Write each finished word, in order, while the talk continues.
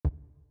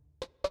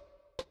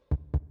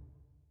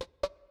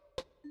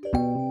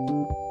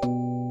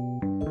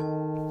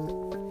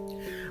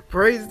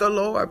Praise the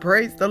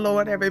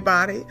Lord,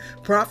 everybody.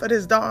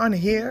 Prophetess Dawn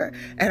here,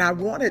 and I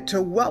wanted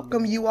to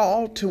welcome you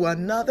all to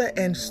another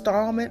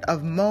installment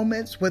of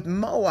Moments with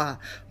Moa.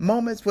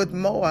 Moments with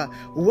Moa.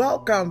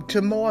 Welcome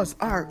to Moa's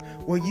Ark,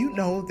 where you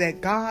know that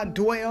God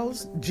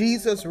dwells,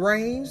 Jesus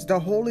reigns, the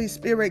Holy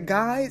Spirit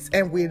guides,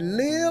 and we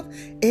live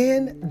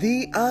in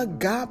the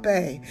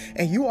agape.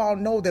 And you all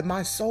know that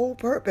my sole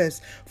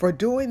purpose for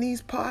doing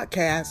these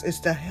podcasts is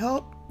to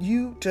help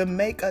you to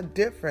make a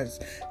difference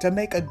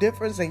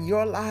in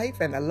your life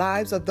and the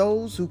lives of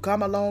those who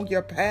come along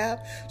your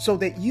path, so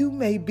that you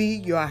may be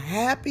your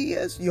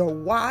happiest, your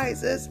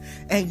wisest,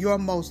 and your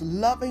most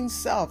loving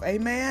self.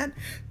 Amen.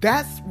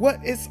 That's what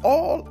it's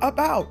all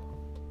about.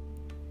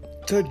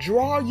 To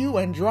draw you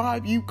and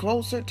drive you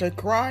closer to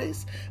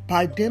Christ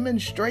by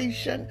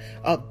demonstration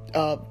of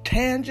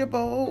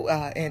tangible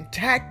and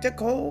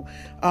tactical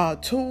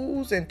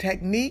tools and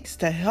techniques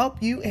to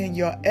help you in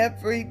your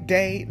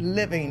everyday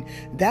living.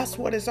 That's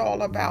what it's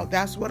all about.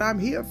 That's what I'm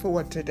here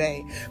for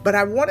today. But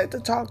I wanted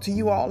to talk to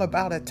you all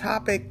about a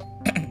topic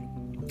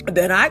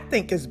that I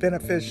think is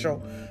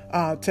beneficial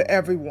to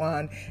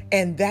everyone,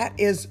 and that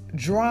is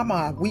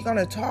drama. We're going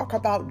to talk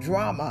about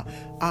drama.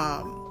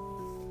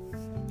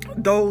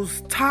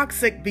 Those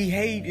toxic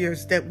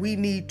behaviors that we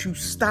need to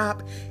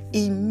stop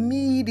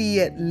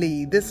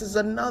immediately. This is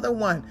another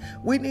one.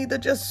 We need to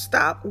just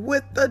stop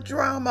with the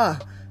drama.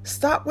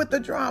 Stop with the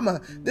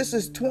drama. This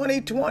is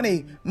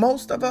 2020.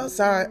 Most of us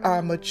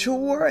are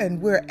mature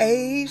and we're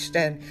aged,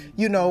 and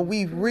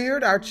we've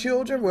reared our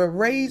children. We're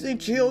raising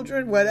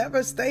children.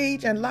 Whatever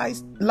stage in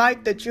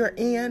life that you're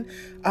in,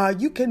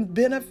 you can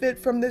benefit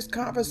from this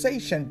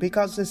conversation,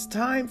 because it's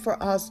time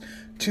for us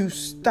to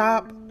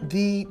stop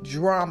the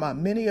drama.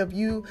 Many of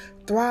you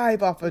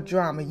thrive off of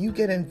drama. You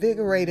get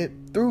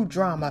invigorated through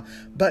drama.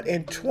 But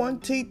in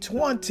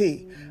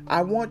 2020,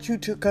 I want you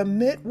to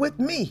commit with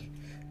me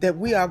that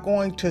we are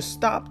going to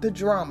stop the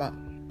drama.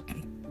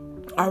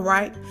 All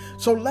right?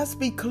 So let's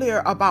be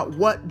clear about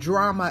what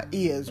drama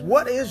is.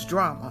 What is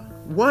drama?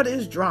 What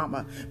is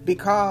drama?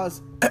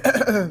 Because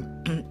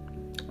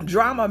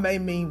drama may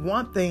mean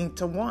one thing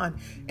to one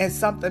and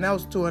something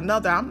else to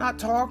another. I'm not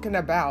talking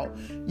about,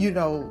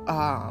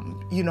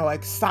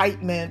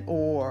 excitement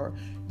or,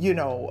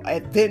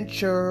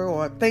 adventure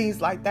or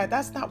things like that.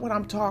 That's not what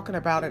I'm talking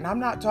about. And I'm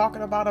not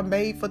talking about a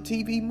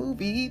made-for-TV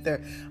movie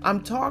either.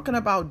 I'm talking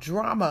about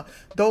drama,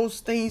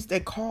 those things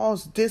that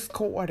cause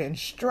discord and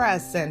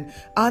stress and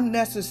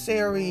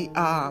unnecessary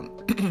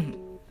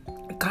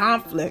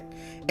conflict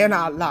in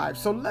our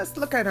lives. So let's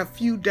look at a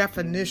few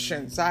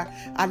definitions.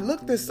 I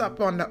looked this up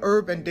on the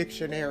Urban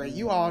Dictionary.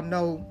 You all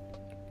know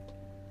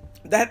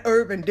that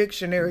Urban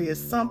Dictionary is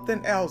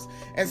something else.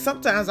 And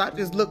sometimes I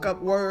just look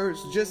up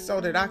words just so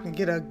that I can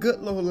get a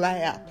good little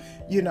laugh,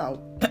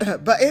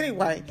 But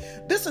anyway,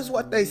 this is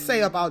what they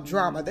say about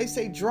drama. They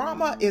say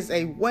drama is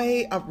a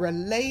way of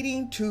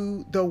relating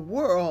to the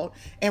world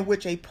in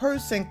which a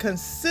person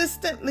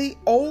consistently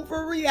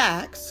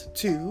overreacts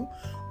to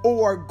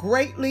or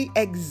greatly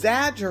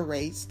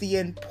exaggerates the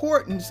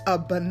importance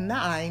of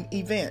benign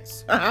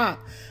events.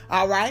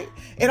 All right.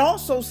 It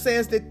also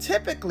says that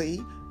typically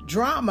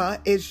drama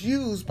is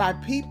used by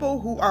people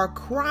who are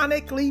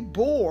chronically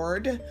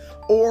bored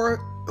or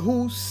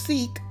who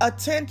seek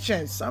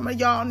attention. Some of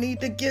y'all need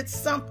to get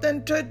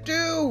something to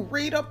do.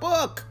 Read a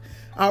book.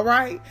 All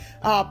right.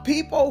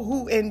 People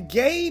who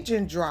engage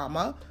in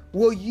drama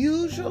will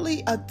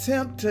usually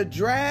attempt to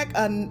drag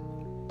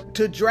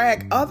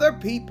other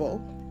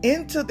people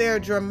into their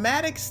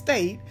dramatic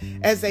state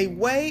as a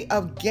way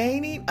of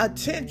gaining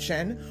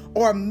attention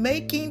or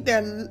making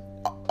their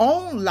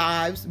own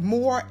lives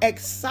more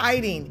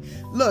exciting.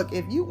 Look,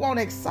 if you want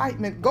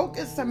excitement, go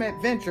get some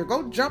adventure.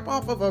 Go jump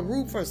off of a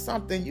roof or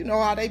something. You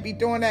know how they be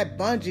doing that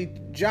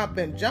bungee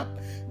jumping.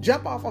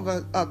 Jump off of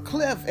a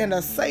cliff in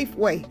a safe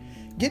way.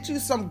 Get you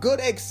some good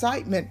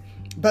excitement.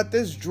 But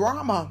this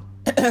drama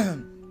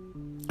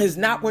is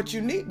not what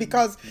you need,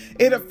 because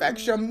it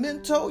affects your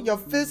mental, your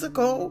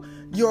physical,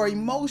 your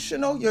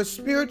emotional, your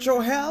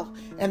spiritual health,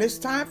 and it's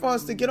time for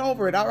us to get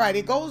over it. All right,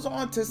 it goes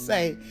on to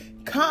say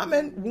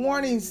common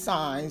warning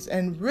signs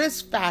and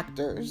risk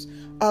factors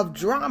of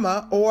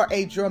drama or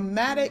a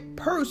dramatic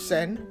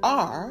person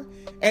are,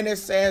 and it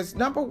says,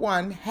 number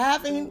one,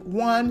 having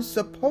one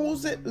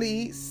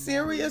supposedly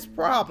serious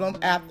problem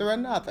after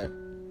another.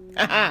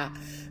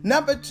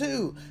 Number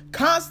two,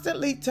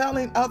 constantly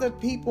telling other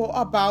people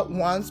about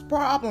one's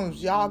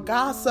problems. Y'all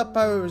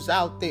gossipers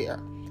out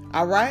there.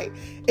 All right.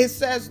 It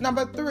says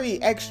number three,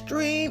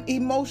 extreme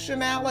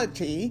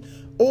emotionality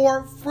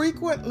or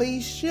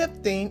frequently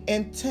shifting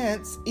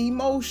intense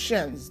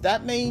emotions.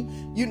 That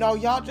means,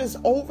 y'all just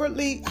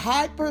overly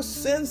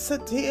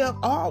hypersensitive,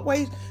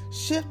 always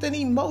shifting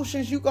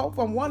emotions. You go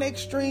from one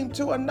extreme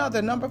to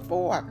another. Number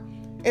four,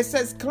 it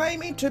says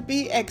claiming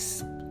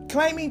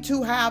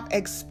to have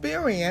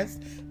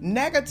experienced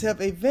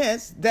negative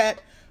events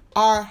that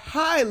are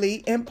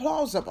highly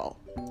implausible.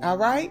 All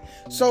right.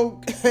 So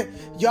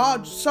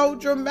y'all so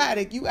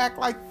dramatic. You act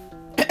like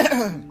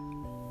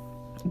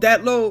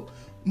that little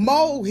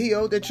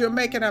molehill that you're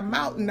making a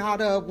mountain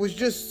out of was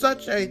just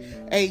such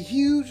a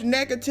huge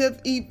negative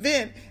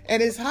event,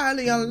 and it's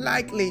highly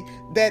unlikely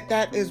that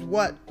that is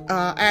what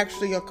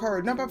actually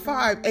occurred. Number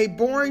 5, a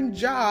boring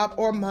job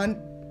or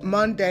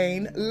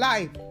mundane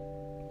life.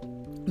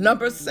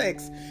 Number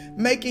 6,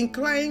 making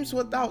claims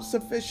without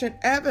sufficient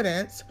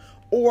evidence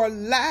or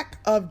lack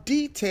of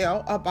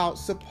detail about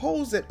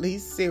supposedly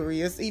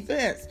serious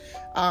events.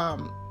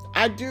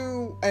 I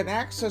do an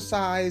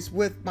exercise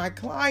with my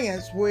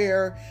clients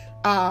where,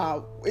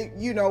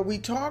 we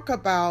talk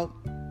about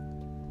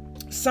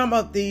some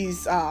of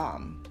these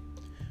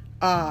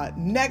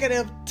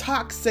negative,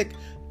 toxic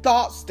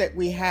thoughts that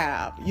we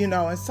have,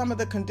 and some of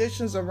the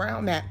conditions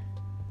around that.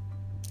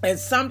 And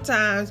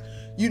sometimes,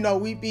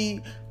 we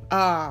be,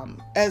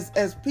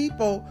 as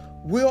people,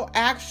 we'll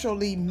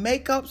actually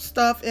make up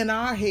stuff in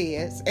our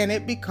heads, and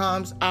it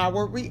becomes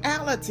our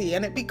reality,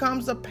 and it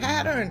becomes a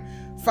pattern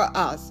for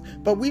us.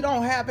 But we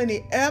don't have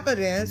any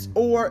evidence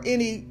or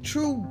any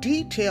true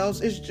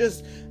details. It's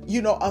just,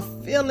 a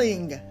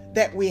feeling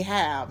that we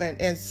have,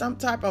 and some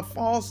type of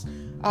false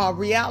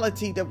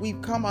reality that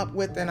we've come up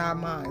with in our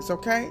minds,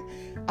 okay?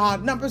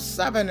 Number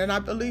 7, and I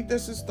believe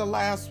this is the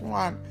last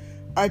one,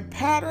 a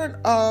pattern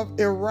of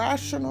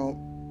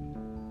irrational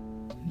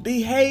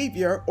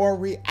behavior or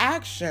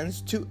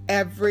reactions to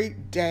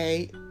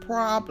everyday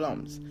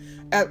problems.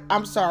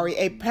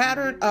 A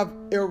pattern of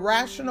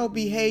irrational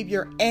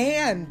behavior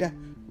and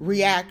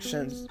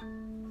reactions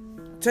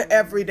to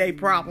everyday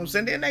problems.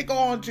 And then they go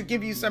on to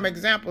give you some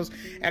examples,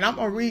 and I'm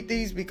going to read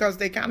these because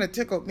they kind of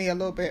tickled me a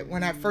little bit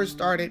when I first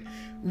started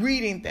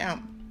reading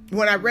them.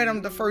 When I read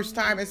them the first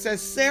time, it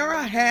says,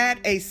 Sarah had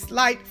a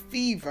slight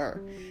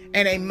fever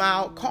and a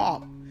mild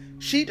cough.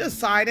 She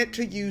decided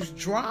to use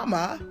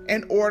drama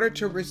in order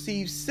to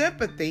receive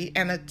sympathy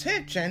and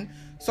attention,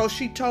 so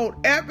she told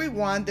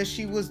everyone that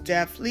she was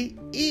deathly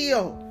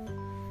ill.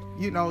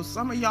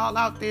 Some of y'all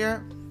out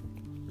there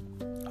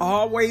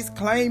always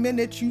claiming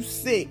that you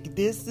sick.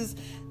 This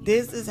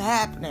is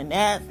happening,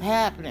 that's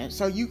happening.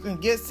 So you can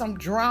get some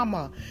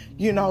drama,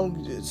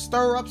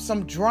 stir up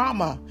some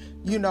drama,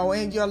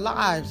 in your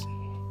lives.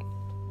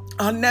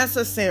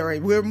 Unnecessary.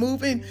 We're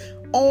moving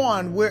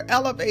on. We're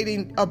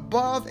elevating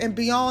above and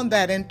beyond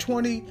that in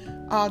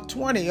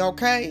 2020,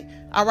 okay?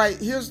 All right,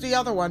 here's the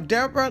other one.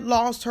 Deborah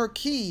lost her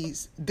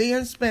keys,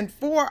 then spent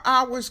 4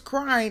 hours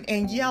crying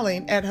and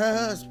yelling at her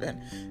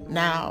husband.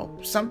 Now,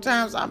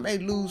 sometimes I may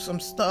lose some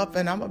stuff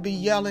and I'm going to be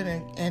yelling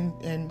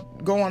and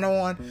going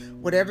on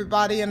with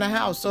everybody in the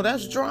house. So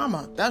that's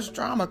drama. That's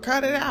drama.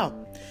 Cut it out.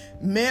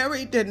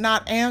 Mary did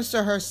not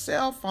answer her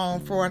cell phone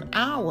for an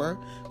hour,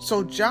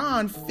 so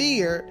John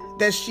feared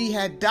that she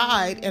had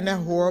died in a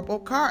horrible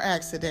car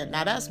accident.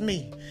 Now, that's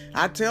me.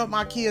 I tell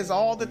my kids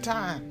all the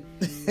time,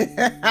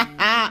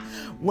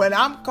 when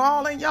I'm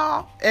calling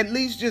y'all, at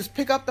least just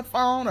pick up the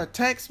phone or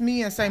text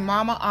me and say,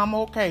 Mama, I'm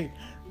okay.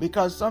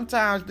 Because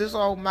sometimes this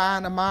old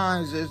mind of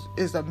mine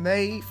is a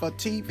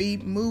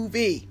made-for-TV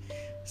movie.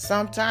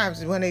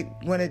 Sometimes when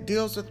it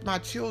deals with my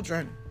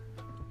children.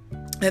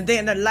 And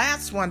then the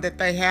last one that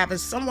they have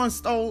is someone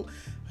stole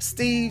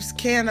Steve's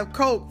can of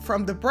Coke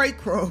from the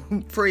break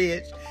room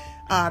fridge.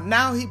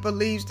 Now he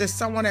believes that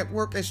someone at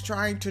work is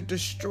trying to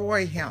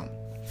destroy him.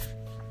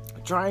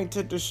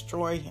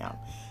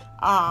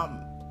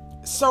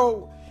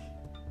 So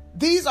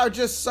these are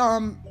just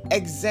some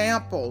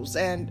examples.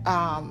 And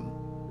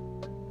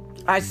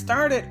I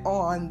started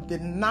on the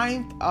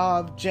 9th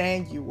of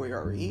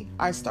January.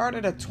 I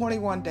started a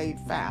 21-day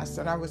fast.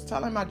 And I was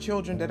telling my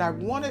children that I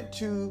wanted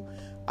to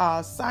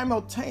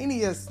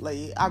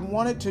simultaneously, I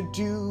wanted to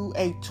do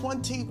a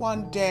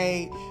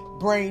 21-day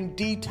brain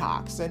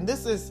detox. And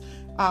this is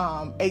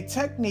a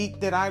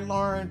technique that I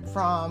learned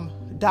from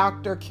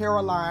Dr.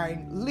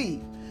 Caroline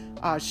Leaf.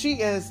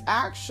 She is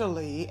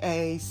actually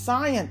a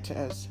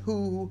scientist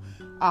who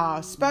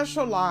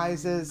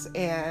specializes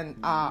in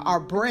our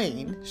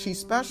brain. She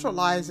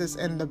specializes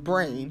in the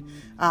brain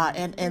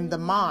and in the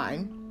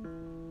mind.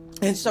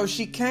 And so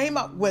she came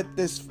up with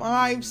this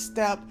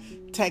 5-step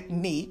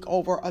technique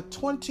over a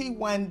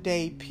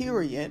 21-day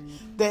period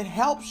that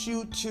helps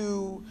you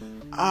to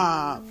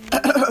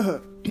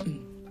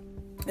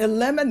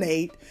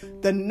eliminate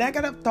the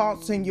negative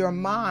thoughts in your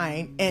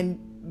mind and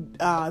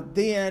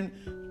then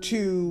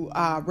to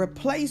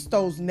replace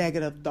those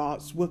negative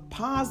thoughts with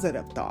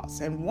positive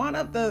thoughts. And one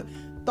of the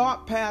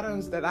thought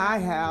patterns that I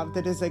have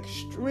that is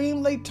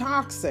extremely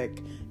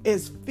toxic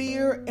is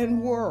fear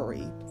and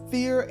worry.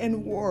 Fear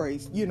and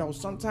worries.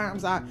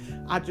 Sometimes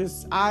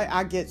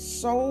I get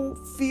so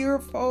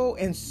fearful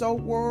and so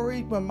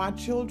worried when my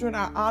children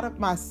are out of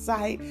my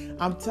sight.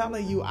 I'm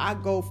telling you, I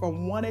go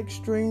from one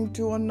extreme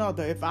to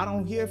another. If I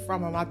don't hear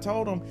from them, I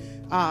told them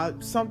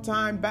some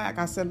time back,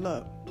 I said,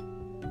 look,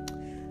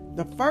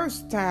 the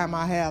first time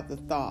I have the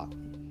thought,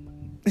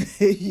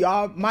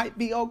 y'all might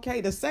be okay.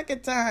 The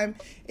second time,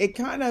 it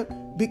kind of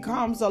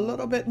becomes a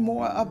little bit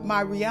more of my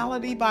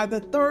reality. By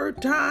the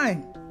third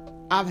time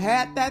I've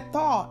had that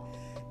thought,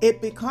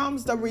 it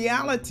becomes the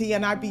reality,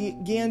 and I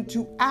begin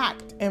to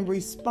act and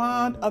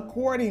respond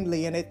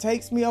accordingly. And it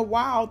takes me a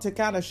while to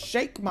kind of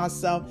shake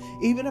myself,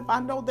 even if I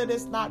know that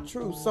it's not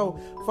true. So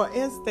for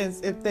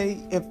instance, if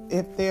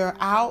they're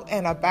out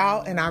and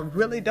about, and I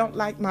really don't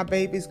like my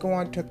babies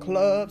going to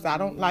clubs, I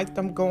don't like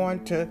them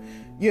going to,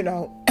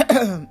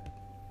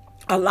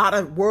 a lot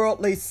of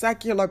worldly,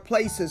 secular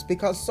places,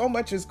 because so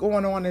much is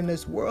going on in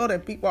this world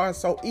and people are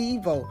so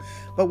evil.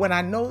 But when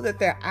I know that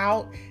they're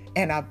out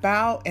and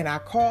about and I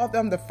call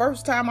them, the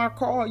first time I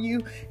call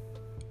you,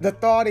 the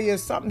thought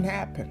is something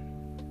happened.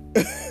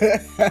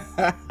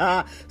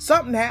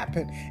 Something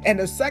happened. And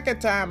the second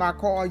time I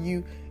call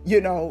you,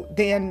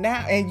 then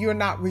now, and you're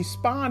not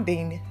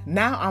responding,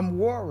 now I'm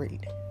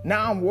worried.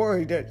 Now I'm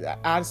worried that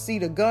I see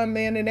the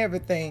gunman and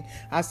everything.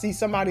 I see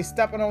somebody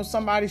stepping on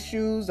somebody's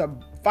shoes. A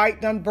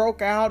fight done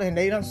broke out and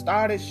they done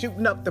started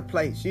shooting up the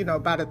place.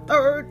 By the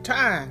third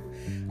time,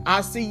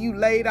 I see you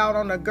laid out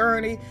on a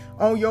gurney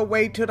on your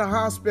way to the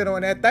hospital.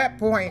 And at that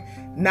point,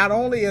 not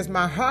only is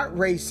my heart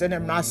racing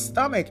and my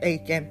stomach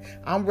aching,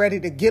 I'm ready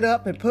to get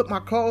up and put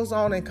my clothes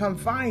on and come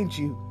find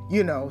you.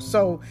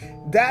 So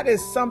that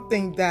is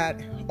something that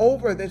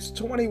over this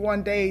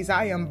 21 days,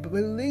 I am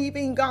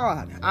believing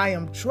God. I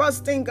am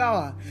trusting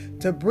God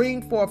to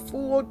bring forth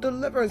full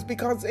deliverance,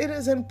 because it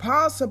is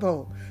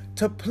impossible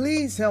to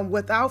please him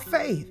without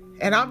faith.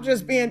 And I'm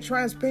just being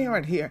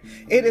transparent here.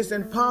 It is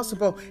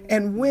impossible.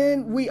 And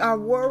when we are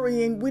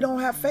worrying, we don't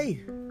have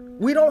faith.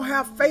 We don't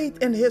have faith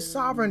in his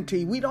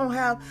sovereignty. We don't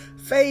have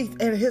faith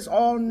in his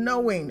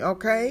all-knowing,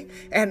 okay?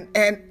 And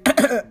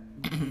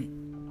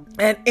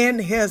and in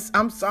his,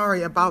 I'm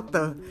sorry about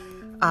the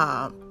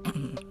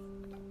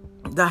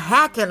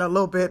hacking a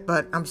little bit,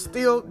 but I'm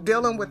still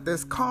dealing with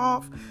this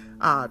cough,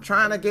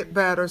 trying to get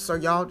better. So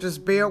y'all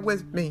just bear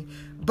with me.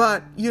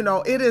 But,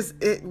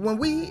 when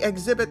we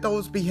exhibit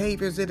those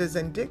behaviors, it is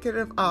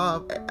indicative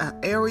of an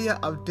area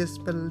of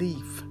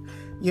disbelief.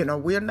 We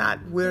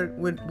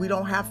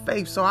don't have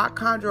faith. So I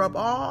conjure up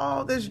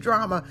all this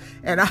drama,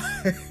 and I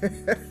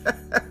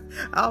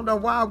don't know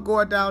why I'm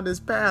going down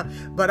this path,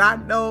 but I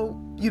know,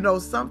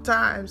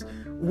 sometimes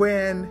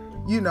when,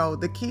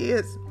 the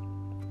kids,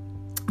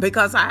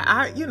 because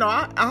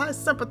I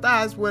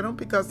sympathize with them,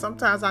 because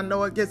sometimes I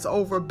know it gets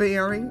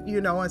overbearing,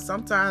 and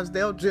sometimes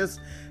they'll just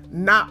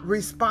not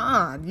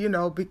respond,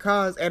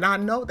 because, and I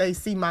know they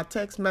see my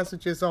text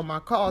messages on my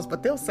calls,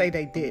 but they'll say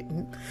they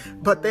didn't,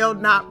 but they'll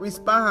not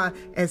respond.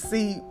 And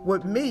see,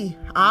 with me,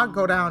 I'll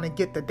go down and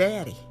get the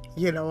daddy,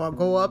 or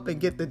go up and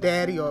get the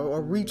daddy,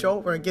 or reach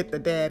over and get the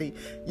daddy,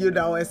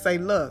 and say,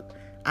 look,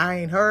 I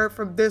ain't heard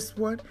from this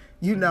one,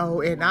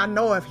 and I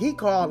know if he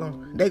call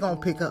them, they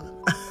gonna pick up.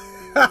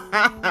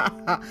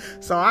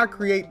 So I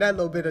create that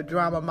little bit of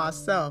drama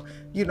myself,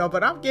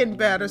 but I'm getting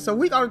better. So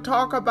we're going to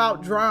talk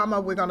about drama.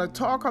 We're going to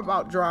talk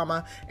about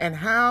drama and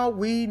how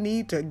we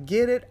need to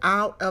get it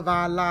out of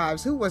our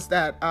lives. Who was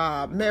that?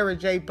 Mary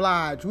J.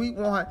 Blige. We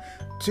want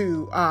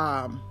to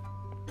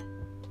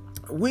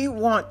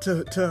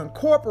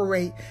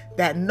incorporate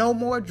that no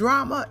more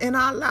drama in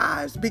our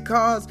lives,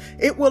 because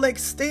it will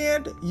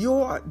extend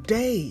your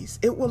days.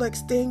 It will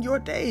extend your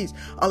days.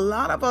 A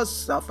lot of us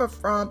suffer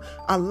from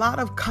a lot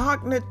of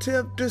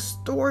cognitive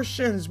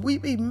distortions. We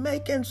be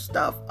making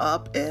stuff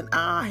up in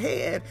our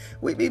head.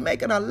 We be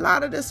making a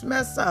lot of this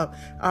mess up,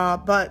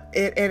 but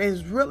it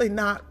is really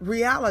not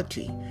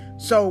reality.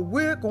 So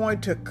we're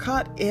going to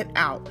cut it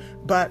out,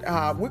 but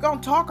we're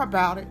going to talk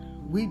about it.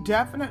 We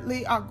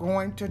definitely are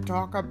going to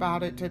talk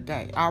about it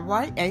today. All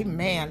right.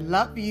 Amen.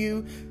 Love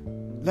you.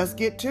 Let's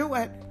get to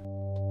it.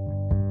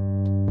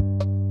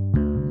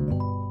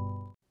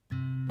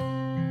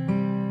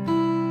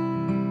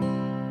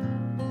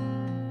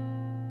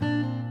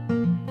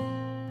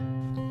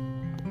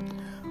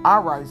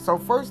 All right. So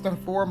first and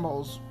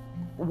foremost,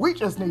 we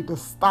just need to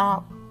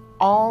stop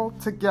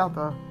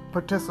altogether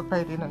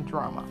participating in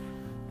drama.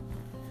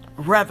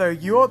 Whether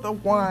you're the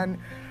one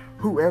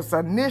who is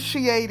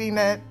initiating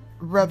it,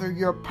 whether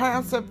you're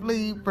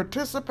passively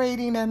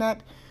participating in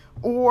it,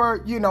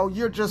 or,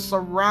 you're just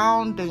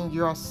surrounding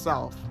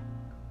yourself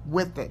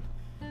with it.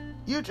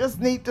 You just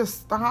need to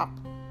stop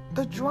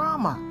the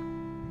drama.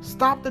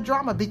 Stop the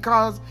drama,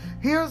 because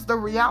here's the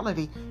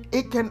reality.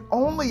 It can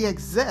only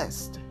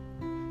exist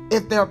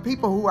if there are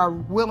people who are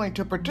willing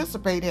to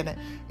participate in it.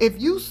 If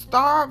you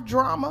starve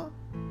drama,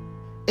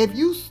 if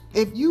you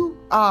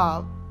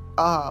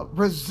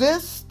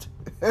resist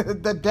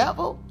the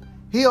devil,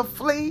 he'll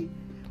flee.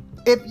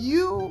 If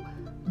you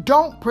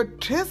don't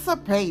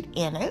participate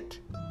in it,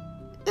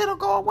 it'll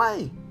go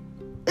away.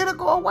 It'll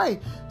go away.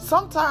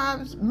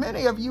 Sometimes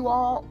many of you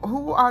all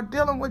who are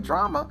dealing with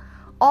drama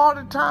all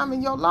the time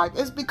in your life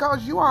is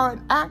because you are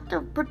an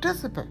active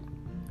participant,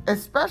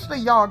 especially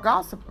y'all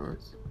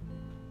gossipers.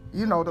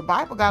 The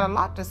Bible got a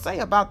lot to say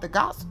about the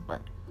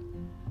gossiper,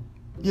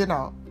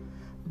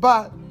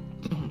 but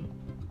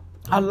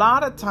a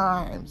lot of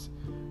times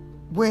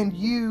when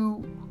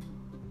you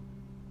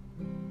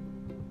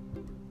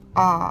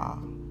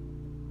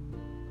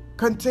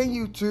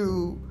continue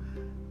to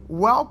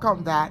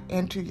welcome that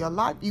into your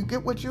life, you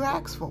get what you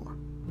ask for.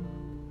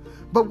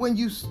 But when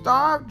you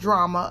starve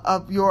drama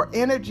of your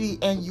energy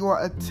and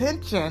your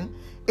attention,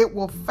 it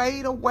will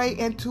fade away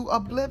into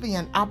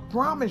oblivion. I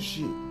promise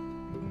you.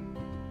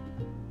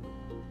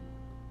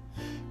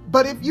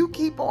 But if you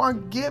keep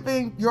on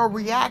giving your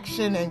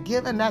reaction and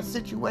giving that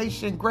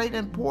situation great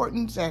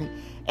importance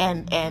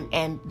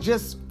and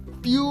just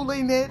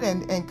fueling it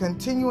and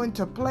continuing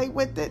to play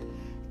with it,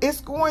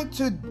 it's going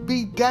to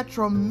be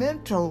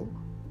detrimental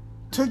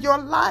to your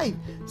life.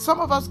 Some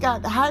of us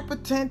got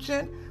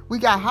hypertension. We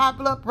got high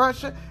blood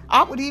pressure.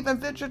 I would even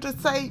venture to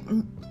say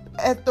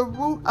at the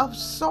root of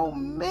so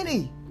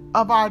many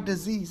of our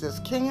diseases,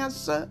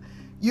 cancer,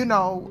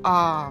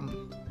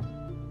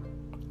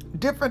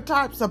 different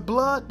types of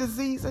blood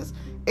diseases.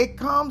 It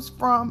comes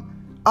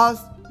from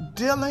us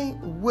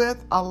dealing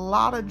with a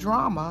lot of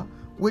drama,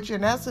 which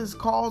in essence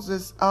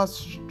causes us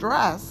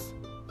stress.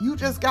 You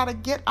just got to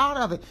get out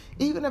of it,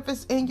 even if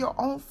it's in your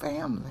own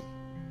family.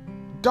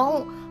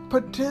 Don't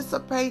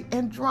participate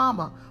in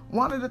drama.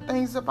 One of the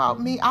things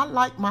about me, I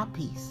like my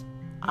peace.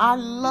 I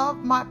love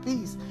my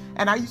peace.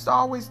 And I used to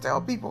always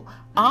tell people,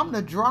 I'm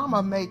the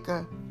drama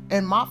maker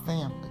in my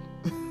family.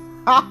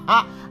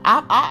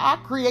 I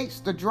creates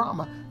the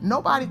drama.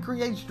 Nobody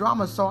creates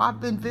drama. So I've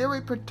been very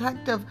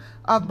protective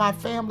of my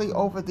family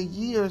over the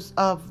years,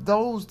 of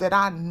those that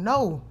I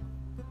know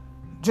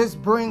just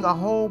bring a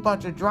whole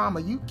bunch of drama.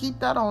 You keep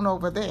that on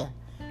over there.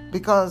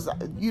 Because,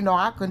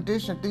 I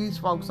conditioned these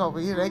folks over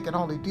here. They can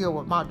only deal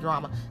with my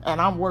drama. And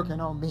I'm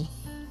working on me.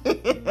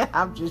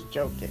 I'm just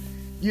joking,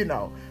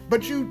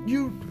 But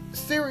you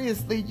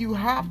seriously, you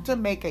have to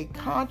make a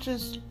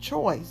conscious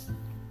choice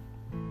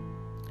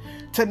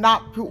to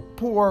not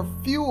pour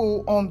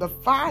fuel on the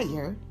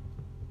fire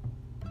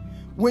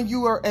when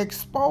you are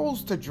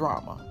exposed to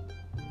drama.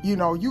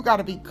 You got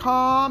to be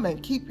calm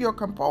and keep your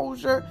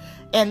composure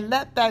and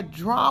let that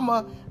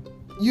drama,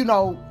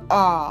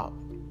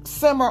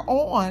 simmer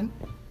on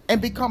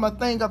and become a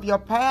thing of your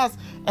past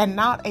and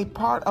not a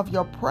part of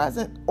your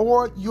present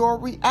or your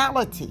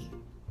reality.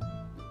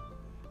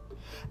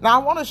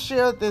 Now, I want to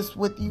share this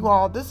with you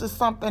all. This is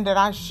something that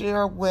I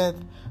share with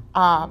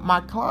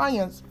my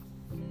clients.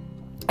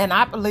 And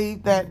I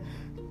believe that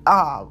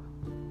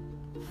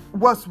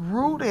what's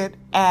rooted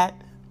at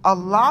a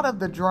lot of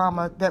the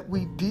drama that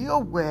we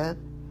deal with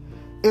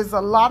is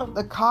a lot of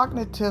the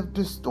cognitive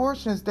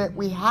distortions that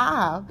we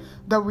have,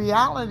 the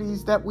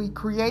realities that we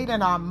create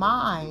in our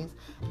minds,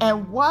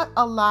 and what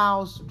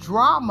allows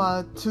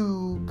drama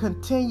to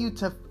continue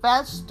to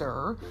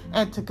fester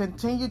and to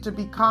continue to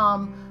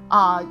become,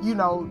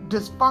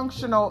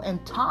 dysfunctional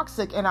and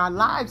toxic in our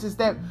lives is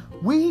that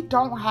we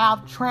don't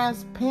have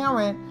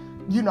transparent,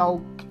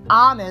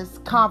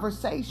 honest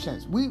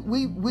conversations.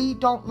 We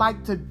don't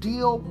like to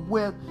deal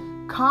with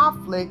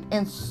conflict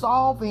and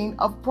solving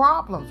of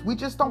problems. We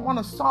just don't want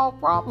to solve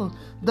problems.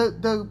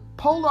 The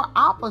polar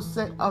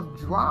opposite of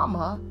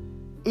drama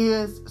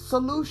is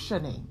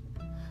solutioning,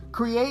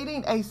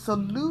 creating a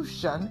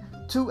solution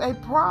to a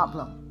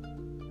problem.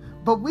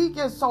 But we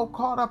get so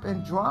caught up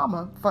in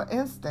drama. For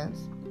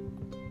instance,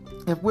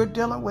 if we're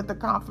dealing with a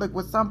conflict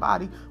with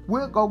somebody,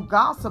 we'll go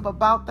gossip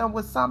about them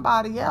with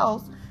somebody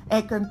else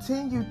and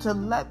continue to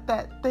let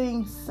that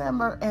thing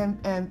simmer and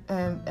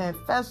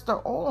fester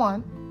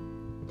on,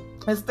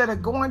 instead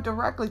of going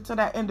directly to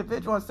that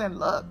individual and saying,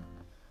 look,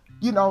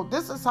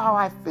 this is how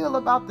I feel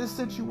about this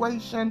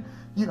situation.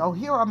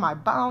 Here are my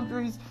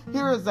boundaries.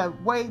 Here is a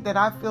way that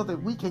I feel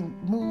that we can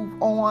move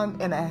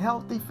on in a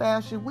healthy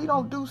fashion. We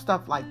don't do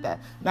stuff like that.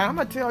 Now, I'm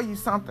going to tell you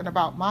something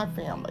about my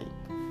family.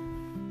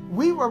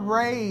 We were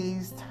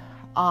raised,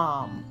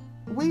 my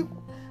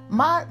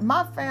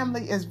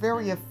family is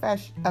very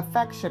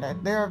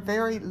affectionate. They're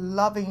very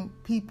loving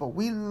people.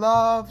 We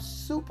love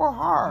super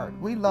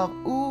hard. We love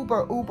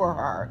uber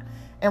hard.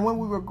 And when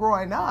we were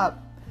growing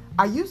up,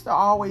 I used to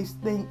always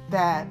think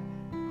that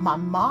my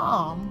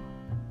mom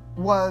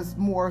was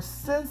more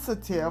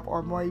sensitive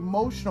or more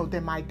emotional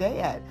than my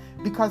dad,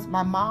 because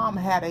my mom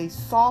had a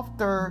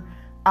softer,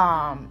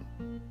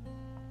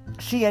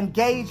 she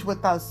engaged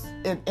with us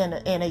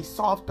in a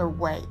softer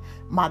way.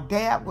 My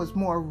dad was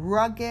more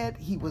rugged.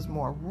 He was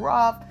more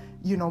rough,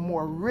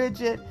 more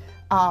rigid.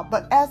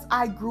 But as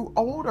I grew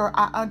older,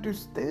 I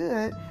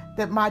understood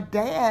that my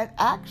dad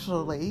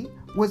actually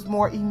was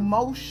more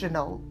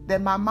emotional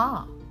than my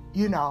mom.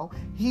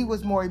 He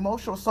was more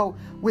emotional. So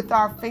with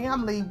our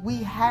family, we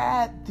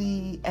had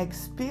the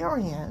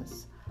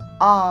experience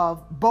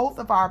of both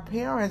of our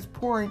parents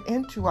pouring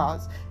into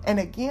us. And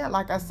again,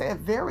 like I said,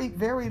 very,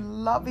 very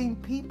loving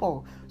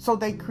people. So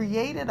they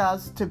created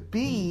us to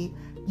be,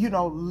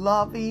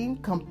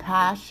 loving,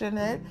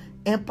 compassionate,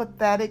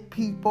 empathetic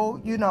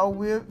people.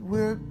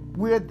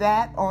 We're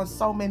that on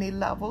so many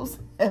levels,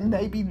 and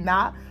maybe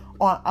not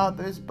on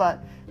others,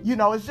 but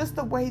it's just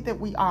the way that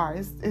we are.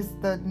 It's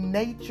the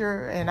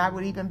nature, and I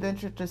would even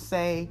venture to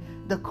say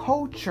the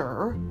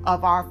culture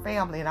of our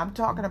family. And I'm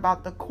talking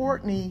about the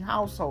Courtney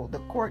household, the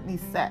Courtney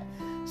set.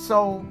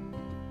 So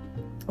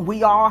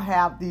we all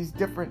have these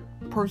different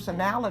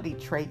personality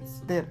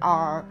traits that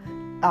are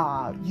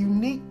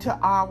unique to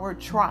our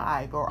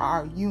tribe or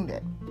our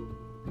unit.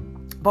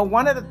 But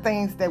one of the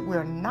things that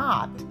we're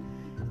not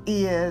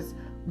is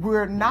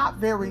we're not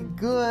very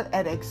good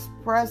at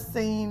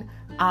expressing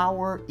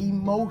our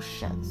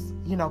emotions,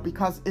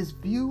 because it's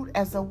viewed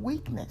as a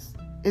weakness.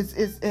 It's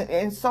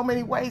in so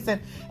many ways.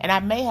 And I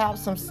may have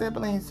some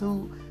siblings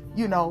who,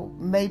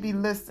 may be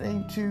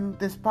listening to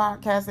this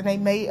podcast and they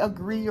may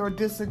agree or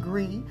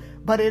disagree,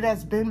 but it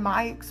has been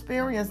my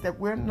experience that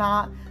we're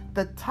not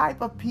the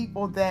type of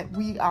people that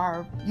we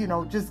are,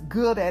 just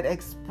good at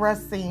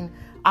expressing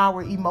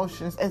our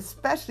emotions,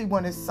 especially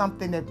when it's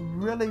something that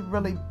really,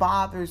 really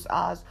bothers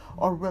us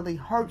or really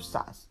hurts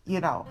us,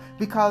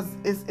 because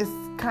it's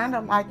kind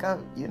of like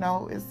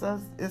it's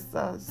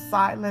a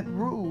silent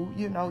rule,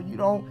 you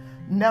don't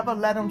never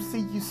let them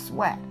see you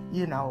sweat,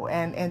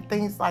 and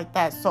things like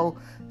that. So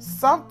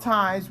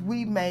sometimes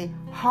we may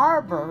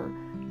harbor,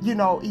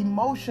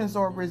 emotions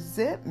or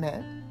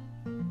resentment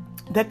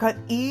that could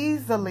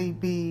easily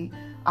be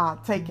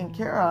taken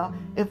care of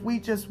if we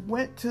just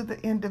went to the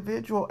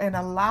individual and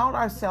allowed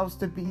ourselves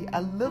to be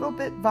a little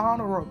bit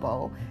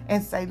vulnerable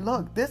and say,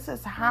 look, this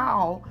is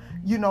how,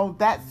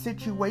 that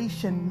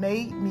situation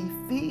made me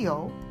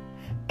feel.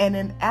 And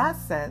in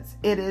essence,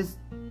 it is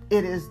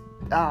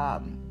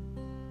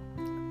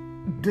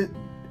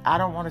I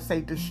don't want to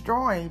say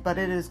destroying, but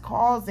it is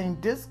causing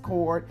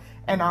discord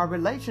in our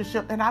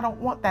relationship. And I don't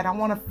want that. I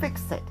want to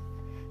fix it.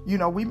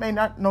 We may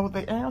not know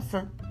the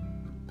answer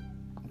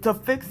to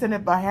fixing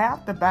it, but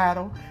half the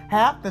battle,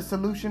 half the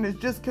solution is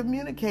just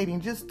communicating,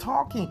 just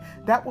talking.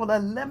 That will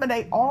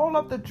eliminate all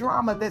of the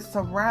drama that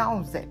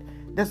surrounds it,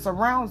 that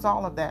surrounds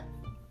all of that.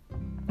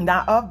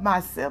 Now, of my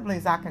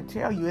siblings, I can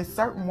tell you, it's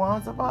certain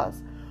ones of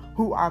us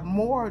who are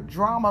more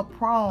drama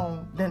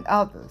prone than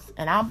others.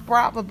 And I'm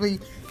probably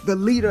the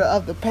leader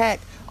of the pack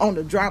on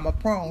the drama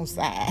prone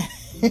side.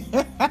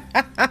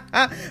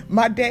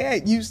 My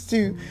dad used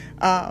to,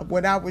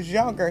 when I was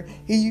younger,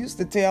 he used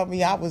to tell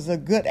me I was a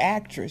good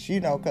actress,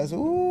 because,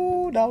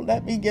 don't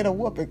let me get a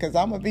whooping, because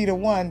I'm going to be the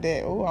one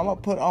that, I'm going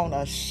to put on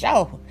a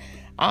show.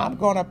 I'm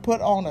going to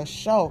put on a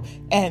show.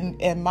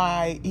 And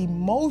my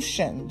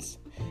emotions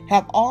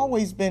have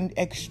always been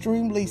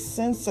extremely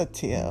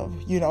sensitive,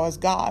 as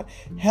God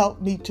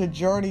helped me to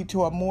journey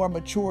to a more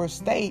mature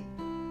state,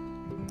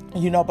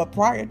 but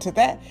prior to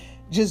that,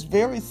 just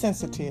very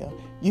sensitive.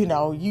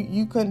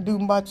 You couldn't do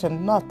much or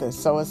nothing.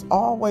 So it's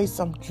always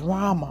some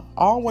drama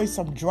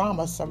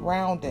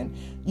surrounding,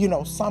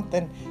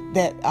 something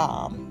that,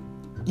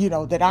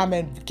 that I'm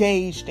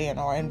engaged in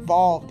or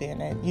involved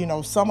in.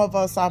 And, some of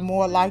us are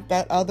more like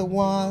that. Other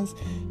ones,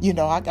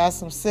 I got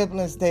some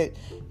siblings that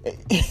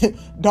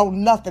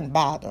don't nothing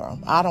bother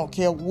them. I don't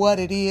care what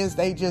it is.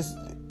 They just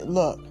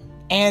look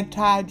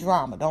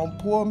anti-drama. Don't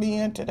pour me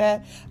into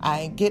that.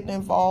 I ain't getting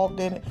involved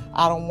in it.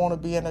 I don't want to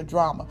be in a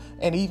drama.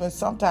 And even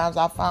sometimes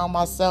I found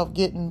myself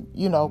getting,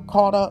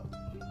 caught up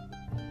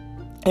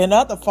in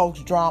other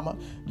folks' drama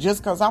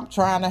just because I'm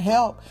trying to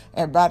help.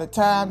 And by the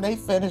time they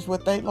finish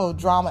with their little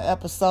drama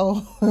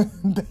episode,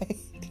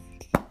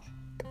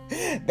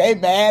 they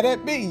mad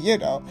at me,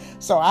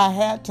 So I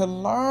had to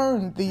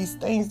learn these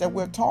things that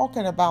we're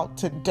talking about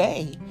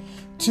today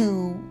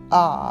to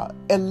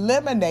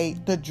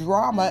eliminate the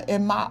drama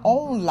in my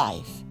own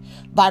life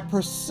by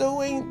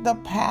pursuing the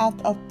path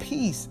of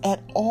peace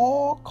at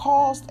all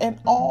costs and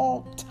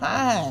all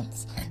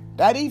times.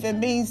 That even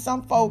means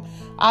some folk,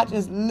 I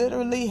just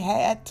literally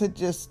had to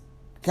just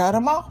cut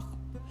them off.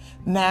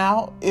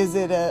 Now, is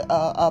it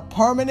a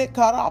permanent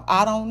cutoff?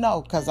 I don't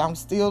know, because I'm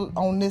still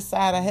on this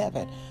side of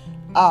heaven.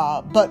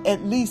 But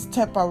at least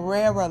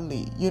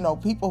temporarily,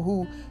 people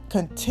who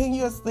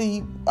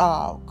continuously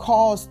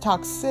cause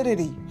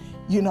toxicity,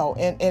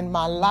 in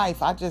my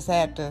life, I just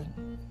had to,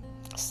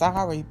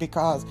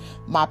 because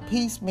my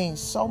peace means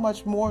so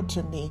much more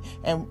to me.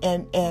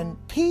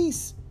 And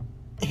peace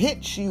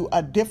hits you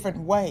a different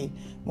way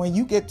when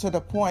you get to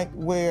the point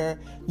where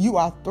you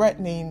are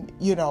threatening,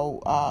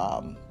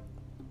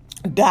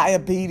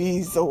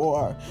 diabetes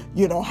or,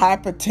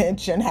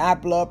 hypertension, high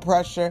blood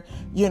pressure,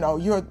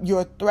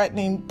 you're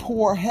threatening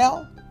poor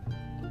health,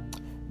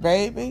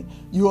 baby.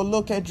 You'll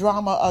look at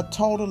drama a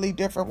totally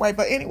different way.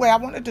 But anyway, I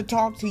wanted to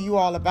talk to you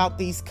all about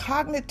these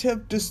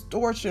cognitive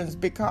distortions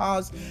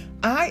because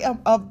I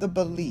am of the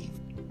belief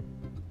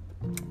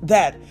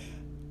that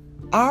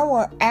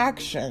our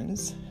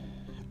actions,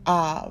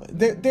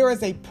 there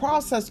is a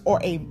process or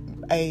a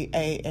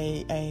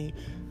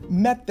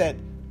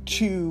method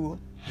to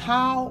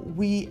how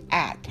we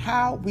act,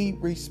 how we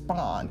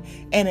respond.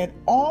 And it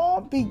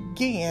all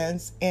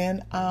begins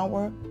in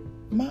our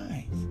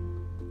minds.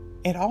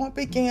 It all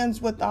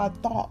begins with our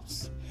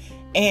thoughts.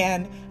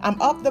 And I'm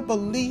of the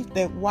belief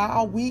that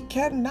while we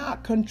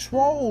cannot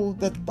control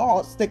the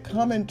thoughts that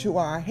come into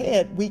our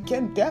head, we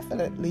can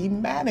definitely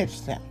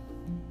manage them.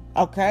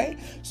 Okay?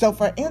 So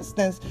for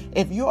instance,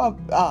 if you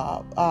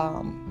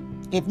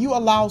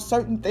allow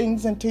certain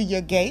things into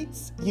your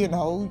gates, you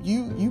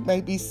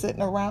may be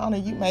sitting around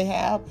and you may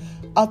have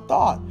a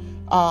thought.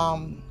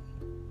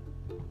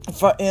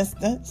 For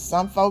instance,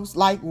 some folks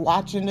like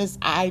watching this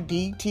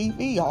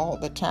IDTV all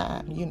the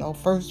time,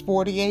 First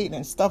 48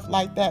 and stuff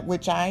like that,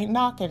 which I ain't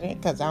knocking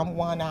it because I'm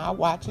one, I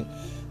watch it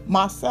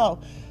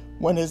myself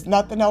when there's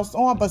nothing else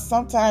on. But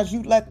sometimes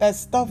you let that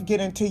stuff get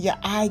into your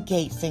eye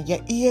gates and your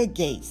ear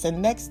gates.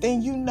 And next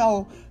thing you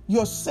know,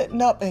 you're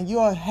sitting up and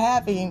you're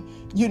having,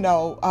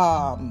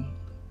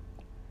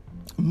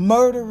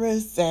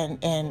 murderous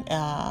and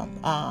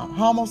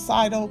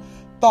homicidal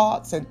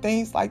thoughts and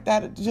things like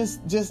that,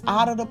 just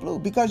out of the blue,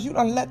 because you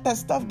don't let that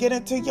stuff get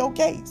into your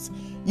gates.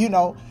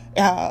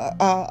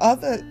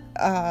 Other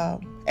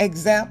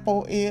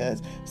example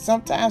is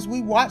sometimes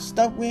we watch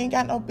stuff we ain't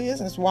got no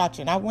business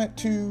watching. I went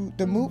to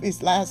the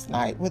movies last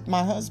night with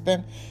my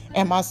husband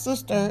and my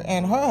sister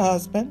and her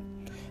husband,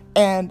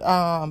 and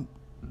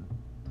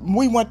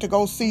we went to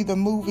go see the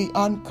movie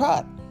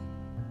Uncut.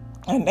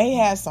 And they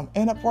had some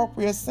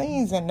inappropriate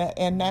scenes in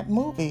that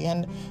movie.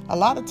 And a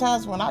lot of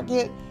times when I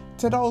get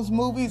to those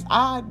movies,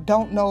 I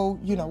don't know,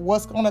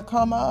 what's going to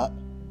come up.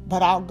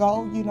 But I'll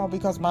go,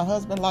 because my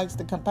husband likes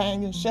the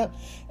companionship,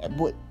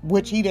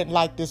 which he didn't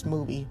like this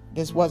movie.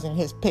 This wasn't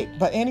his pick.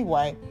 But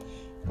anyway,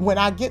 when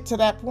I get to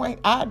that point,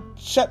 I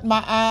shut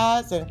my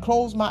eyes and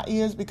close my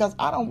ears because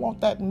I don't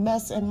want that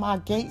mess in my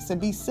gates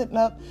and be sitting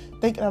up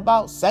thinking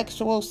about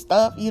sexual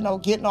stuff,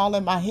 getting all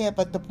in my head.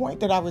 But the point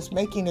that I was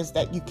making is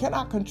that you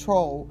cannot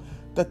control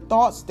the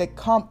thoughts that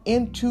come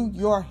into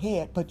your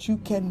head, but you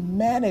can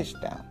manage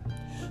them.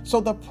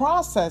 So the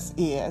process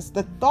is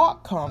the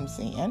thought comes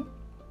in,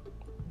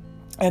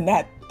 and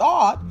that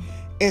thought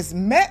is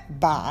met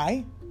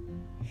by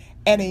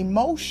an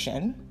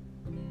emotion,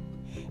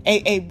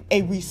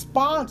 a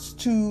response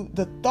to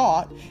the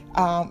thought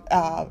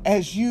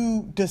as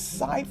you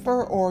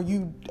decipher or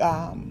you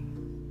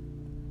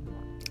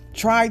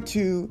try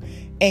to,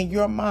 in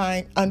your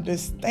mind,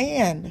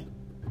 understand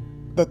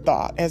the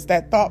thought. As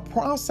that thought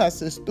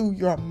processes through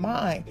your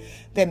mind,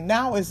 then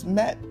now is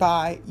met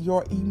by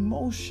your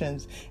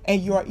emotions.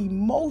 And your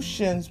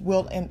emotions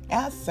will, in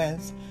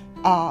essence,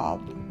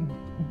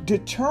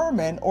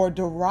 determine or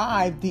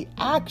derive the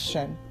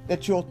action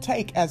that you'll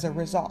take as a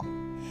result.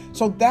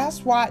 So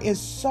that's why it's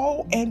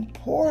so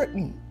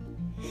important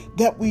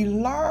that we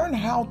learn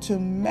how to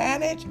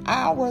manage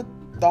our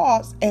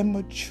thoughts and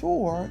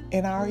mature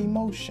in our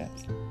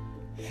emotions.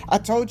 I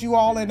told you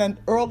all in an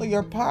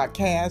earlier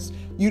podcast,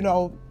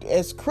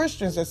 as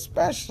Christians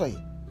especially,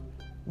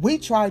 we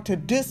try to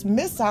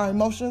dismiss our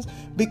emotions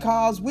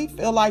because we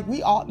feel like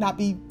we ought not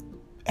be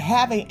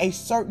having a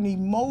certain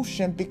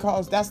emotion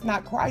because that's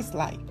not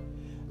Christ-like.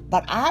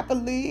 But I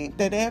believe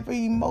that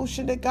every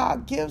emotion that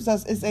God gives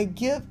us is a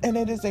gift, and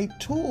it is a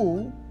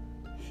tool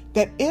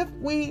that if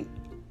we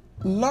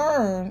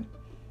learn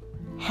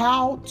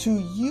how to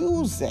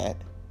use it,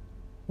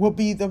 will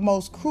be the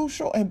most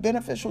crucial and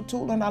beneficial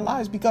tool in our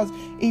lives, because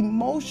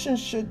emotions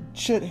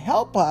should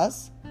help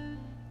us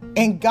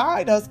and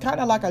guide us, kind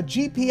of like a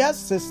GPS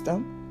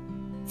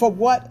system for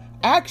what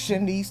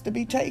action needs to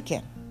be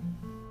taken.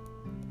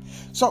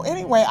 So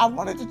anyway, I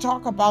wanted to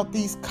talk about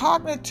these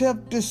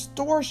cognitive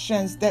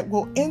distortions that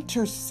will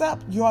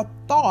intercept your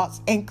thoughts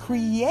and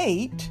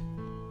create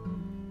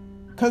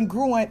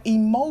congruent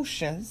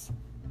emotions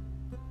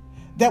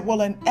that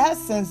will, in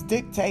essence,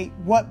 dictate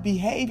what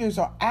behaviors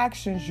or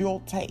actions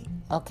you'll take,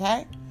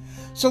 okay?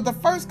 So the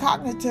first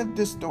cognitive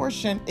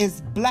distortion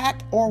is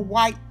black or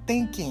white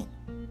thinking,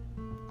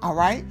 all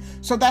right?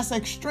 So that's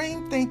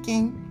extreme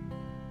thinking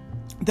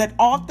that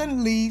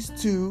often leads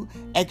to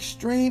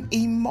extreme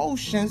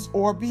emotions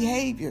or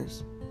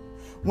behaviors.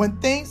 When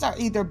things are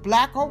either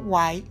black or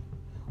white,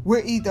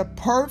 we're either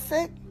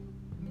perfect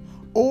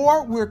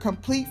or we're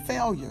complete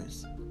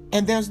failures.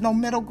 And there's no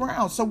middle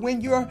ground. So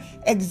when you're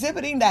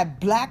exhibiting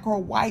that black or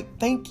white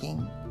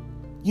thinking,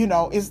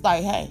 it's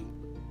like, hey,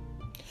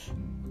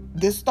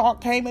 this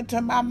thought came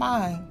into my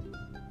mind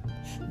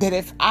that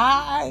if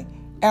I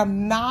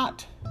am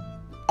not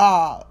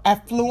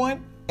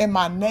affluent in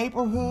my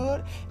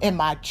neighborhood, in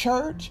my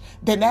church,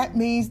 then that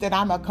means that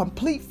I'm a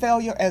complete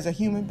failure as a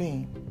human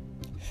being.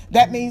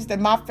 That means that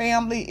my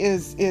family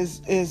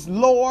is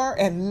lower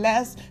and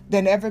less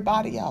than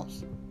everybody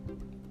else.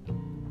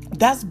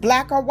 That's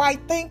black or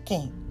white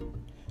thinking.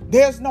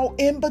 There's no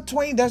in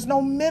between. There's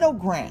no middle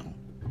ground.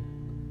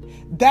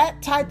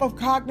 That type of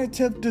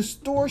cognitive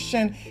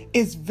distortion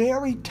is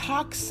very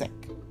toxic.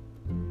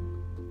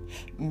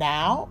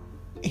 Now,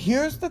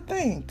 here's the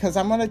thing, because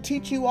I'm going to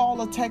teach you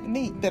all a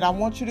technique that I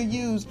want you to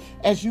use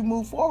as you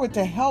move forward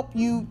to help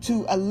you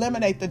to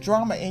eliminate the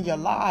drama in your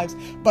lives.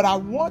 But I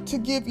want to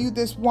give you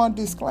this one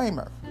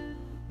disclaimer,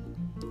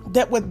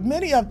 that with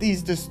many of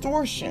these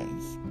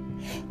distortions,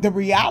 the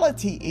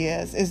reality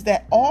is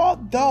that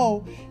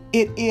although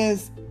it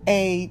is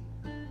it's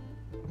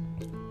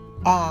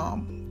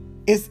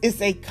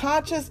a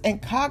conscious and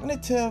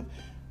cognitive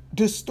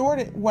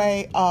distorted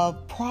way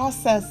of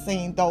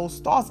processing those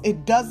thoughts,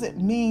 it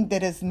doesn't mean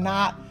that it's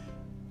not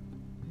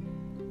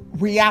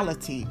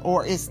reality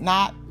or it's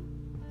not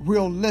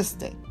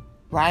realistic,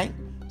 right?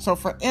 So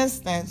for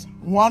instance,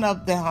 one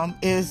of them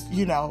is,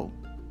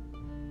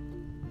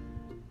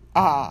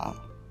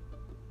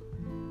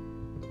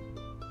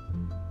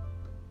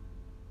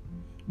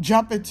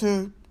 jumping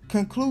to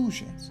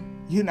conclusions.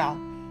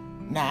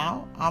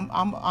 Now I'm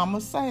gonna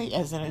say,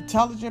 as an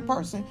intelligent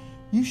person,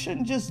 you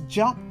shouldn't just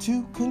jump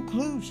to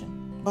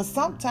conclusion. But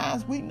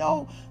sometimes we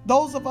know,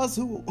 those of us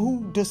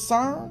who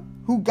discern,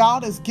 who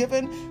God has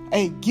given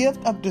a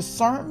gift of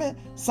discernment,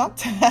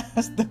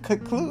 sometimes the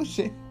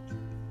conclusion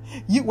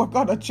you were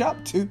going to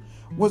jump to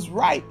was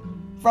right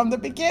from the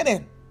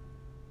beginning.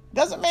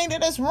 Doesn't mean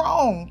that it's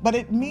wrong, but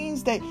it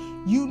means that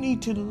you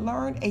need to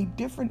learn a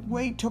different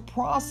way to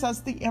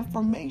process the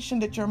information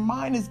that your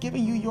mind is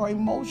giving you, your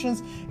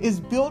emotions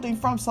is building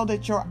from, so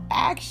that your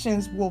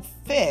actions will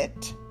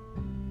fit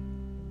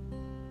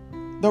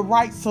the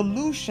right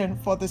solution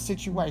for the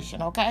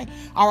situation, okay?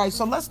 All right,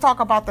 so let's talk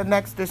about the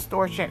next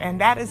distortion, and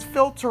that is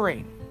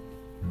filtering.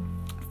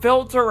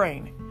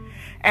 Filtering.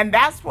 And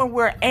that's when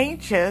we're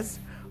anxious,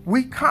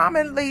 we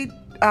commonly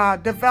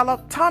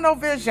develop tunnel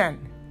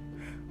vision,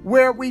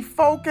 where we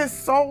focus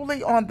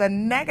solely on the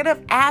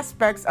negative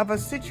aspects of a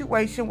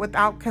situation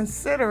without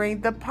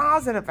considering the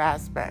positive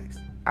aspects,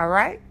 all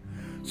right?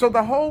 So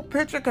the whole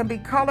picture can be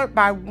colored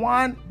by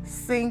one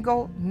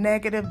single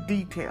negative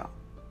detail.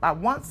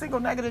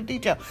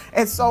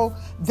 And so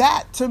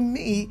that, to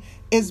me,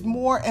 is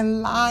more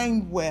in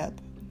line with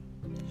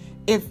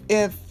if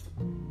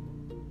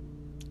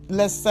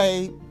let's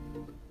say,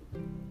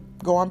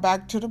 going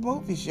back to the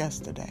movies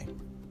yesterday.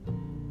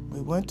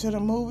 We went to the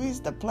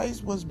movies. The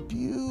place was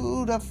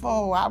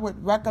beautiful. I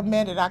would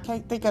recommend it. I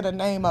can't think of the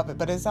name of it,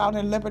 but it's out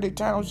in Liberty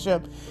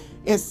Township.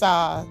 It's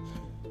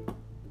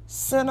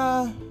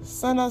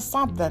Center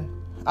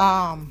something. And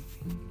I'm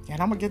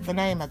gonna get the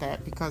name of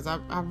that, because I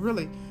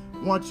really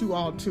want you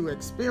all to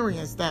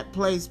experience that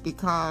place,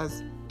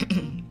 because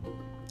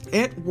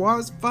it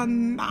was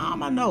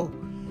phenomenal.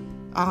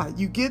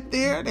 You get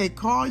there, they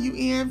call you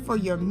in for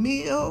your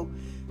meal,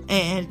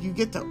 and you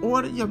get to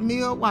order your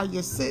meal while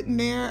you're sitting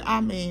there.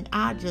 I mean,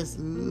 I just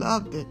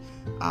loved it.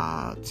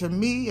 To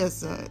me,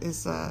 it's a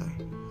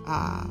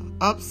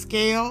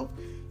upscale,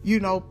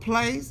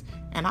 place.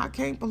 And I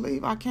can't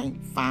believe I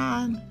can't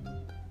find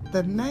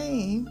the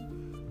name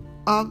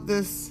of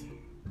this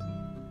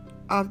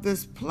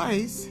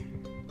place.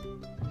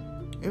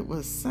 It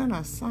was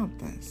Center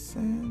something.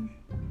 Center.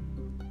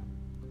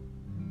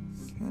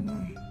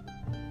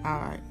 All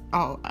right.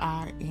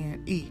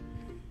 INE.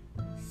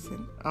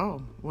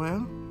 Oh,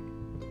 well,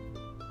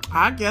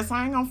 I guess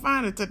I ain't gonna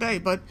find it today.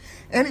 But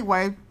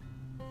anyway,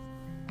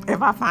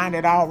 if I find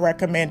it, I'll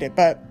recommend it.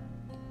 But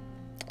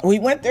we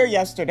went there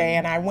yesterday,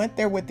 and I went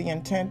there with the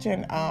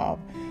intention of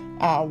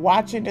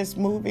watching this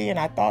movie, and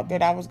I thought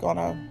that I was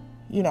gonna,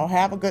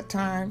 have a good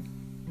time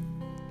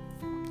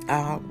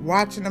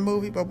watching the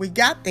movie. But we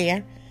got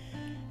there,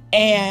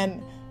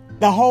 and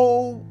the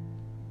whole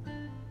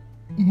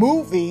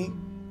movie,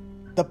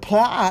 the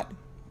plot,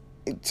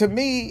 to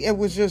me, it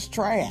was just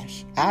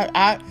trash.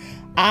 There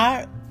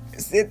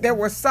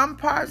were some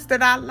parts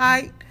that I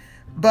liked,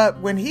 but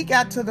when he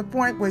got to the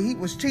point where he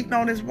was cheating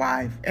on his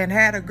wife and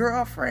had a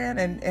girlfriend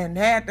and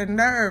had the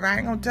nerve, I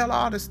ain't gonna tell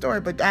all the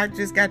story, but I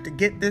just got to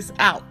get this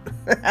out.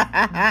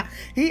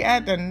 He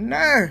had the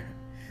nerve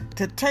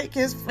to take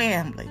his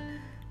family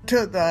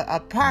to the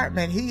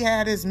apartment he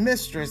had his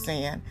mistress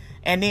in,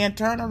 and then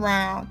turn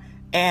around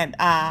and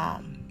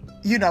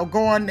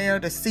go in there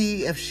to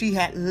see if she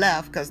had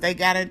left, because they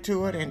got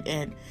into it,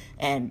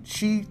 and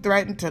she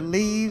threatened to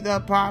leave the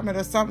apartment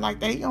or something like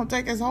that. He gonna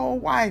take his whole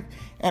wife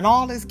and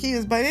all his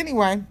kids. But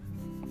anyway,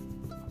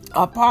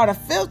 a part of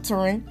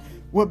filtering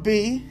would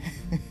be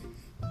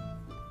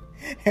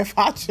if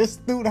I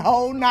just threw the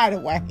whole night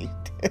away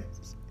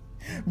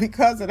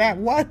because of that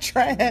one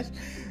trash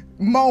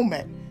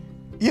moment.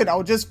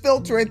 Just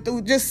filtering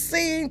through, just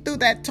seeing through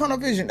that tunnel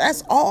vision.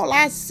 That's all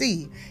I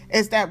see,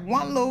 is that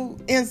one little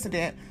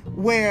incident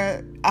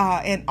where,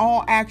 in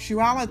all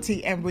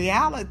actuality and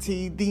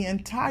reality, the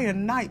entire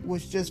night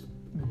was just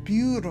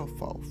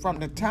beautiful. From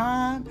the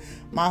time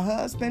my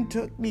husband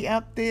took me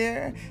up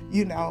there,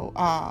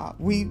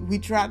 we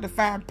tried to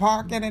find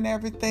parking and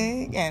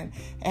everything,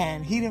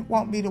 and he didn't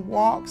want me to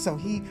walk, so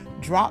he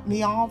dropped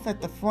me off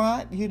at the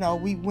front.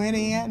 We went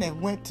in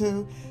and went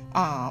to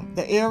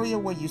the area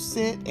where you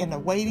sit in the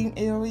waiting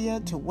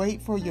area to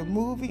wait for your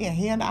movie, and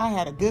he and I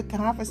had a good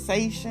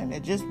conversation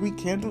and just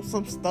rekindled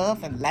some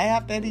stuff and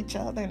laughed at each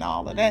other and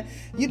all of that.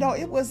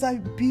 It was a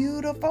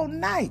beautiful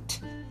night.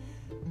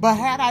 But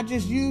had I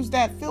just used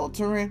that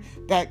filtering,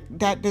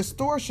 that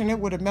distortion, it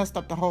would have messed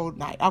up the whole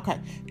night. Okay,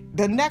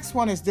 the next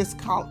one is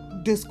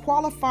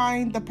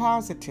disqualifying the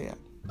positive.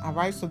 All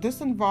right, so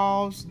this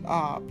involves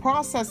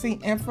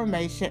processing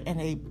information in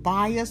a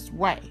biased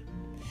way.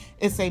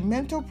 It's a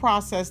mental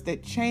process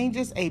that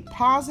changes a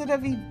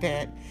positive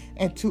event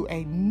into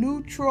a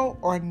neutral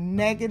or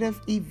negative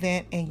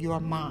event in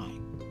your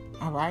mind.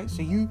 All right,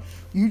 so you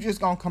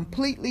just gonna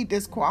completely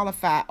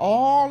disqualify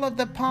all of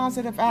the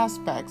positive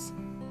aspects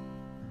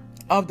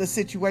of the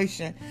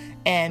situation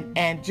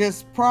and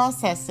just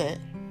process it,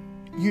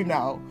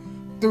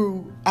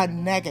 through a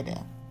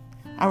negative.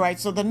 All right,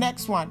 so the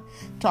next one,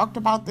 talked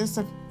about this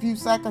a few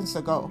seconds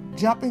ago,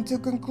 jumping to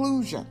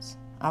conclusions.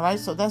 All right,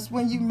 so that's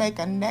when you make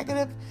a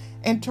negative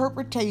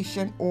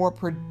interpretation or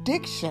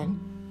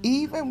prediction,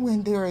 even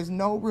when there is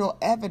no real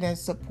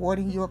evidence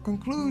supporting your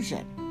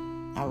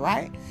conclusion. All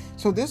right,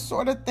 so this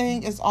sort of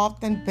thing is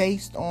often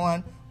based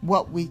on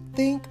what we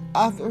think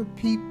other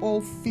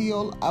people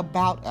feel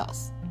about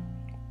us.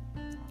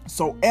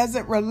 So as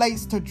it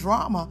relates to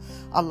drama,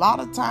 a lot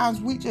of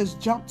times we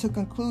just jump to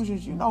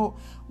conclusions. You know,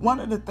 one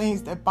of the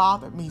things that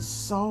bothered me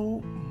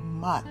so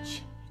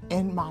much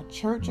in my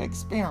church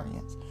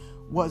experience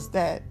was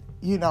that,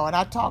 you know, and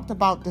I talked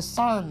about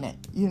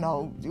discernment, you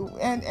know,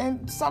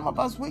 and some of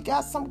us, we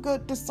got some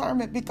good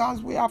discernment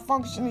because we are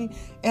functioning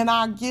in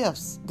our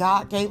gifts.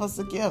 God gave us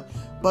a gift,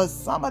 but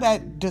some of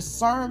that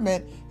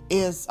discernment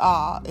is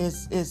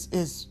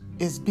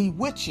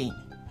bewitching.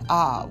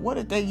 What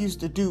did they used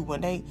to do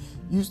when they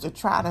used to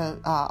try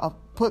to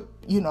put,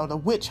 you know, the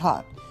witch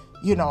hunt?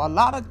 You know, a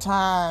lot of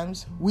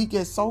times we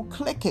get so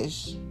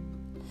cliquish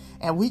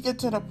and we get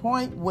to the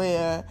point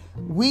where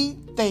we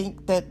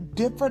think that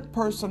different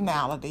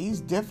personalities,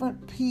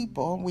 different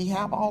people, we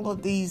have all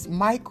of these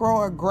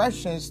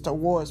microaggressions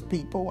towards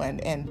people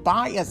and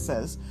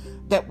biases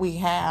that we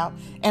have,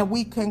 and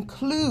we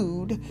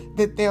conclude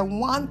that they're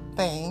one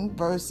thing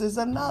versus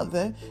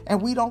another,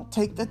 and we don't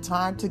take the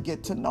time to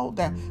get to know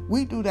them.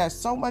 We do that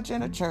so much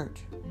in the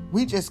church.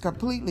 We just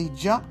completely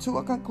jump to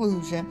a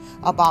conclusion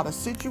about a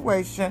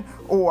situation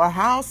or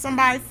how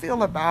somebody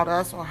feel about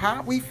us or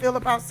how we feel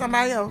about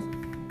somebody else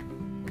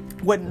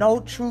with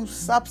no true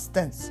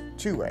substance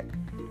to it.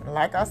 And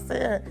like I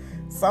said,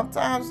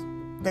 sometimes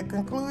the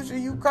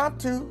conclusion you come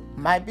to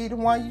might be the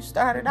one you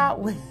started out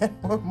with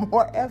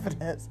more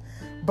evidence.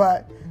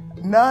 But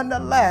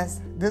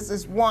nonetheless, this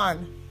is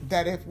one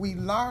that if we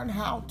learn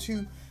how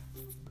to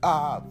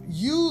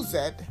use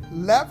it,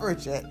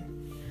 leverage it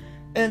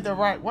in the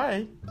right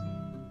way,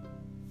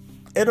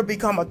 it'll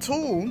become a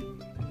tool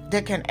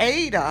that can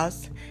aid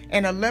us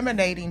in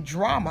eliminating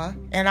drama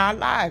in our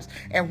lives.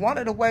 And one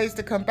of the ways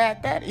to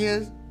combat that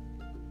is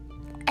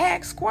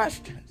ask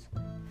questions.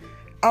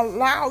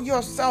 Allow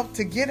yourself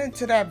to get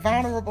into that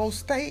vulnerable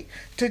state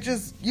to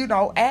just, you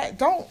know,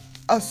 don't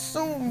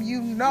assume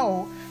you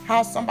know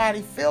how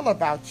somebody feel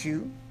about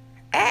you.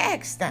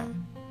 Ask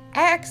them.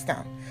 Ask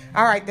them.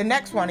 All right, the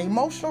next one,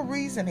 emotional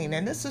reasoning.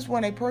 And this is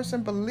when a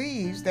person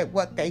believes that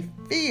what they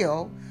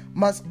feel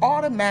must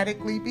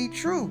automatically be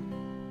true.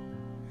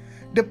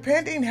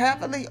 Depending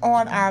heavily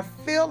on our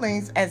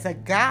feelings as a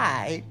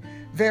guide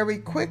very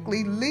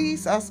quickly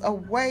leads us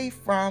away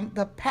from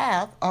the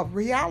path of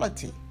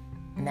reality.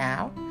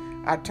 Now,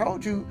 I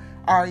told you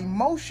our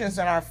emotions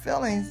and our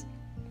feelings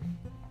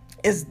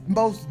is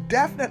most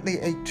definitely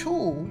a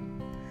tool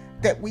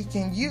that we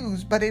can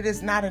use, but it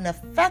is not an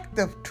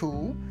effective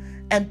tool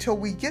until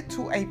we get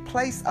to a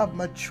place of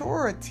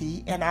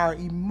maturity in our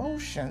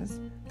emotions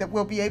that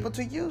we'll be able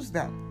to use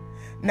them.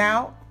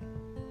 Now,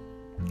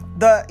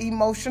 the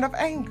emotion of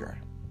anger.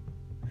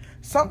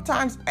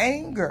 Sometimes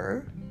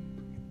anger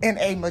in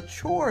a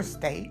mature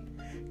state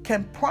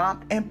can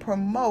prompt and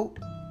promote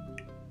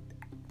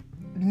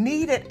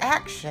needed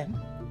action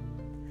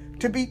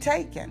to be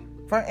taken.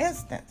 For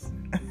instance,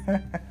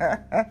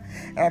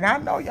 and I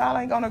know y'all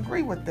ain't gonna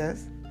agree with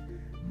this,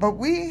 but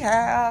we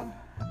have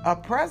a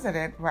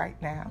president right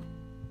now,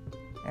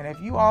 and if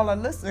you all are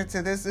listening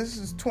to this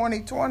is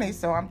 2020,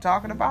 so I'm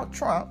talking about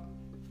Trump,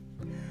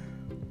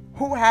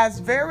 who has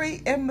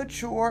very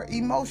immature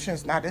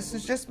emotions. Now, this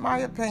is just my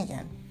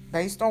opinion,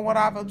 based on what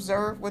I've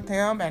observed with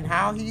him and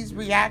how he's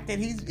reacted.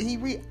 He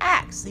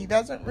reacts. He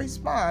doesn't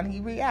respond. He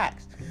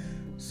reacts.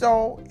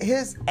 So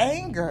his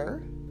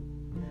anger,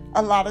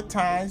 a lot of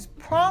times,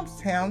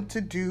 prompts him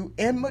to do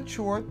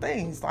immature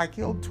things. Like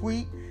he'll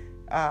tweet,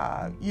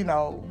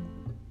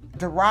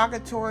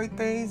 derogatory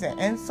things and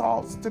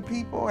insults to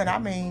people. And I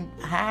mean,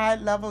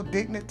 high-level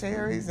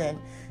dignitaries and,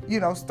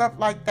 stuff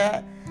like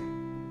that.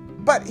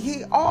 But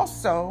he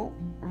also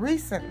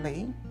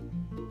recently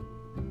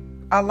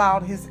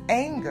allowed his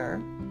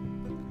anger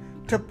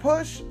to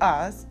push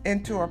us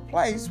into a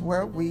place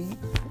where we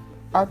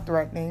are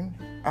threatening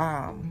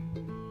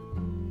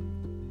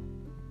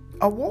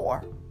a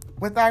war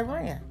with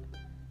Iran.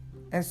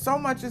 And so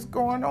much is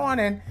going on.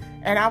 And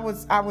I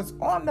was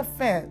on the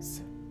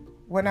fence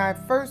when I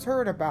first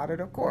heard about it.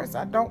 Of course,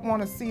 I don't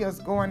want to see us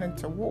going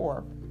into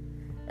war.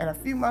 And a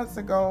few months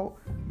ago,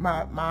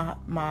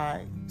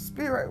 my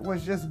spirit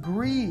was just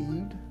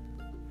grieved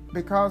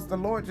because the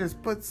Lord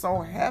just put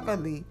so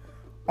heavily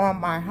on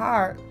my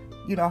heart,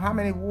 how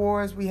many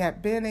wars we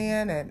had been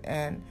in.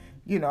 And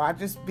I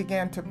just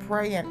began to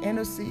pray and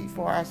intercede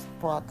for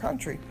our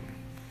country.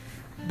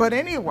 But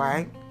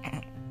anyway,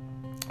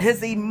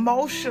 his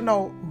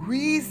emotional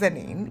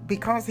reasoning,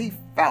 because he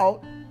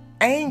felt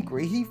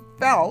angry, he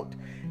felt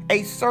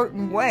a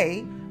certain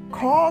way,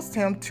 caused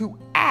him to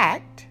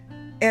act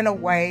in a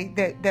way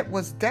that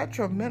was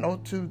detrimental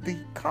to the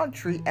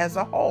country as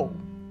a whole.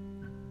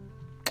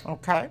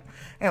 Okay?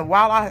 And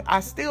while I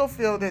still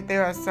feel that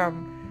there are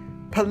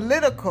some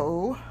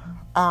political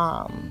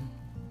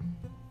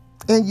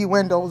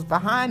innuendos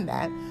behind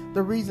that,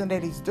 the reason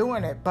that he's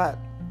doing it, but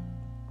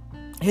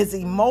his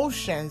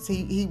emotions.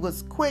 He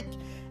was quick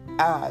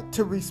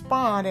to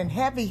respond and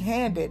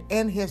heavy-handed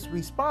in his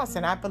response.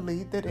 And I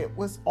believe that it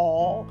was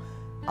all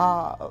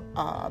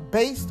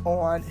based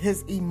on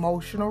his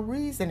emotional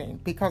reasoning.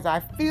 Because I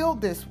feel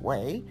this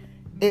way,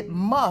 it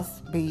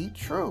must be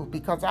true.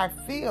 Because I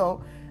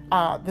feel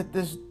that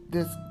this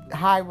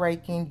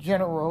high-ranking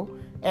general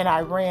in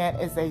Iran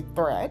is a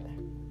threat,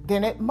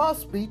 then it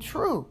must be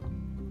true.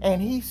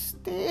 And he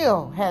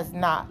still has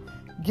not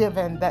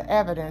given the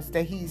evidence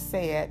that he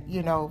said,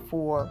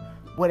 for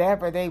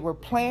whatever they were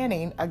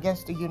planning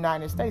against the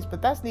United States.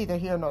 But that's neither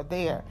here nor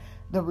there.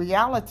 The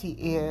reality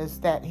is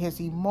that his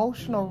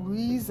emotional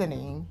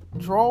reasoning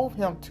drove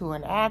him to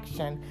an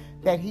action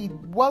that he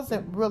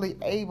wasn't really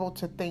able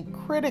to think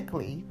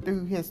critically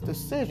through his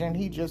decision.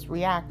 He just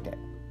reacted.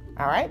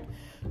 All right?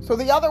 So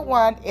the other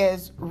one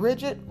is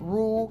rigid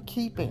rule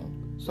keeping.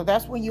 So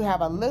that's when you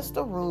have a list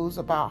of rules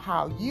about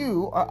how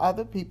you or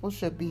other people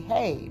should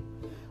behave.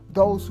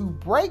 Those who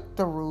break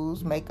the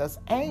rules make us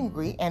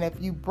angry, and if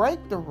you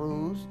break the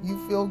rules, you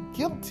feel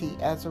guilty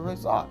as a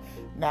result.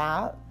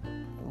 Now,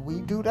 we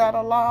do that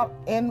a lot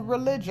in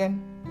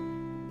religion.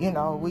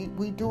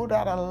 We do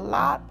that a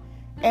lot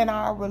in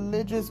our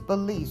religious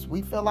beliefs.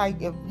 We feel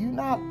like if you're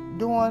not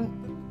doing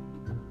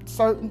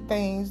certain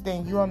things,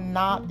 then you're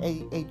not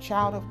a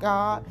child of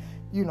God.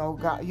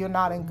 God, you're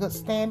not in good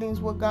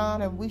standings with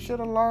God. And we should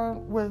have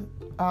learned with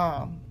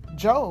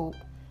Job,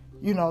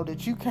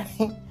 that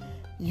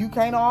you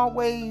can't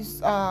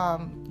always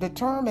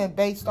determine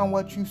based on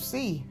what you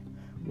see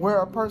where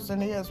a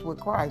person is with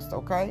Christ,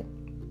 okay?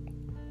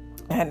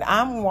 And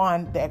I'm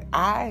one that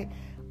I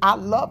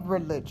love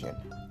religion.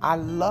 I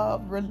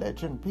love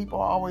religion. People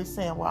are always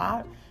saying,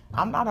 well,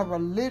 I'm not a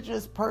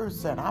religious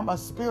person. I'm a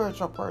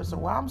spiritual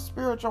person. Well, I'm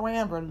spiritual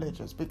and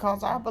religious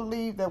because I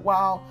believe that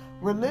while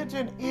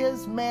religion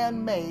is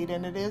man-made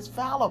and it is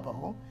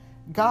fallible,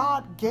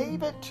 God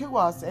gave it to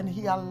us and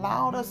he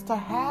allowed us to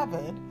have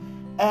it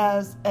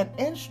as an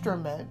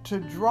instrument to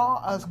draw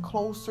us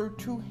closer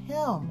to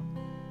him.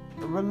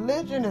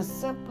 Religion is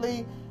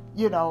simply,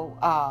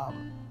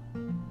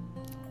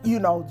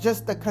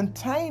 just the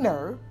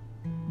container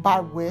by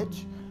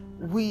which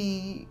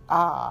we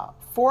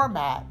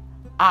format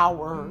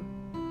our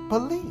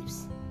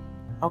beliefs.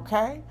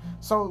 Okay?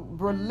 So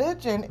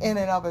religion in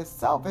and of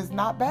itself is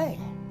not bad.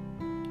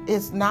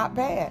 It's not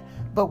bad.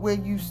 But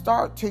when you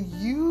start to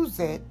use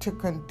it to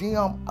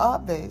condemn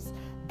others,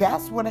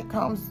 that's when it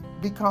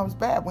becomes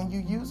bad. When you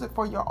use it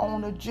for your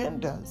own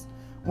agendas,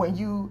 when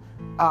you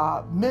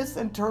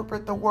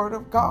misinterpret the word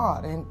of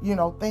God and,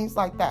 things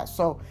like that.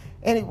 So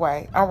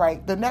anyway, all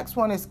right. The next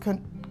one is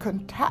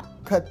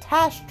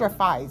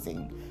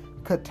catastrophizing.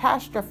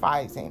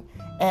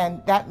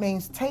 And that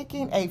means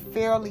taking a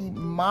fairly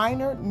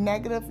minor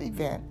negative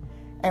event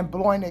and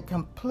blowing it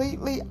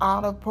completely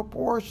out of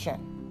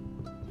proportion.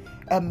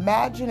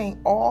 Imagining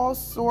all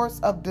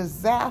sorts of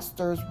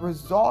disasters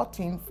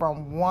resulting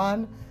from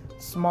one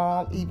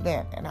small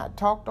event. And I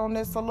talked on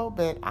this a little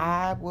bit.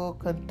 I will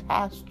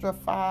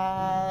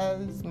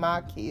catastrophize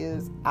my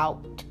kids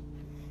out.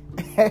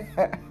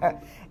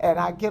 And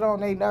I get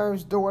on their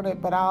nerves doing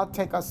it, but I'll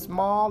take a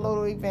small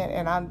little event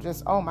and I'm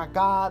just, oh my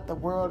God, the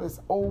world is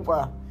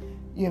over.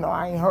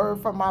 I ain't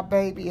heard from my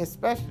baby,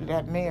 especially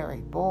that Mary.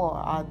 Boy,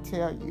 I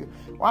tell you.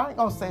 Well, I ain't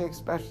going to say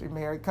especially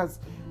Mary, because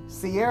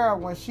Sierra,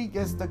 when she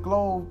gets the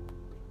globe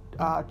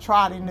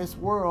trotting this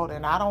world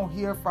and I don't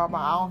hear from her,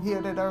 I don't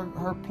hear that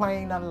her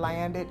plane done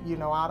landed,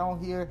 I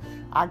don't hear,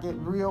 I get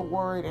real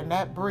worried. And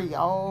that Bree,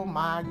 oh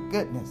my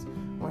goodness.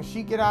 When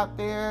she get out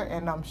there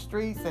in them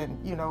streets and,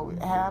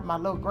 have my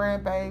little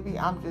grandbaby,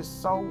 I'm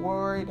just so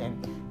worried.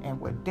 And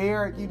with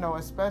Derek,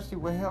 especially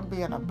with him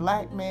being a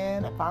black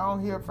man, if I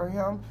don't hear from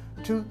him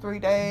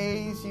 2-3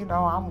 days,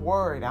 I'm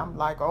worried. I'm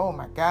like, oh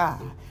my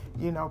God,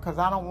 because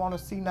I don't want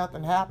to see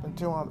nothing happen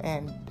to him.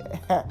 And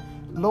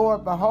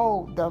Lord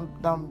behold,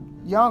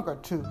 them younger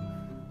two,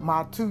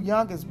 my two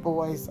youngest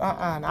boys,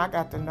 and I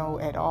got to know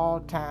at all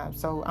times.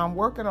 So I'm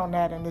working on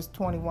that in this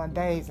 21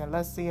 days, and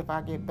let's see if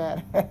I get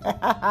better.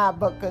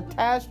 But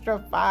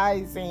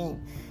catastrophizing,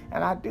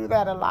 and I do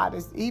that a lot.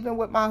 It's even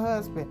with my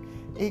husband.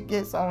 It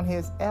gets on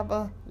his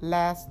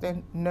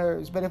everlasting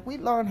nerves. But if we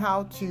learn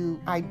how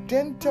to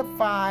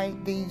identify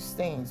these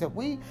things, if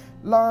we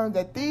learn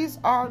that these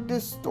are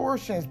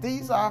distortions,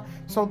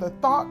 so the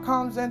thought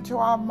comes into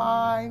our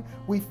mind,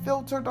 we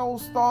filter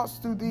those thoughts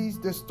through these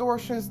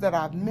distortions that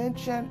I've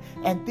mentioned,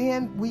 and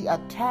then we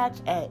attach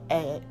a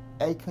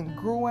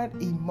congruent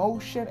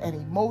emotion, an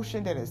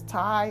emotion that is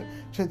tied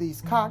to these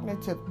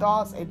cognitive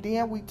thoughts, and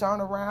then we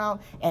turn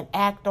around and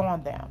act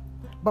on them.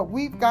 But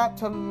we've got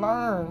to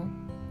learn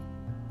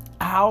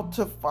how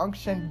to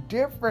function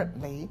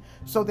differently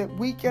so that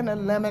we can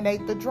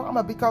eliminate the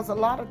drama, because a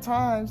lot of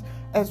times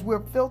as we're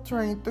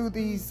filtering through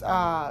these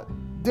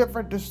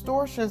different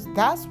distortions,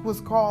 that's what's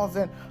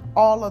causing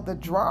all of the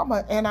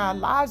drama in our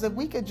lives. If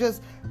we could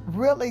just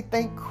really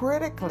think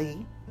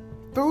critically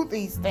through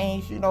these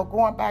things,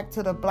 going back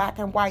to the black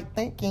and white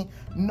thinking,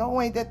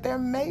 knowing that there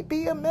may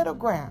be a middle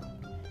ground,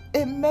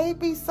 it may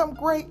be some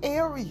gray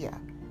area.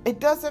 It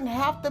doesn't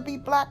have to be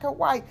black or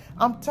white.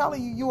 I'm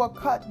telling you, you will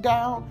cut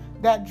down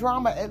that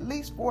drama at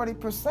least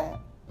 40%.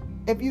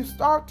 If you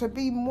start to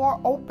be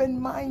more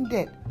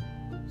open-minded.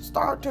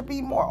 Start to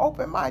be more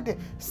open-minded.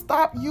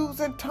 Stop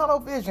using tunnel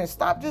vision.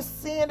 Stop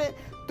just seeing it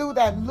through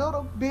that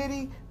little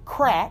bitty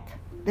crack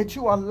that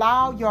you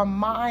allow your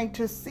mind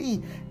to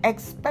see.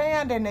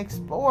 Expand and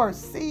explore.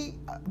 See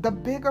the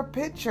bigger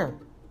picture.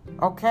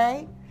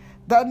 Okay?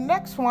 The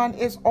next one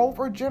is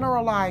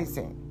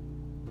overgeneralizing.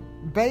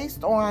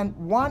 Based on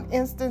one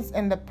instance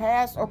in the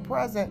past or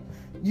present,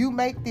 you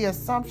make the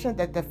assumption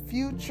that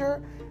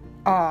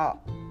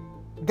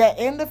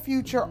in the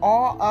future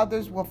all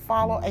others will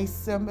follow a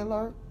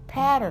similar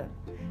pattern.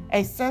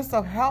 A sense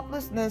of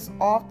helplessness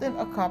often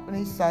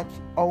accompanies such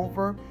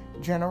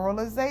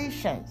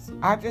overgeneralizations.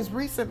 I just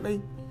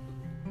recently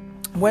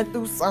went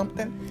through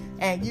something,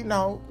 and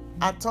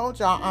I told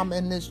y'all I'm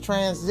in this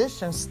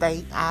transition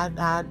state.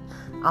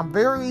 I'm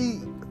very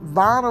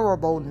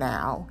vulnerable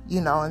now,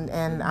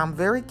 and I'm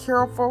very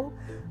careful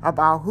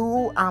about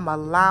who I'm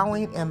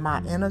allowing in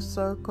my inner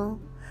circle,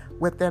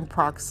 within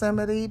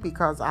proximity,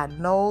 because I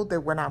know that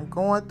when I'm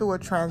going through a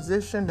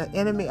transition, the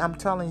enemy, I'm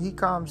telling you, he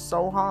comes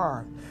so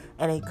hard,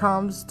 and he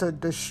comes to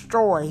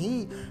destroy.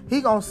 He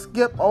gonna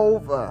skip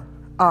over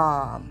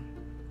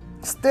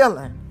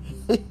stealing.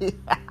 He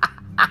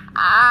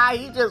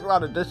just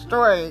want to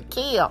destroy and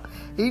kill.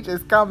 He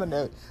just coming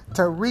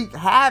to wreak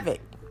havoc.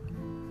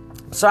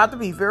 So I have to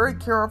be very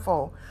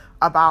careful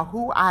about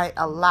who I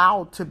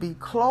allow to be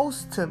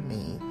close to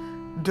me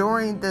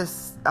during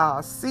this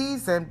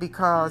season,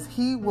 because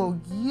he will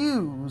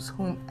use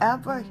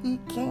whomever he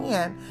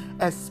can,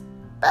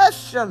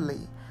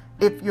 especially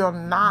if you're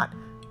not,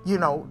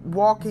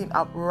 walking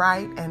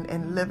upright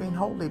and living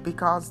holy,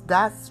 because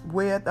that's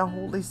where the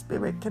Holy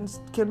Spirit can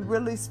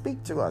really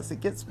speak to us.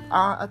 It gets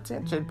our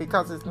attention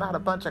because it's not a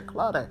bunch of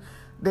clutter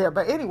there.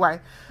 But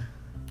anyway,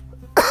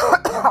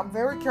 I'm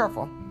very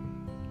careful.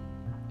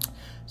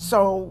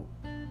 So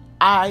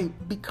I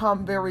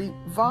become very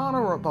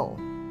vulnerable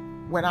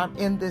when I'm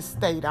in this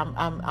state.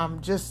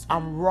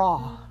 I'm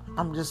raw.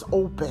 I'm just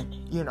open,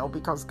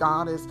 because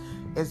God is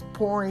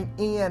pouring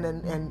in,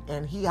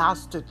 and he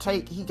got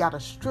to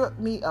strip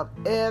me of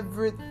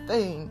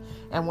everything.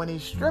 And when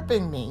he's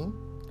stripping me,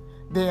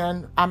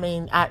 then,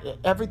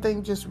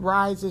 everything just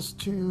rises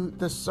to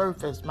the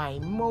surface. My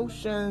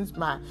emotions,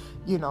 my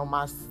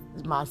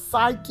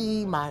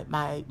psyche,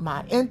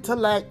 my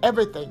intellect,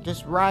 everything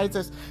just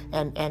rises,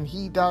 and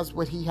he does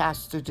what he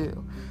has to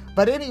do.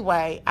 But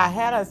anyway, I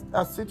had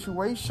a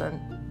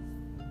situation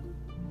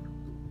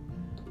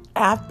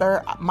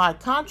after my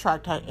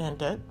contract had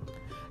ended,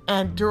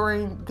 and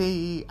during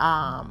the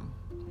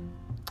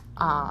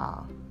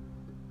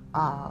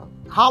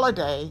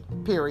holiday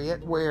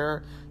period,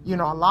 where a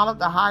lot of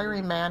the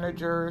hiring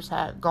managers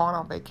had gone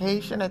on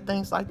vacation and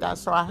things like that.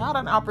 So I had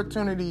an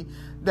opportunity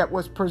that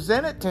was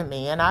presented to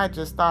me, and I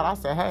just thought, I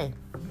said, hey,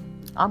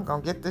 I'm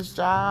gonna get this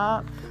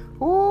job.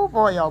 Oh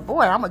boy, I'm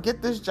gonna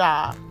get this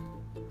job.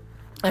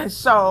 And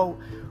so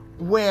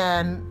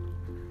when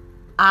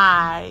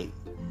I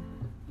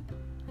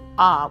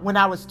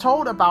was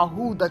told about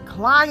who the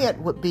client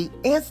would be,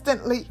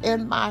 instantly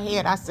in my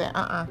head, I said,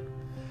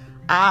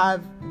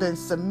 I've been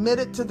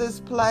submitted to this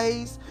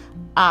place.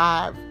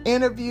 I've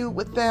interviewed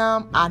with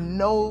them. I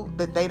know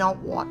that they don't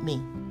want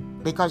me,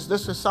 because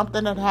this is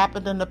something that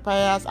happened in the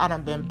past. I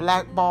done been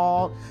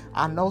blackballed.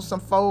 I know some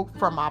folk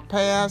from my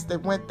past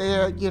that went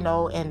there,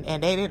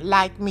 and they didn't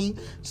like me.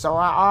 So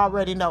I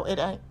already know it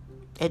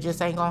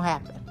just ain't gonna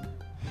happen.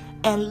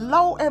 And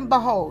lo and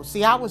behold,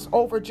 see, I was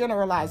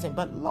overgeneralizing,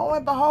 but lo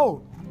and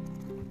behold,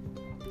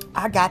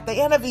 I got the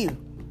interview.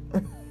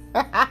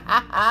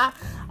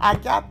 I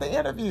got the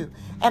interview.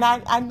 And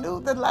I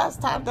knew the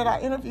last time that I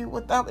interviewed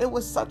with them, it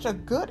was such a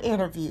good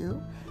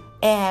interview.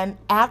 And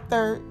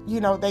after,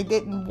 they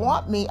didn't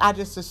want me, I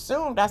just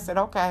assumed, I said,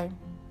 okay,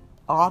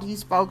 all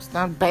these folks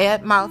done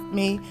bad-mouthed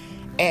me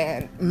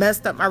and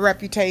messed up my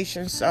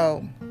reputation,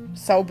 so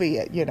be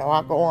it.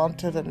 I'll go on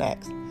to the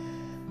next.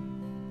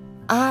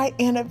 I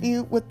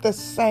interviewed with the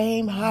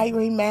same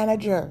hiring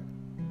manager.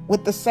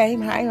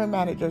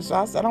 So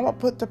I said, I'm going to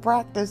put to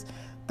practice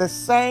the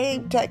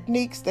same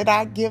techniques that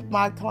I give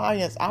my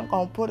clients. I'm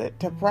going to put it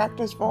to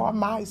practice for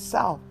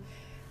myself.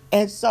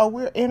 And so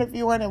we're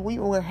interviewing, and we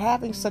were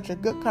having such a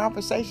good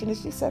conversation. And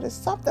she said, it's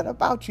something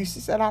about you. She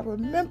said, I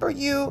remember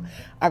you.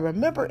 I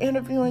remember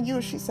interviewing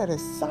you. She said,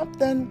 it's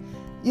something,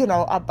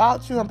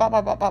 about you, and blah,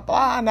 blah, blah, blah,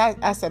 blah. And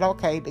I said,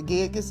 okay, the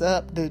gig is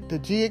up. The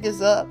jig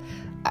is up.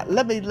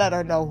 Let me let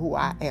her know who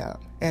I am.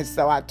 And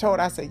so I told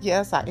her, I said,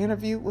 yes, I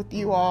interviewed with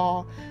you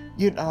all,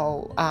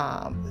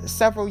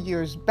 several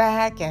years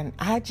back, and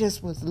I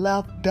just was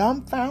left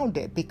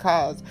dumbfounded,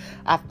 because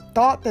I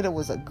thought that it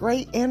was a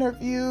great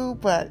interview,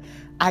 but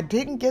I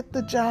didn't get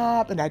the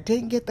job, and I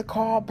didn't get the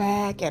call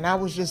back, and I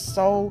was just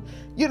so,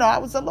 I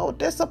was a little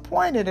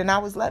disappointed, and I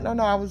was letting her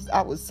know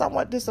I was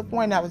somewhat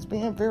disappointed. I was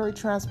being very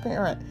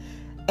transparent.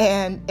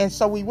 And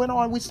so we went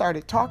on, we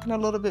started talking a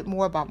little bit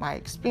more about my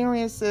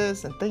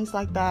experiences and things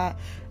like that.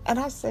 And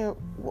I said,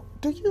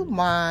 do you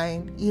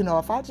mind,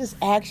 if I just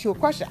ask you a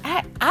question?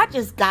 I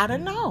just gotta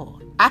know.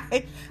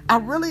 I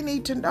really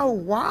need to know,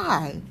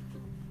 why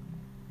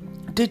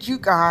did you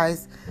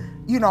guys,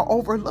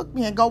 overlook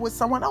me and go with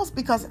someone else?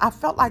 Because I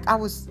felt like I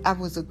was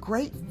a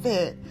great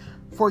fit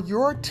for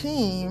your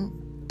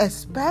team,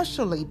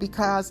 especially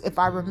because if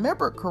I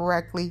remember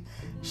correctly,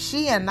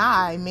 she and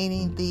I,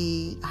 meaning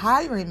the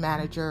hiring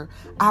manager,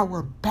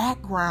 our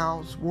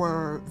backgrounds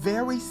were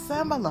very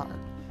similar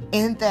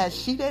in that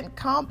she didn't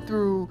come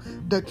through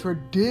the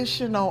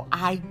traditional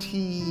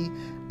IT,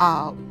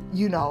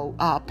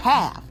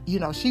 path.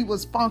 She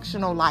was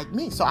functional like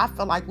me. So I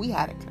felt like we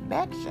had a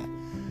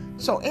connection.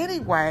 So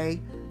anyway,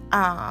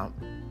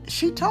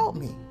 she told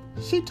me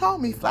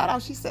flat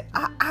out, she said,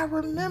 I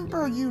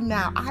remember you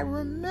now. I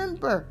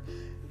remember.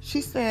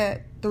 She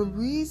said, the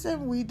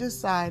reason we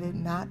decided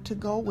not to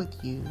go with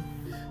you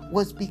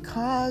was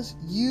because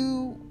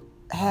you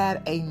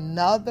had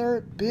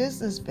another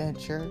business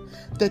venture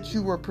that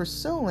you were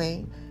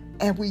pursuing,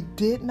 and we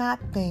did not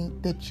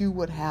think that you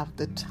would have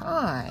the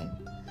time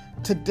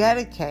to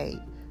dedicate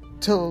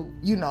to,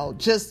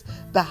 just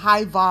the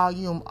high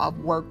volume of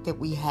work that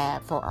we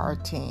had for our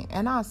team.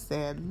 And I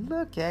said,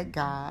 look at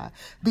God.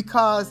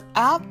 Because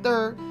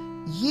after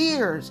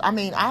years,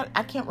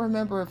 I can't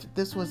remember if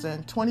this was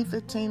in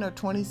 2015 or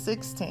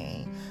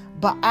 2016,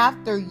 but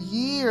after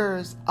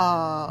years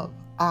of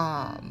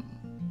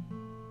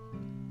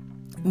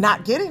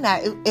not getting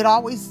that, it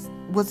always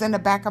was in the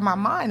back of my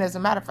mind. As a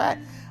matter of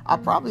fact, I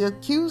probably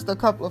accused a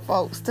couple of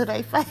folks to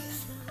their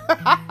face.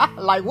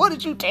 Like, what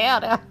did you tell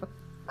them?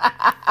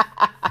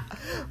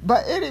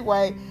 But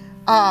anyway,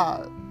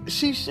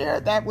 she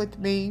shared that with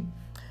me.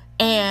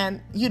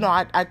 And,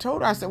 I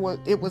told her, I said, well,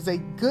 it was a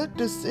good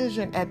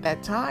decision at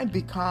that time,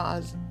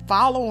 because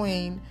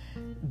following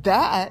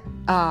that,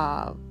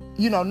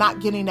 not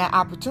getting that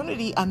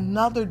opportunity,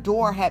 another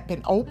door had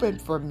been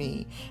opened for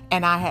me.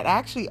 And I had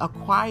actually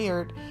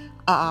acquired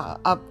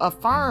a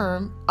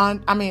firm, a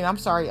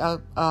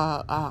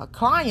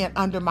client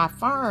under my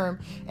firm.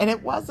 And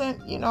it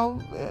wasn't,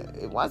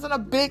 it wasn't a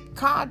big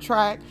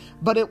contract,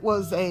 but it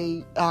was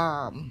a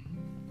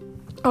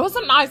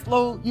nice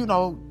little,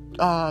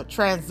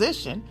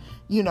 transition,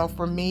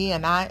 for me.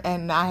 And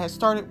I had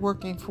started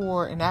working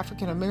for an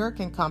African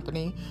American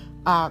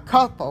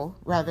couple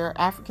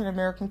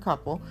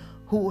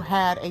who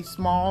had a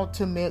small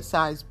to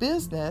mid-sized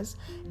business,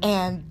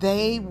 and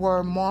they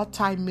were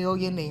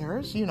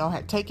multi-millionaires,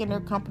 had taken their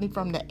company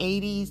from the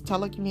 80s,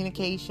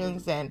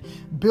 telecommunications, and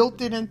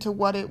built it into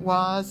what it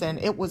was. And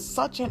it was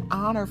such an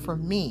honor for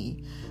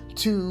me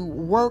to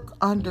work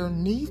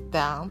underneath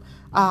them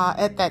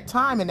at that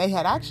time. And they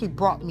had actually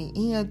brought me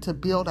in to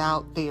build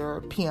out their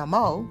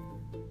PMO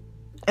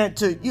and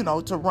to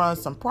run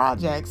some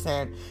projects.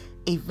 And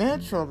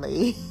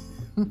eventually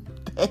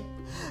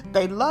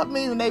they loved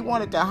me and they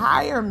wanted to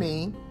hire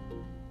me.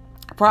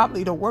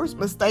 Probably the worst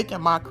mistake in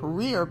my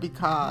career,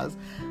 because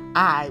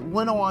I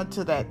went on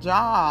to that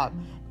job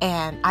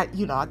and I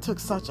took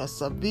such a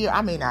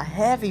a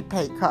heavy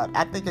pay cut.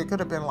 I think it could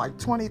have been like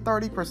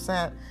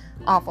 20-30%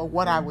 off of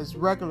what I was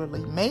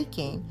regularly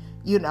making,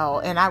 and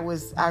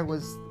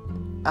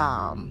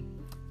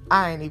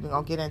I ain't even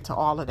gonna get into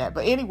all of that.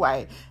 But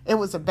anyway, it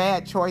was a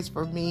bad choice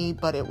for me,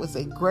 but it was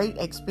a great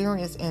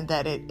experience in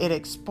that it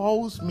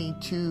exposed me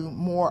to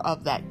more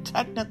of that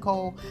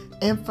technical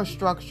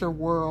infrastructure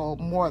world,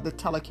 more of the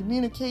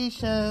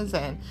telecommunications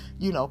and,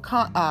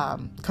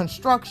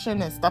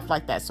 construction and stuff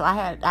like that. So I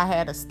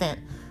had a stint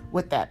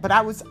with that. But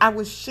I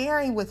was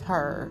sharing with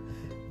her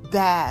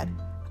that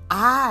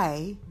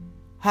I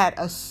had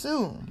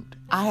assumed,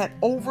 I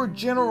had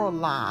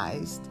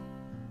overgeneralized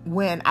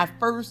when I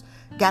first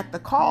got the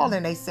call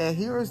and they said,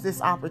 here's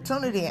this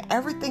opportunity, and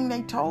everything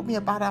they told me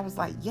about it, I was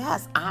like,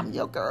 yes, I'm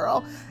your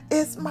girl.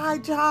 It's my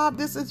job.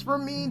 This is for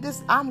me.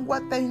 I'm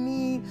what they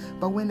need.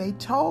 But when they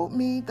told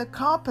me the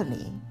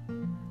company,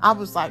 I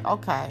was like,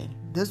 okay,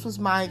 this was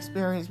my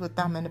experience with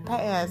them in the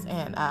past,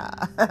 and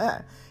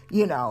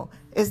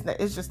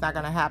it's just not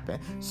going to happen.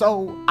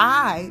 So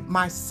I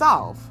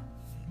myself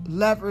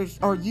leveraged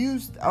or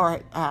used or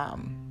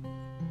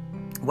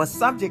was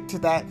subject to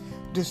that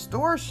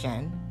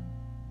distortion,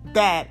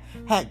 that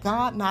had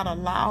God not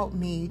allowed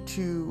me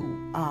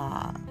to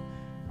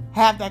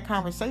have that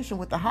conversation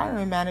with the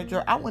hiring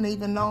manager, I wouldn't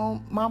even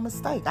know my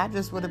mistake. I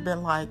just would have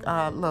been like,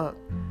 look,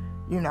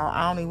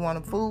 I don't even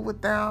want to fool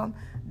with them.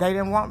 They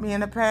didn't want me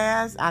in the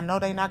past. I know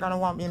they're not going to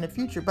want me in the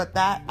future. But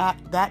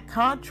that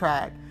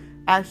contract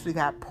actually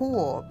got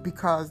pulled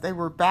because they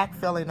were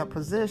backfilling a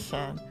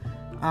position,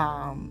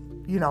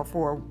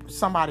 for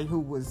somebody who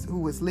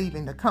was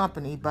leaving the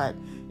company. But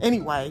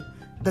anyway,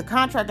 the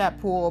contract got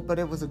pulled, but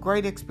it was a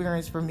great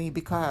experience for me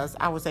because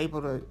I was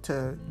able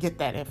to get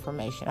that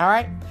information. All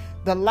right.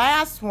 The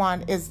last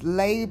one is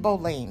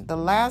labeling. The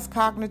last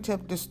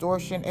cognitive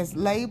distortion is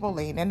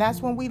labeling. And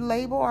that's when we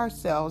label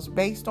ourselves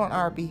based on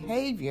our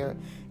behavior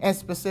in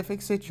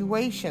specific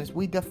situations.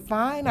 We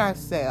define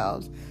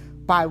ourselves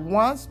by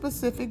one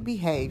specific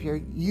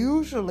behavior,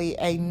 usually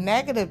a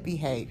negative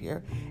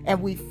behavior,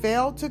 and we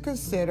fail to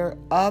consider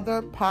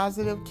other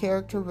positive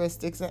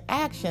characteristics and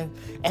actions.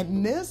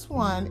 And this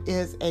one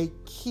is a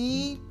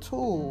key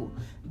tool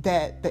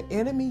that the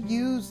enemy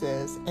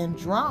uses in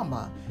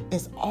drama,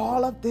 is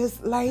all of this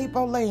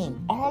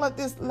labeling.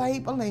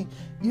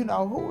 You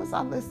know, who was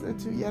I listening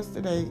to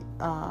yesterday?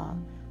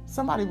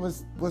 Somebody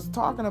was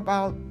talking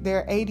about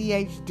their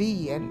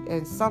ADHD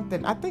and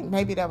something. I think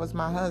maybe that was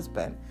my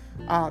husband,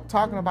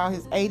 talking about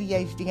his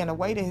ADHD and the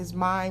way that his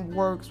mind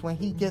works when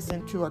he gets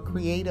into a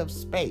creative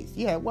space.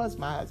 Yeah, it was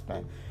my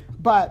husband.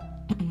 But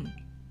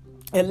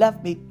it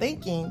left me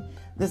thinking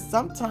that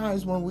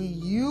sometimes when we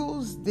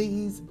use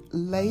these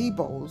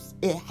labels,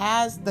 it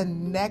has the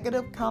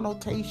negative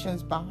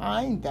connotations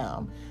behind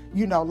them.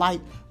 You know,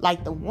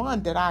 like the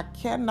one that I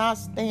cannot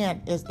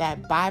stand is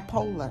that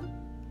bipolar.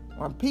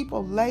 When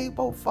people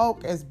label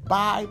folk as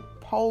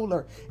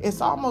bipolar,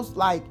 it's almost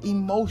like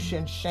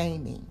emotion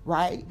shaming,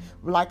 right?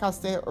 Like I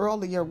said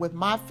earlier, with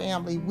my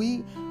family,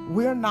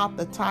 we're not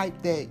the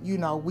type that, you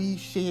know, we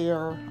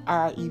share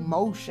our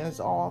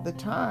emotions all the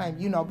time,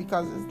 you know,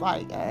 because it's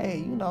like,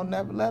 hey, you know,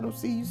 never let them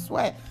see you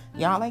sweat.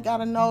 Y'all ain't got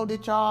to know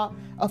that y'all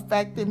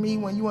affected me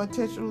when you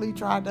intentionally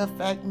tried to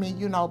affect me,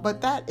 you know,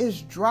 but that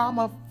is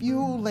drama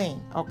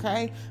fueling,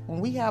 okay? When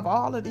we have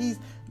all of these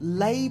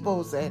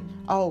labels and,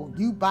 oh,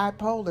 you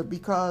bipolar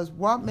because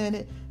one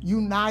minute you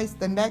nice,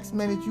 the next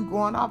minute you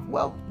going off.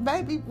 Well,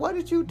 baby, what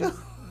did you do?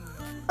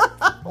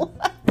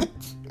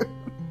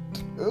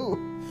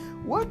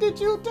 What did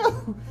you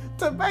do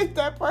to make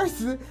that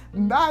person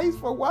nice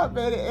for 1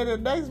 minute and the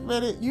next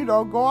minute, you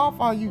know, go off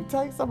on you?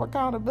 Take some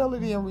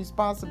accountability and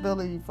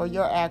responsibility for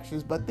your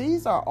actions. But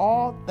these are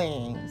all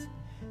things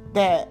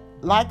that,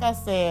 like I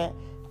said,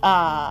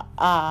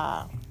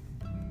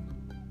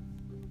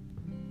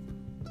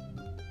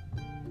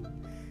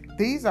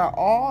 these are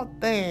all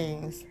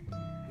things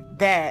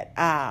that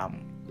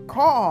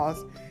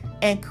cause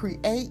and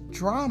create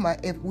drama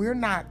if we're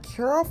not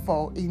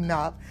careful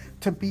enough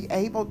to be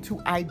able to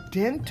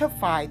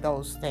identify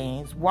those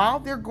things while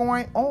they're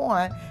going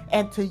on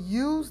and to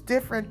use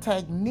different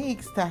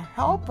techniques to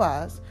help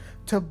us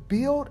to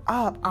build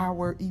up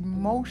our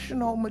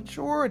emotional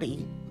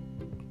maturity,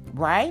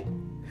 right?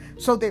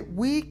 So that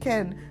we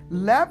can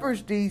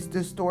leverage these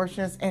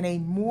distortions in a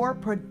more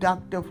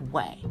productive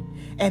way.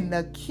 And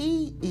the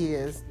key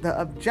is, the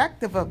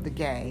objective of the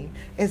game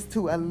is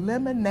to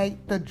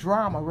eliminate the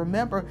drama.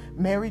 Remember,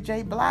 Mary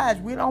J. Blige,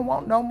 we don't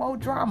want no more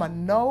drama.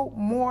 No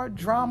more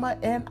drama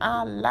in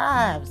our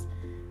lives.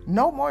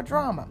 No more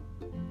drama.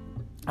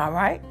 All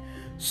right?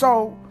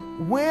 So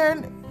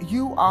when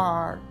you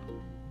are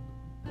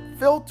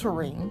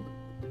filtering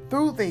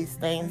through these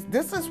things,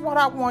 this is what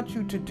I want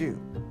you to do.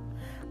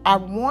 I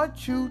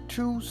want you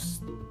to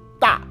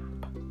stop.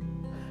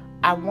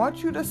 I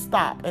want you to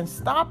stop. And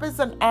STOP is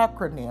an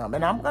acronym.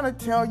 And I'm going to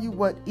tell you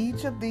what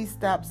each of these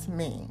steps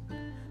mean.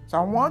 So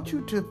I want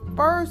you to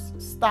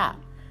first stop.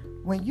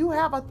 When you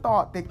have a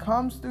thought that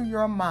comes through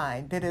your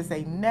mind that is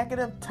a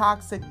negative,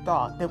 toxic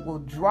thought that will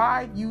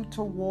drive you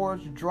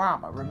towards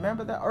drama.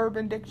 Remember the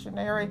Urban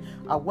Dictionary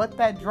of what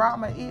that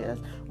drama is?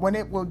 When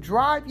it will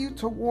drive you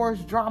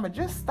towards drama,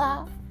 just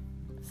stop.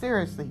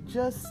 Seriously,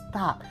 just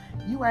stop.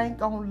 You ain't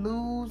going to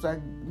lose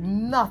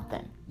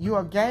nothing.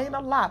 You'll gain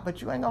a lot,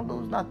 but you ain't going to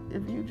lose nothing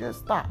if you just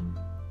stop.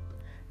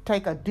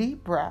 Take a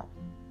deep breath.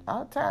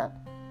 All the time.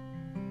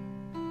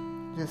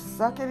 Just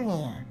suck it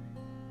in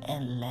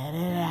and let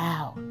it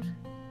out.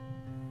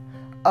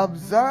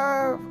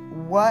 Observe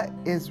what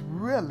is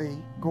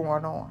really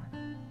going on.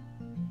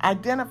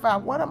 Identify,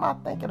 what am I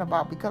thinking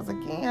about? Because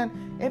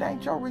again, it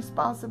ain't your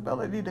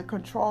responsibility to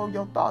control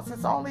your thoughts.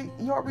 It's only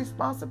your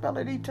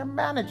responsibility to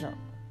manage them.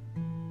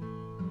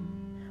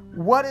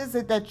 What is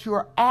it that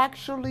you're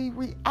actually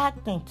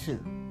reacting to?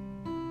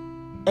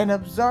 And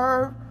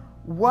observe,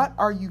 what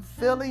are you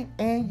feeling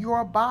in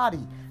your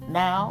body?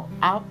 Now,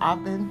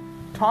 I've been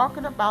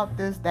talking about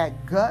this,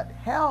 that gut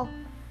health.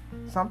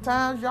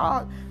 Sometimes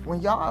y'all, when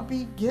y'all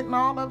be getting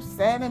all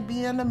upset and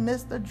be in the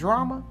midst of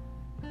drama,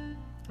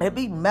 it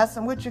be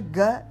messing with your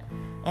gut.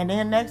 And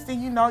then next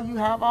thing you know, you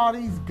have all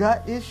these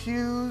gut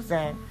issues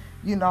and,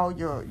 you know,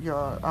 your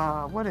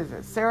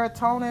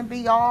serotonin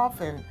be off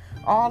and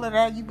all of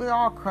that. You be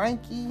all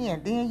cranky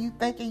and then you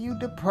thinking you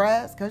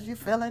depressed because you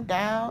feeling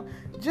down.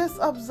 Just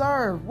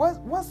observe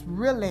what's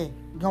really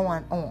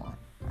going on,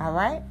 all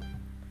right?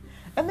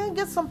 And then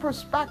get some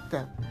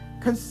perspective.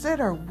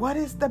 Consider, what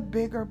is the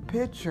bigger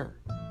picture?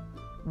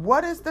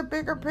 What is the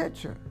bigger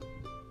picture?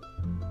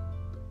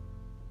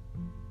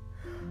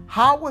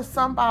 How would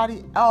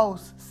somebody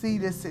else see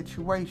this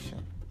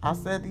situation? I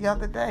said the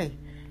other day,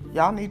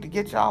 y'all need to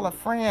get y'all a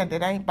friend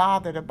that ain't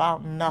bothered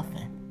about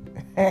nothing.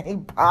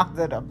 Ain't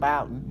bothered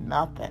about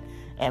nothing.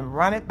 And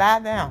run it by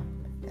them.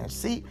 And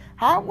see,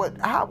 how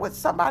would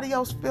somebody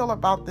else feel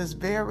about this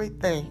very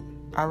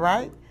thing? All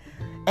right?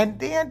 And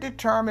then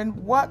determine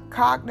what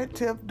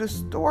cognitive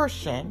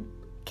distortion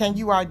can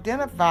you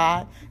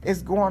identify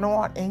is going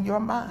on in your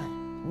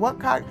mind. What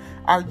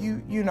are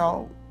you,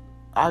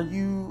 Are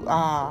you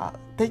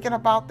thinking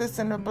about this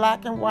in the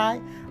black and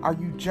white? Are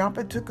you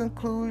jumping to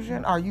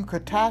conclusion? Are you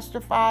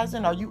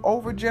catastrophizing? Are you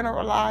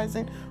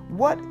overgeneralizing?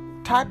 What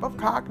type of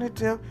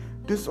cognitive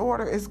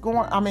distortion is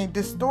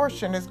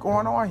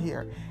going on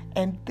here?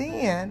 And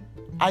then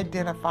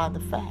identify the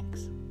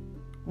facts.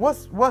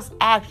 What's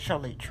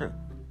actually true?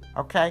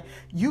 Okay?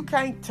 You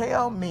can't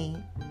tell me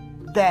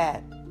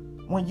that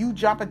when you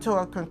jump into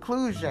a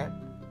conclusion,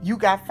 you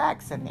got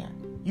facts in there.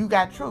 You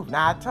got truth.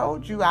 Now, I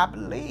told you, I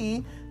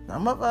believe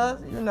some of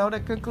us,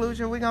 the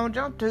conclusion we're going to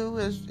jump to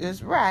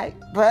is right.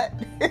 But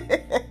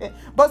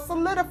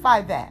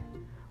solidify that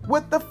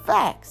with the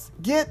facts.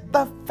 Get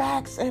the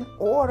facts in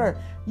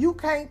order. You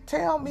can't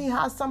tell me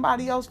how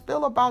somebody else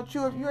feel about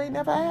you if you ain't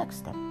never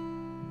asked them.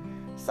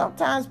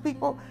 Sometimes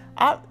people,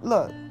 I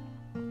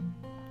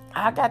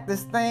got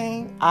this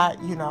thing,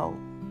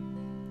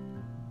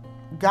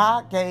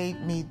 God gave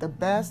me the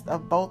best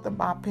of both of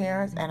my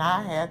parents, and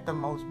I had the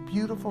most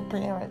beautiful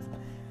parents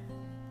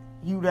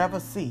you'd ever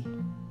see.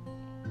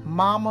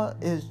 My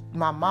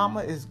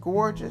mama is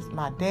gorgeous.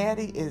 My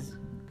daddy is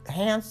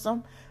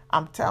handsome.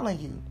 I'm telling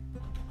you.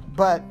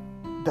 But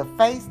the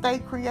face they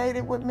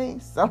created with me,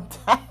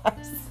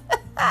 sometimes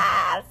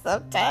I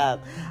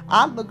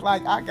look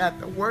like I got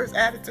the worst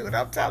attitude.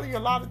 I'm telling you, a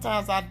lot of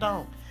times I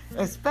don't.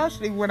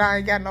 Especially when I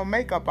ain't got no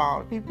makeup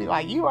on. People be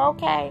like, you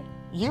okay?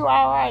 You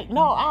all right?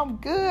 No, I'm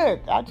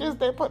good. I just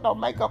didn't put no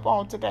makeup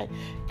on today.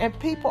 And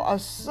people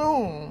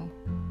assume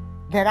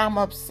that I'm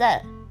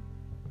upset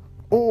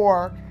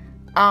or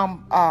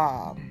I'm,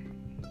 mad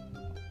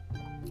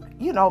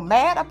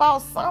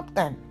about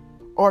something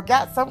or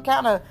got some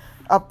kind of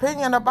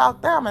opinion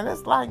about them. And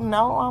it's like,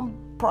 no,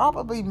 I'm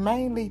probably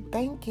mainly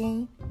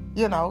thinking,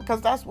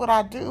 because that's what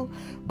I do.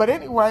 But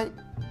anyway,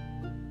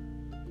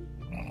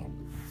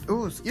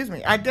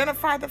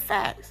 identify the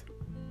facts.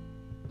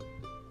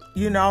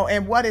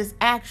 And what is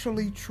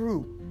actually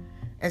true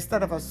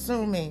instead of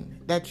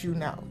assuming that you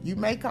know. You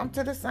may come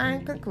to the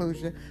same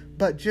conclusion,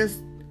 but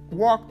just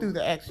walk through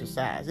the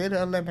exercise.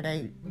 It'll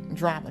eliminate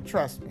drama,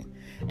 trust me.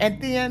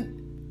 And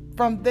then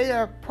from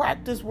there,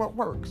 practice what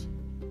works.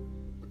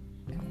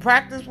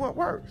 Practice what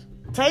works.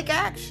 Take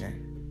action.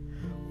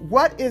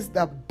 What is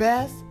the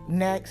best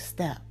next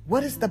step?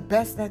 What is the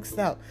best next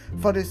step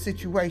for this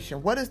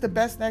situation? What is the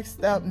best next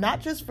step, not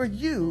just for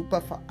you,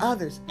 but for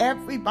others,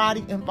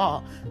 everybody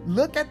involved?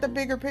 Look at the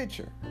bigger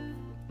picture.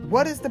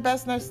 What is the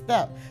best next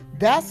step?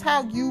 That's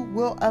how you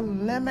will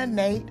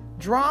eliminate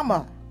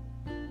drama.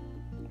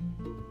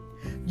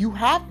 You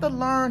have to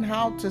learn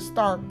how to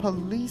start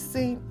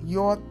policing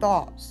your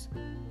thoughts.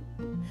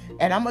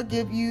 And I'm going to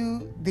give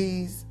you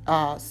these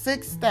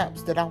 6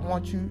 steps that I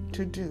want you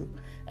to do.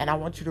 And I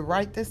want you to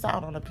write this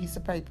out on a piece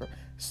of paper.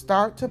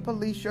 Start to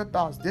police your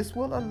thoughts. This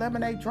will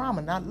eliminate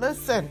drama. Now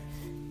listen,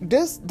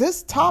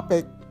 this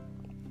topic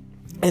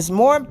is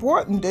more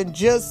important than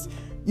just,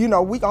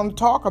 we're going to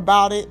talk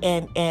about it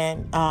and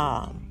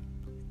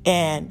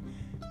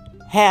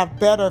have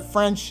better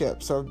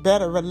friendships or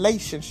better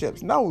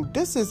relationships. No,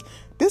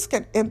 this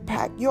can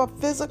impact your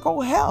physical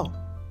health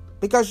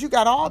because you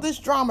got all this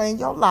drama in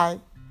your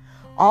life,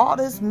 all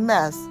this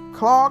mess,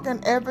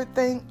 clogging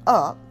everything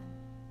up.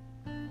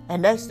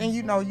 And next thing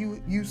you know,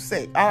 you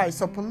sick. All right,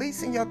 so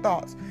policing your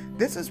thoughts.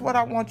 This is what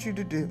I want you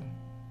to do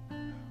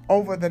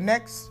over the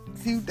next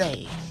few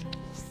days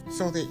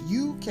so that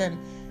you can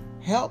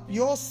help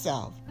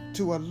yourself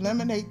to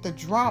eliminate the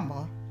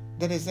drama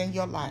that is in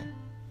your life.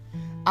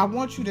 I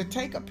want you to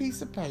take a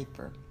piece of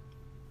paper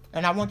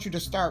and I want you to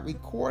start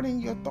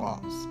recording your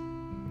thoughts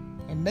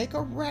and make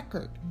a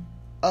record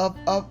of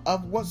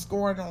what's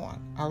going on,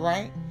 all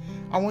right?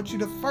 I want you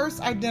to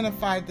first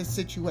identify the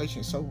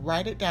situation. So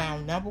write it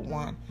down. Number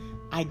 1,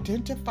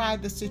 identify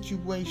the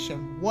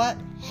situation. What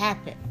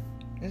happened?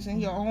 It's in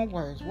your own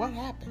words. What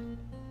happened?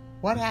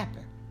 What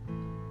happened?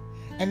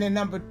 And then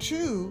number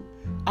 2,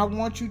 I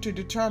want you to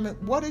determine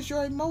what is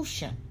your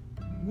emotion.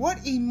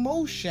 What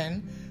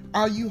emotion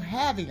are you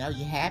having? Are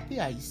you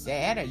happy? Are you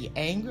sad? Are you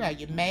angry? Are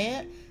you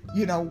mad?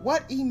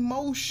 What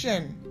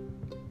emotion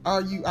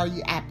are you? Are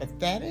you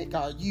apathetic?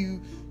 Are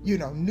you,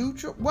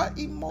 neutral? What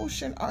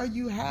emotion are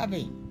you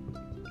having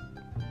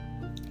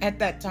at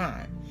that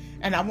time?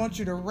 And I want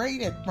you to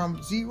rate it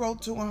from 0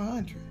 to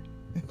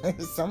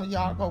 100. Some of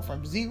y'all go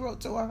from 0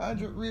 to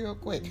 100 real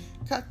quick.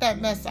 Cut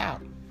that mess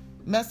out.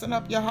 Messing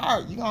up your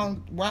heart. You're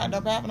going to wind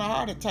up having a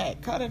heart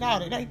attack. Cut it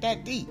out. It ain't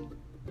that deep.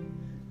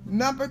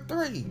 Number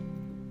 3,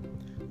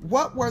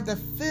 what were the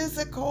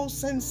physical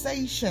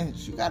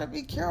sensations? You got to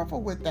be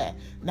careful with that.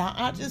 Now,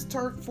 I just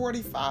turned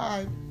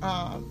 45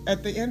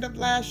 at the end of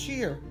last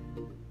year.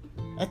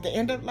 I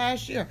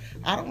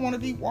don't want to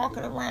be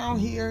walking around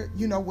here,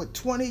 with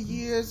 20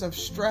 years of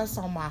stress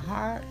on my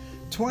heart,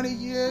 20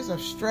 years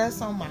of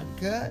stress on my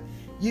gut,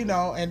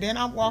 and then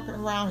I'm walking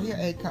around here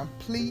a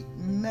complete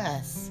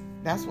mess.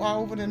 That's why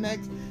over the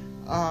next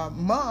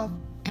month,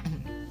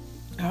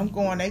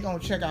 they gonna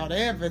check out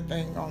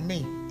everything on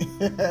me.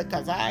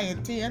 Because I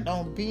intend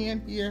on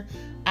being here.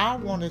 I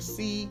want to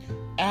see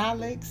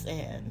Alex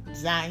and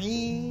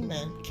Zaim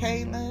and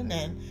Kaylin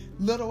and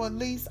little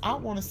Elise. I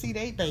want to see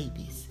their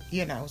babies,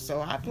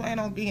 so I plan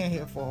on being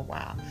here for a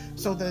while.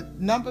 So the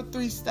number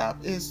 3 step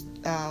is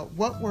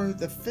what were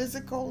the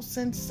physical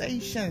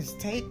sensations?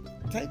 Take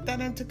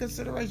that into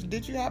consideration.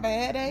 Did you have a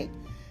headache?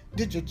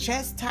 Did your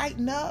chest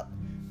tighten up?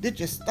 Did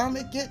your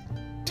stomach get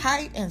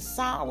tight and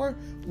sour?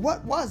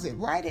 What was it?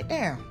 Write it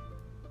down.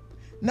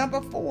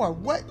 Number 4,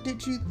 what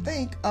did you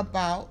think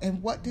about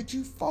and what did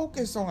you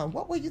focus on?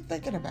 What were you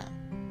thinking about?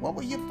 What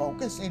were you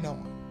focusing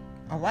on?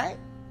 All right?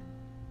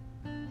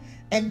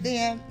 And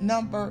then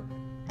number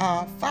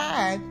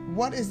 5,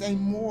 what is a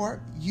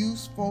more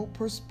useful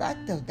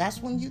perspective?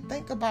 That's when you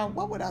think about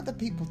what would other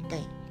people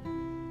think?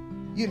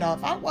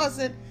 If I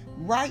wasn't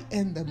right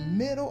in the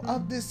middle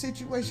of this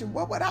situation,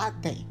 what would I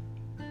think?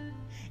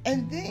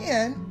 And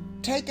then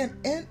take an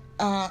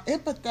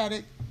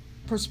empathetic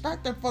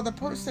perspective for the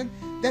person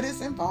that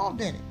is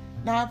involved in it.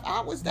 Now, if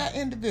I was that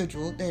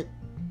individual that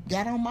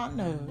got on my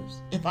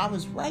nerves, if I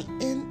was right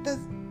in the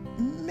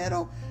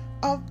middle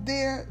of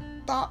their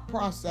thought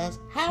process,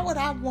 how would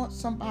I want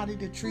somebody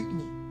to treat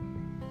me?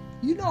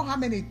 You know how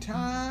many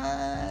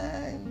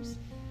times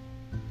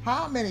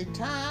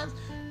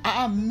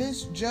I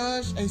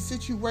misjudged a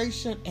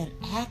situation and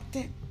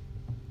acted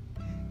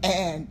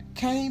and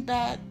came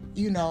back,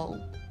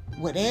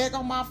 with egg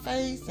on my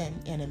face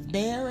and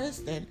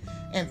embarrassed and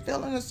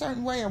feeling a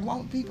certain way and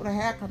wanting people to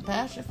have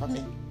compassion for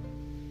me,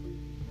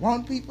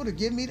 wanting people to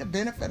give me the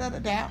benefit of the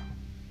doubt,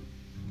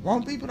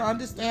 wanting people to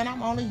understand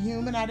I'm only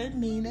human, I didn't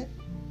mean it.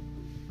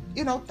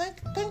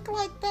 Think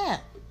like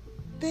that.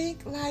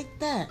 Think like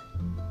that.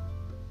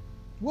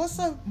 What's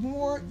a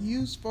more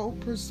useful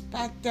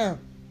perspective?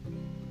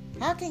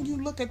 How can you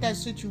look at that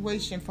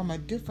situation from a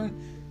different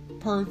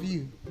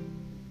purview?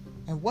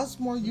 And what's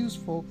more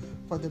useful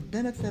for the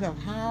benefit of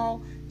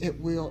how it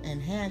will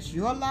enhance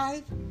your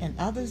life and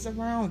others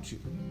around you?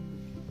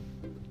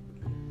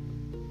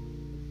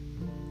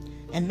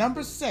 And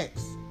number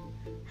 6,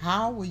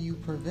 how will you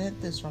prevent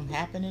this from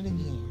happening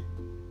again?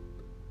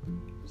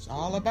 It's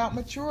all about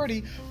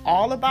maturity,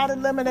 all about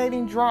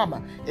eliminating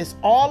drama. It's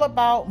all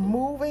about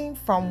moving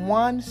from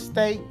one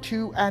state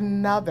to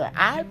another.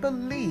 I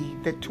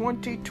believe that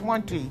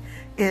 2020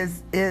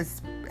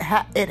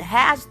 it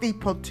has the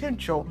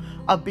potential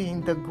of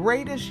being the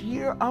greatest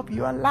year of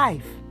your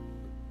life.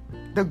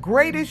 The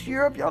greatest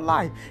year of your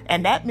life.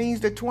 And that means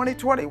that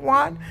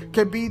 2021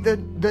 could be the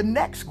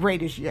next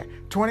greatest year.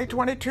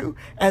 2022,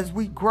 as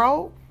we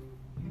grow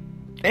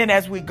and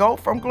as we go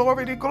from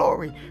glory to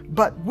glory.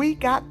 But we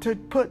got to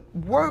put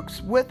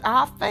works with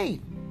our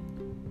faith.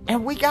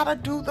 And we got to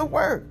do the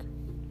work.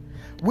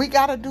 We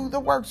got to do the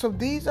work. So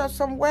these are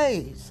some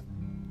ways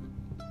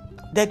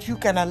that you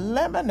can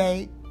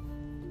eliminate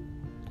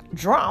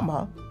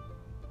drama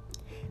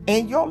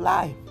in your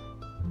life.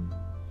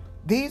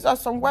 These are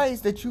some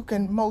ways that you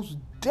can most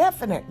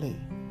definitely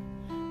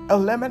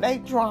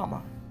eliminate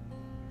drama.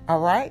 All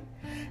right?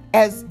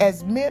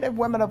 As men and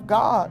women of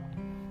God,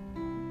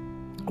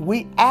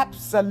 we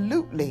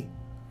absolutely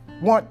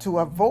want to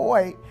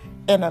avoid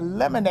and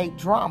eliminate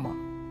drama,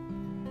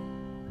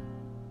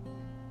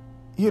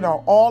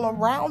 all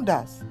around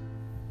us.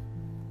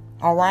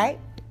 All right?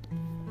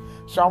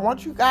 So I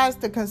want you guys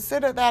to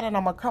consider that, and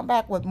I'm going to come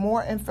back with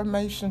more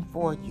information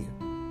for you.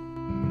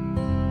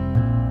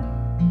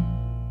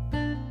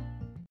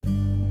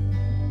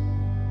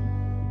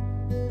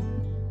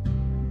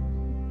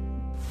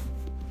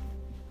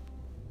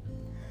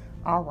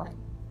 All right.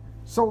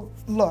 So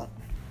look,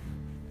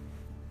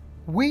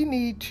 we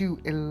need to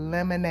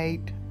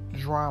eliminate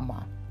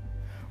drama.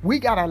 We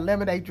got to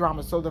eliminate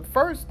drama. So the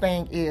first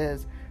thing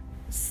is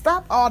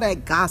stop all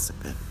that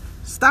gossiping.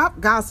 Stop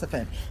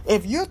gossiping.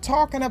 If you're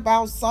talking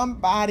about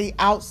somebody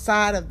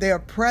outside of their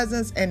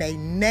presence in a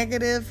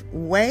negative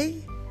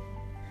way,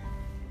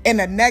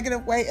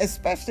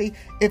 especially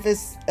if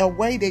it's a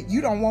way that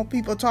you don't want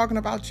people talking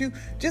about you,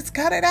 just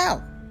cut it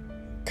out.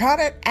 Cut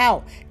it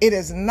out. It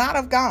is not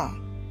of God.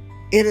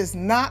 It is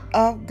not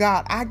of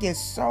God. I get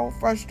so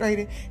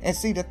frustrated. And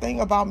see, the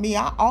thing about me,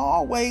 I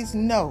always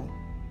know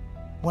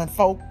when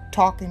folk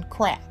talking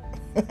crap.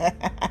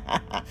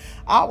 I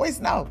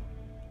always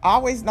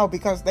know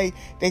because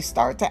they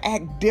start to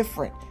act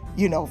different,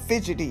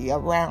 fidgety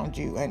around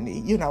you, and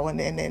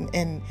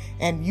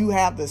and you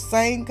have the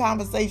same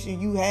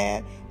conversation you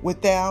had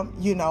with them,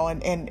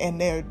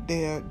 and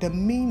their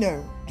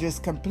demeanor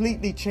just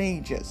completely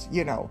changes,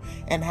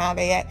 and how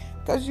they act,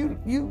 because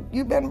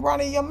you've been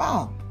running your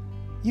mouth,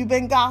 you've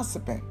been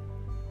gossiping.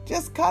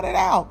 Just cut it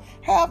out.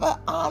 Have an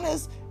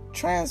honest,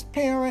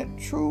 transparent,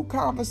 true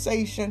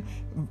conversation,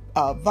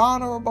 a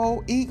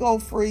vulnerable,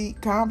 ego-free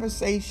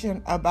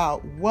conversation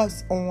about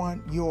what's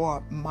on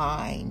your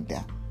mind.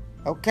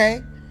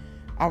 Okay?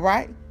 All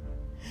right?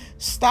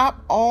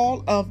 Stop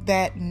all of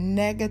that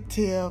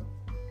negative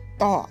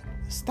thought.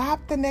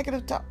 Stop the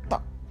negative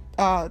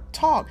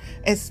talk,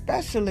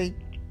 especially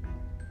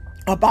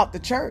about the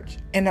church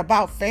and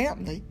about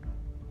family.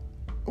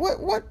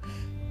 What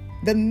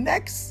the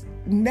next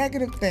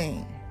negative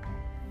thing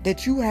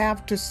that you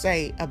have to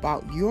say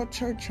about your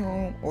church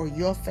home or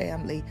your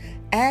family,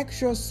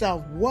 ask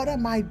yourself, what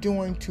am I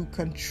doing to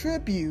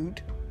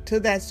contribute to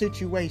that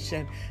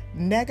situation,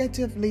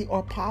 negatively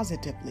or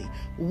positively?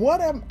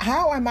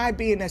 How am I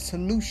being a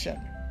solution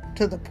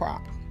to the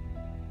problem?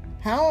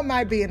 How am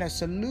I being a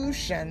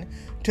solution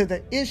to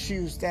the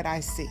issues that I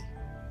see?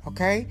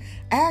 Okay?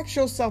 Ask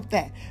yourself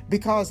that,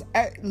 because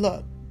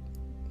look,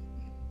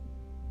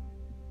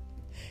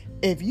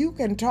 if you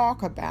can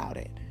talk about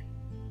it,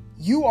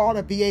 you ought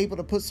to be able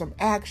to put some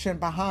action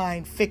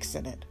behind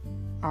fixing it.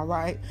 All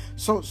right?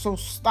 So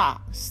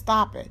stop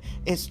it.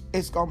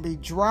 It's going to be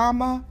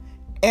drama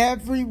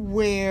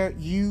everywhere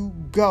you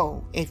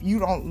go if you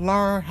don't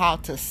learn how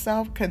to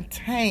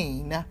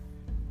self-contain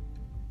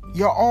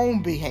your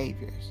own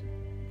behaviors,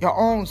 your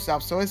own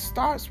self. So it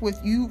starts with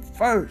you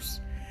first.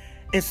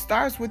 It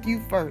starts with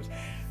you first.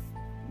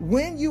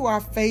 When you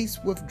are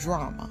faced with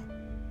drama,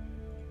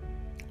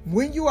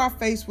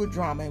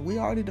 and we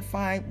already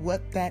defined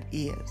what that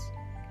is.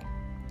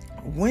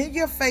 When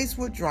you're faced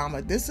with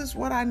drama, this is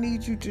what I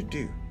need you to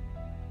do.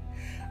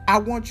 I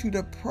want you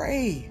to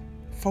pray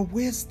for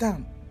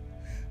wisdom.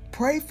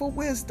 Pray for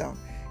wisdom.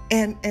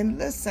 And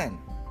listen,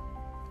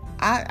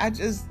 I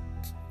just,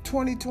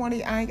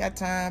 2020, I ain't got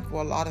time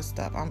for a lot of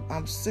stuff.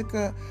 I'm sick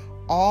of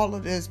all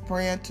of this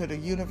praying to the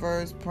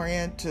universe,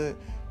 praying to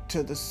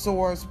the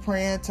source,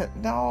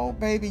 no,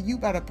 baby, you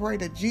better pray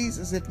to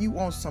Jesus if you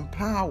want some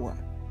power.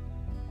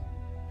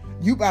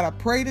 You better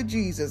pray to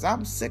Jesus.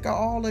 I'm sick of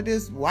all of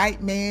this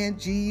white man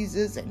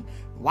Jesus and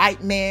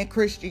white man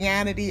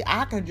Christianity.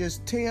 I can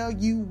just tell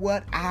you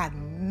what I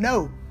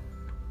know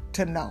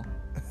to know.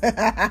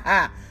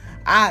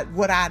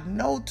 What I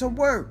know to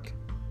work.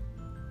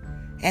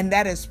 And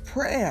that is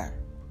prayer.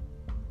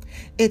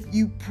 If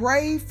you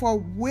pray for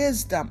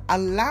wisdom,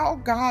 allow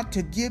God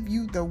to give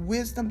you the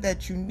wisdom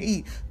that you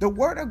need. The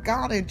word of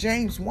God in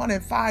James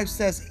 1:5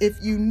 says, if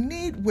you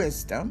need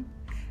wisdom,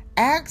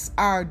 ask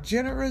our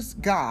generous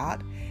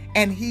God,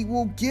 and he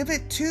will give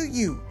it to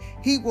you.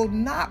 He will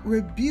not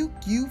rebuke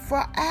you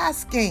for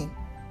asking.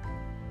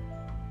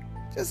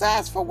 Just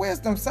ask for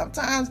wisdom.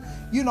 Sometimes,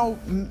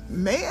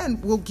 man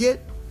will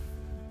get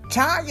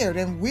tired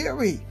and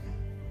weary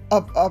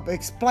of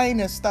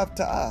explaining stuff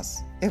to us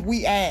if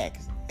we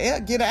ask. They'll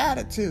get an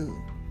attitude.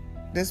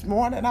 This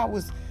morning,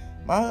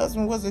 my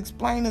husband was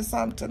explaining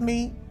something to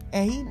me,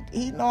 and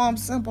he know I'm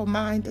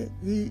simple-minded.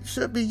 He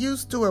should be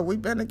used to it.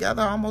 We've been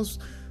together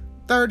almost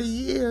 30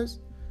 years,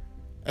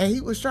 and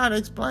he was trying to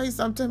explain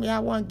something to me. I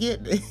wasn't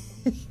getting it.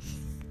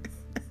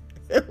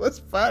 It was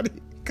funny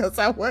because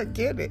I wasn't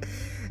getting it.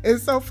 And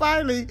so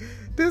finally,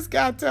 this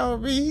guy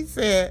told me, he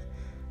said,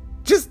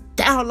 just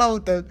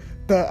download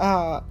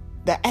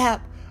the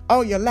app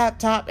on your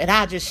laptop and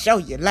I'll just show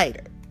you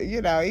later. He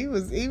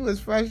was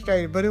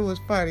frustrated, but it was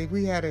funny.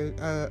 We had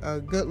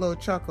a good little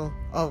chuckle.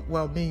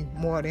 Me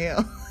more than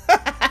him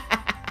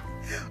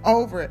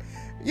over it.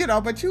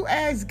 But you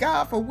ask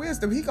God for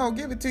wisdom, he gonna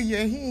give it to you,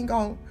 and he ain't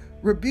gonna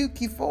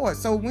rebuke you for it.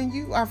 So when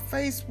you are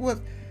faced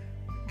with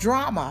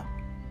drama,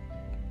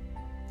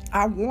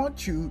 I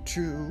want you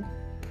to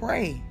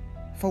pray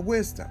for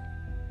wisdom.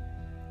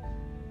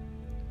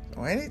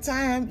 So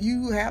anytime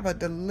you have a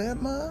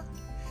dilemma,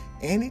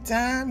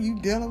 anytime you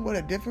dealing with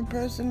a different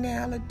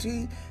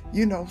personality,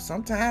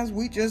 sometimes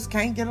we just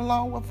can't get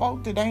along with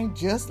folk that ain't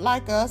just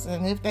like us.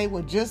 And if they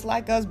were just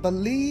like us,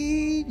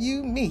 believe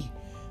you me,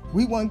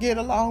 we won't get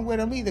along with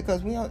them either,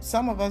 because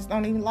some of us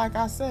don't even like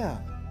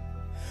ourselves.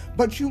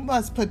 But you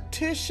must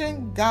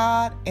petition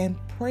God in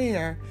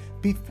prayer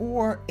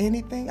before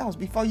anything else.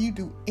 Before you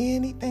do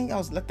anything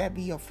else, let that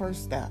be your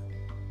first step.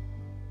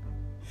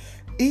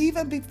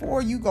 Even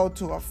before you go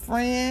to a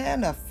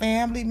friend, a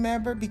family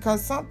member,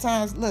 because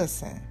sometimes,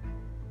 listen,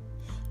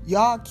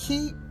 y'all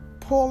keep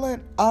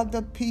pulling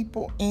other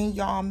people in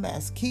y'all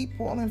mess. Keep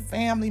pulling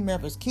family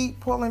members. Keep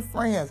pulling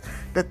friends.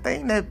 The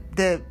thing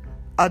that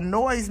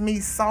annoys me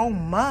so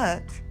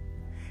much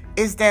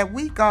is that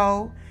we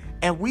go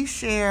and we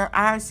share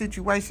our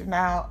situation.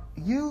 Now,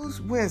 use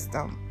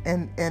wisdom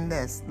in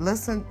this.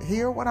 Listen,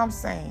 hear what I'm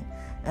saying.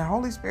 And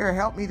Holy Spirit,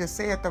 help me to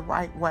say it the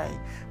right way.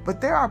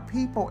 But there are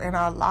people in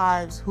our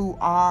lives who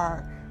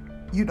are,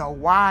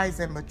 wise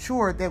and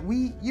mature, that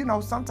we,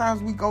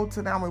 sometimes we go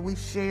to them and we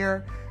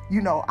share,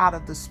 out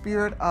of the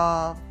spirit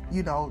of,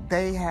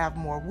 they have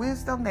more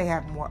wisdom, they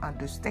have more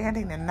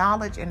understanding and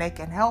knowledge, and they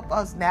can help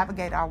us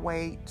navigate our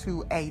way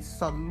to a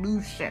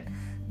solution.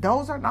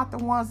 Those are not the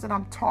ones that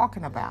I'm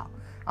talking about.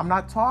 I'm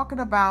not talking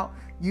about,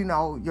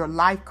 your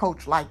life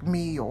coach like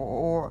me,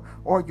 or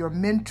your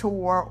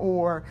mentor,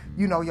 or,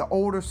 your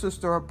older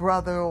sister or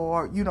brother,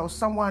 or,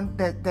 someone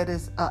that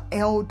is an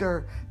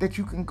elder that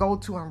you can go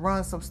to and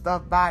run some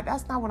stuff by.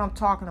 That's not what I'm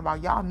talking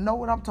about. Y'all know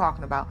what I'm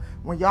talking about.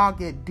 When y'all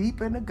get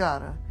deep in the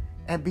gutter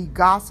and be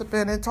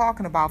gossiping and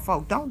talking about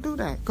folk, don't do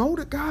that. Go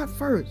to God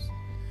first.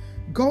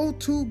 Go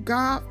to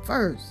God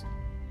first.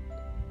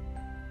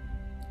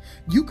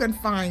 You can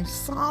find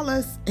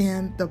solace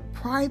in the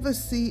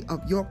privacy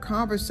of your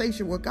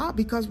conversation with God,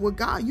 because with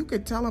God, you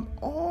can tell him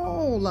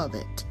all of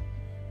it.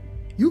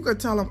 You can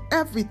tell him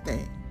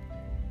everything.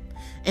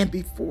 And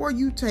before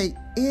you take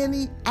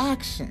any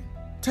action,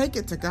 take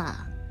it to God.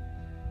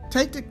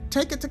 Take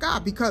it to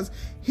God, because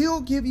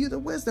he'll give you the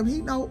wisdom.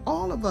 He knows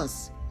all of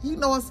us. He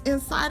knows us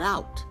inside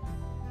out.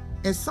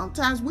 And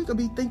sometimes we could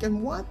be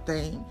thinking one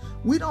thing.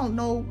 We don't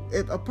know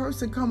if a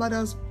person come at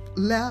us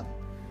left.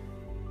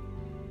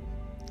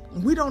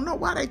 We don't know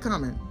why they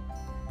coming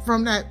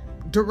from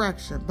that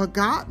direction, but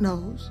God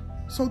knows.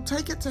 So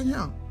take it to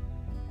him.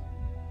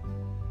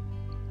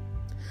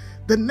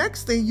 The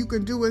next thing you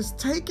can do is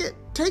take it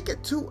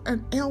to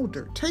an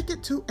elder, take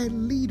it to a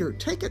leader,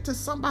 take it to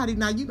somebody.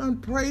 Now you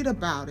done prayed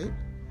about it.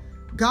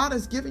 God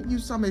is giving you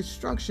some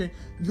instruction.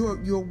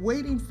 You're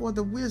waiting for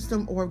the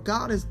wisdom, or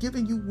God is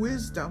giving you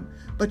wisdom,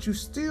 but you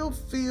still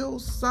feel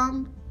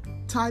some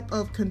type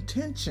of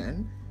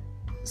contention.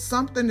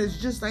 Something is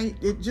just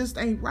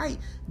ain't right.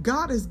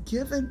 God is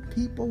giving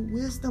people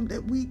wisdom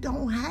that we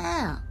don't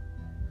have.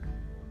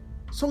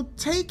 So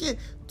take it,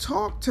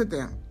 talk to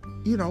them,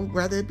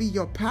 whether it be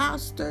your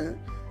pastor,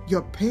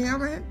 your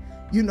parent,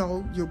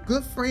 your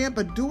good friend,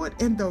 but do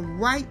it in the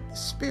right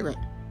spirit.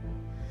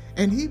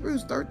 In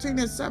Hebrews 13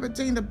 and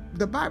 17,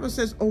 the Bible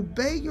says,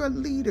 obey your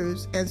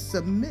leaders and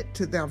submit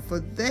to them, for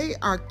they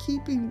are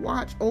keeping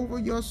watch over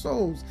your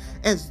souls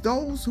as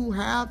those who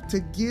have to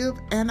give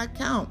an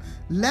account.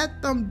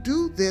 Let them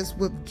do this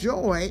with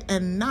joy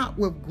and not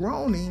with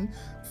groaning,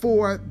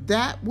 for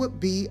that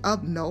would be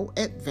of no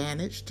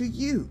advantage to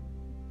you.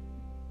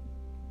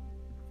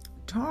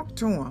 Talk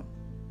to them.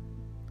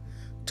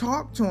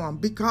 Talk to them,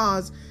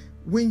 because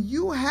when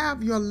you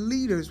have your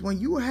leaders,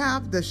 when you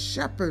have the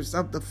shepherds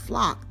of the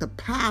flock, the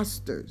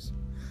pastors,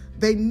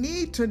 they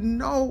need to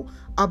know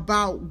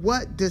about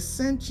what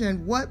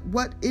dissension,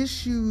 what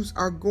issues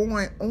are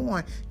going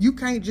on. You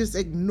can't just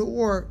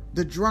ignore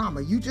the drama.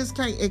 You just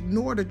can't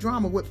ignore the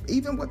drama.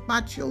 Even with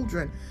my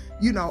children,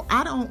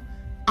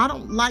 I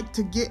don't like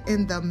to get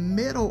in the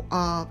middle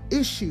of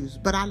issues,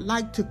 but I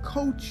like to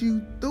coach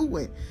you through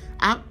it.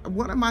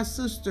 One of my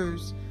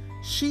sisters,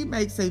 she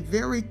makes a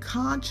very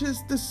conscious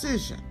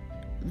decision.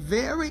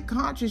 Very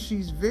conscious.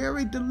 She's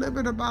very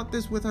deliberate about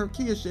this with her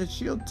kids.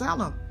 She'll tell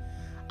them,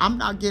 I'm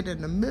not getting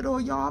in the middle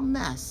of y'all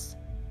mess.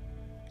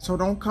 So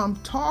don't come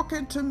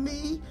talking to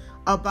me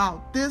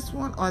about this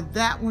one or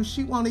that one.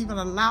 She won't even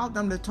allow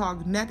them to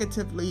talk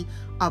negatively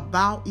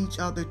about each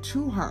other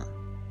to her.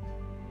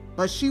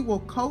 But she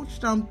will coach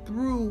them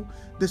through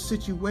the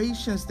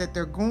situations that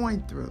they're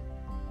going through.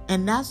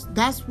 And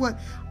that's what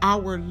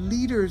our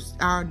leaders,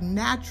 our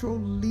natural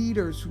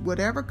leaders,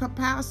 whatever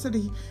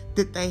capacity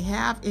that they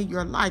have in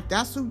your life,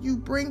 that's who you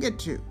bring it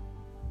to.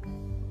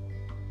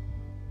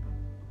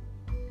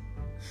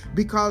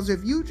 Because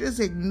if you just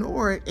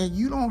ignore it and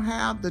you don't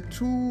have the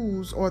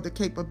tools or the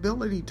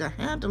capability to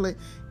handle it,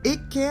 it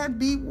can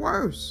be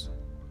worse.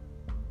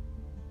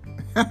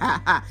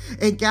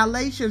 In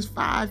Galatians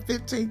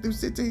 5:15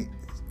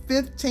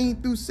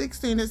 through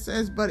 16, it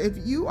says, but if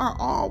you are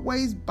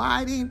always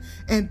biting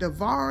and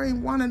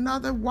devouring one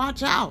another,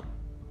 watch out.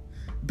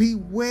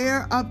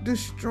 Beware of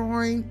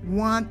destroying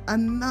one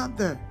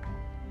another.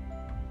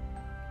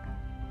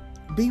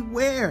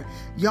 Beware.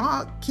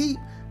 Y'all keep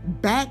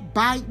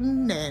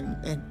backbiting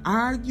and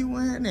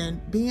arguing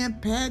and being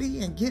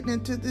petty and getting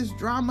into this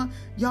drama.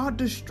 Y'all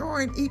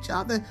destroying each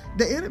other.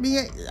 The enemy,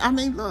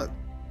 look,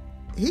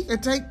 he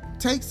can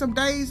take some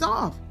days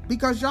off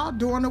because y'all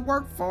doing the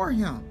work for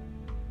him.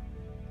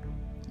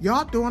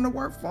 Y'all doing the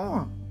work for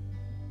him.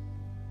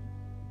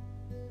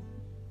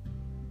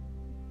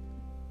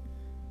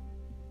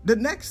 The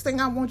next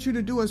thing I want you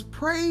to do is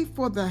pray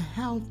for the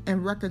health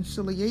and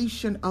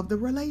reconciliation of the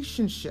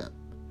relationship.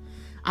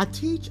 I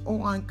teach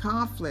on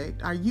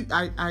conflict. I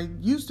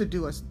used to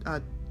do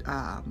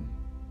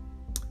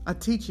a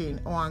teaching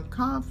on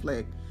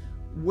conflict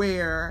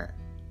where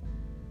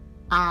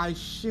I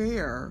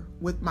share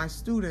with my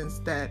students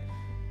that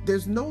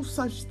there's no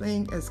such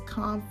thing as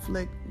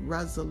conflict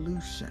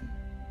resolution.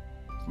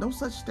 No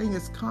such thing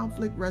as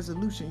conflict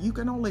resolution. You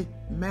can only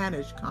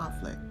manage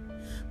conflict.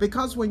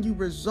 Because when you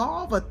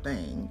resolve a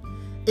thing,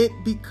 it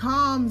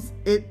becomes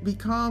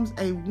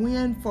a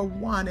win for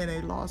one and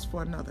a loss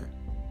for another.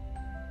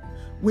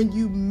 When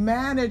you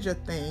manage a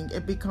thing,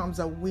 it becomes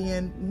a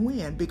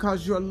win-win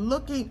because you're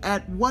looking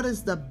at what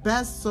is the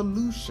best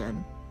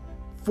solution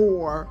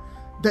for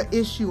the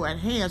issue at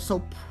hand.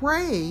 So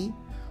pray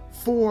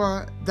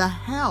for the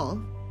health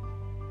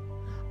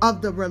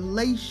of the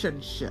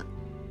relationship.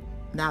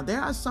 Now,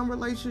 there are some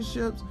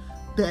relationships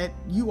that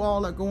you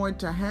all are going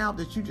to have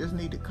that you just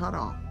need to cut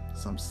off.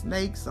 Some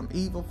snakes, some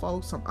evil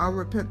folks, some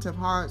unrepentant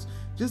hearts.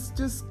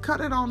 Just cut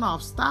it on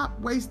off. Stop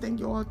wasting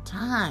your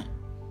time.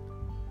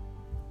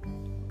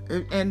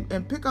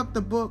 And pick up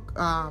the book,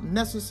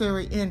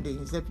 Necessary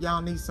Endings, if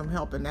y'all need some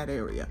help in that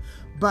area.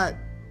 But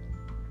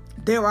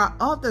there are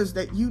others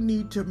that you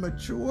need to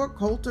mature,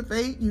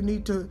 cultivate. You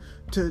need to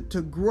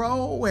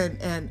grow and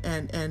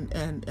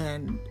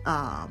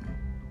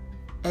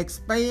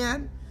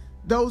expand.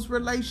 those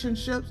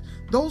relationships,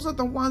 those are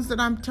the ones that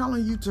I'm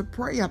telling you to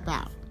pray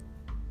about.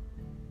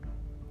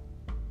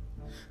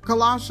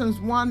 Colossians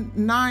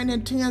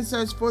 1:9-10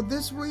 says, "For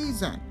this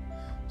reason,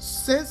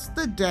 since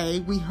the day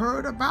we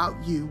heard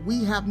about you,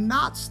 we have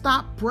not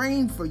stopped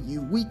praying for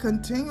you. We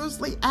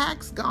continuously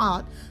ask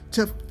God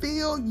to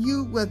fill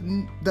you with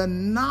the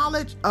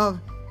knowledge of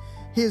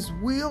His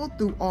will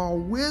through all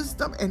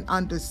wisdom and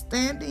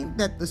understanding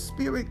that the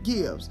Spirit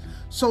gives,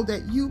 so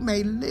that you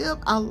may live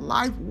a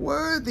life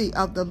worthy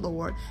of the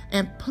Lord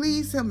and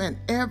please Him in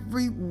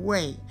every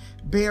way,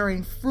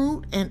 bearing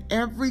fruit in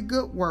every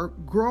good work,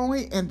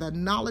 growing in the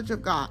knowledge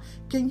of God."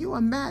 Can you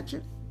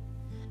imagine?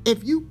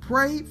 If you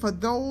pray for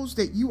those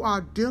that you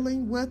are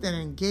dealing with and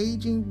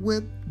engaging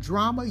with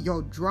drama,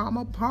 your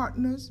drama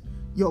partners,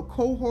 your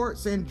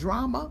cohorts in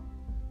drama,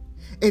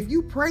 if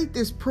you prayed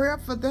this prayer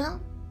for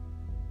them,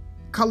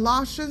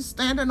 Colossians,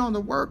 standing on the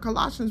word,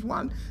 Colossians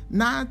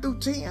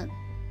 1:9-10,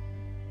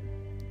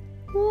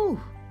 whew,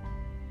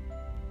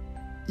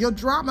 your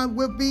drama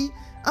will be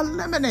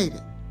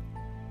eliminated.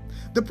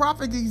 The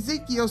prophet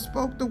Ezekiel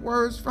spoke the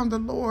words from the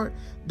Lord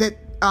that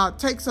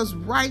takes us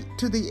right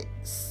to the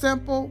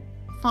simple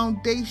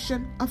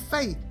foundation of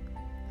faith.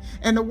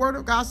 And the word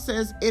of God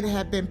says it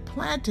had been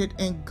planted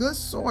in good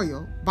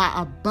soil by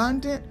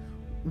abundant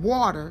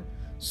water,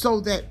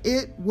 so that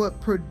it would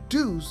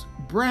produce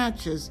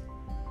branches,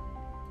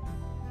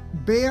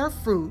 bear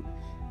fruit,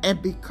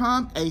 and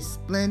become a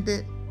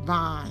splendid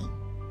vine.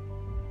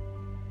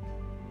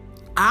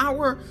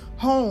 Our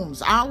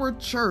homes, our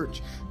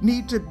church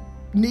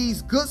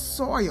needs good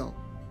soil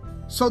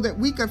so that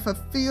we can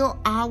fulfill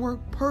our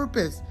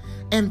purpose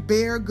and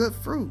bear good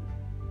fruit.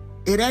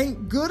 It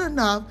ain't good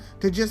enough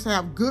to just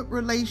have good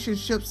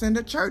relationships in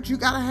the church. You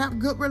got to have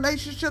good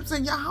relationships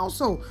in your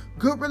household,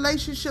 good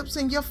relationships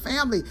in your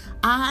family.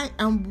 I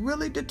am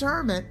really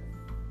determined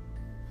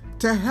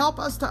to help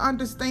us to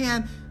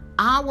understand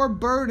our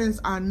burdens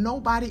are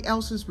nobody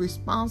else's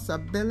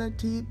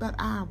responsibility but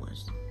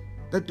ours.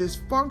 The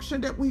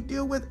dysfunction that we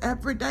deal with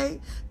every day,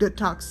 the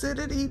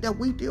toxicity that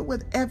we deal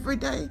with every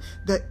day,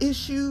 the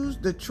issues,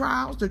 the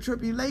trials, the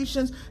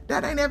tribulations,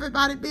 that ain't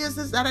everybody's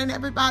business. That ain't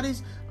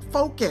everybody's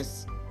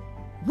focus.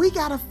 We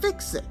got to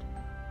fix it.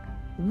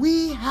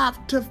 We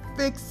have to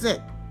fix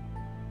it.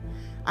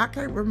 I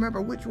can't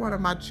remember which one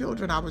of my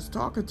children I was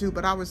talking to,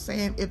 but I was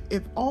saying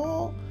if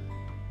all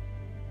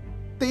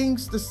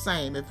things the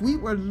same, if we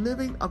were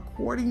living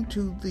according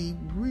to the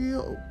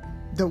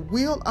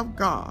will of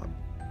God,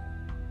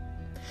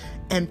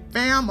 and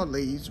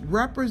families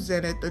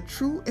represented the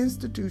true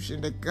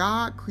institution that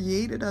God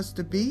created us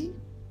to be,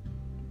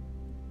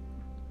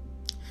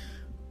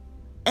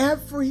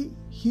 every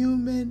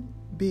human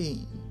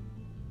being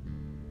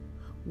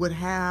would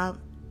have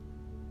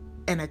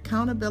an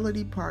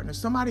accountability partner,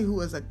 somebody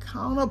who is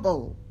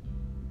accountable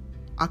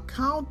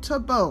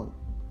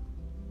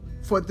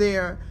for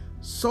their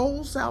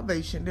soul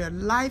salvation, their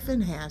life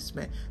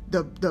enhancement,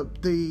 the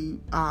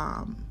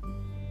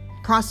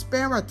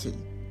prosperity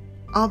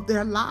of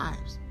their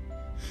lives.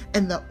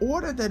 And the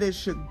order that it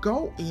should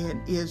go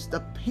in is the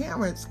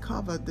parents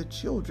cover the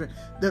children.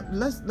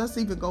 Let's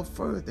even go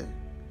further.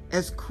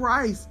 As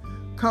Christ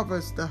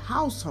covers the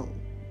household,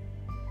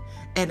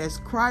 and as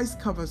Christ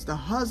covers the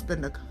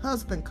husband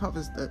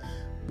covers the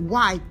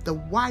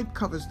wife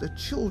covers the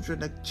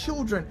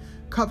children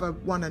cover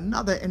one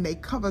another, and they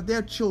cover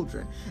their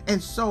children.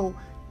 And so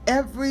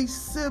every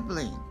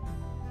sibling,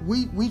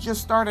 we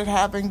just started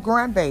having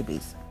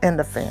grandbabies in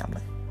the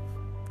family.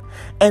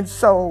 And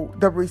so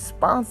the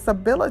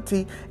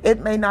responsibility,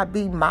 it may not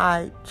be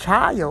my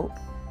child,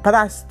 but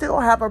I still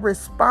have a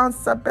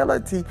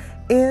responsibility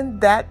in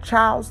that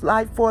child's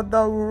life for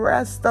the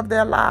rest of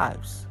their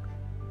lives.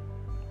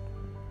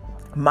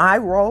 My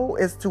role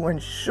is to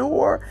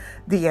ensure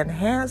the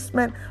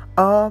enhancement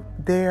of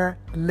their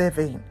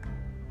living,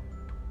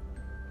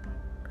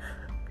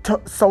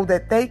 so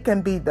that they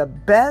can be the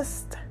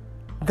best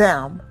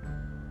them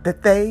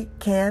that they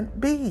can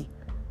be.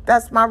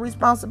 That's my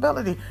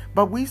responsibility.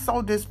 But we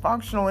so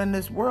dysfunctional in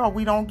this world,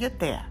 we don't get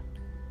there.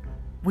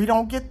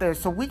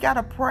 So we got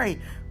to pray.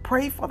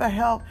 Pray for the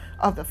health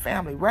of the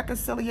family,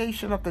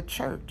 reconciliation of the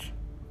church.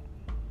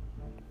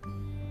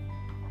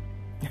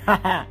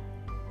 The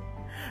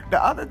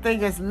other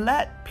thing is,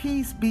 let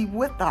peace be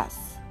with us.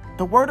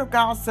 The word of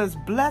God says,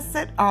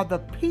 "Blessed are the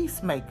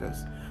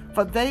peacemakers,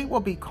 for they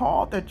will be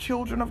called the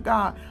children of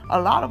God."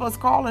 A lot of us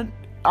calling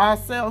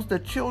ourselves the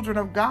children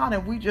of God,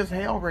 and we just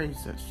hell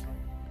raisers,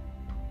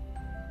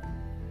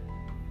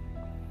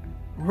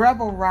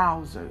 rebel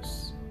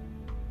rousers.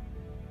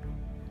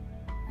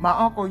 My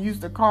uncle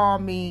used to call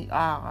me,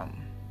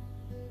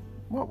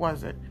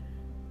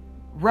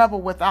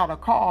 rebel without a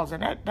cause,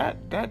 and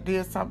that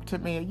did something to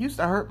me. It used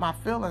to hurt my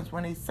feelings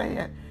when he said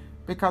it,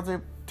 because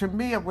to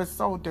me it was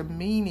so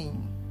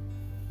demeaning,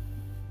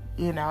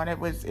 and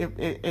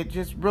it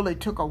just really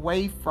took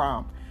away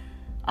from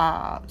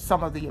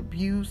some of the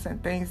abuse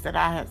and things that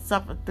I had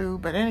suffered through.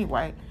 But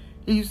anyway,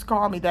 he used to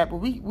call me that. But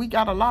we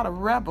got a lot of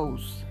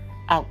rebels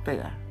out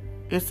there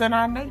It's in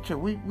our nature.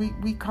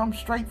 We come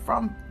straight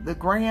from the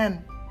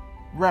grand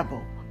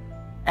rebel,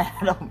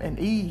 Adam and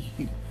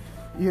Eve,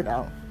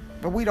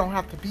 But we don't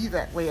have to be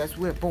that way as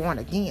we're born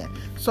again.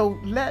 So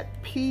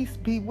let peace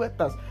be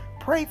with us.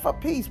 Pray for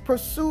peace.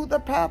 Pursue the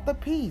path of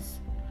peace.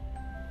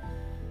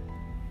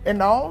 And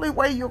the only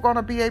way you're going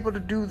to be able to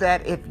do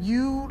that if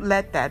you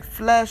let that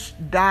flesh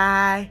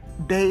die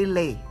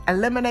daily.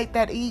 Eliminate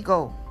that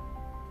ego.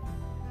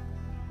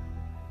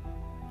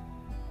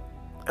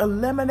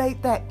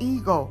 Eliminate that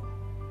ego.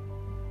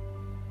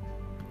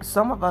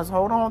 Some of us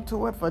hold on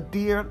to it for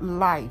dear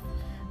life,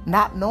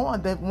 not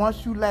knowing that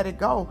once you let it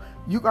go,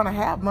 you're going to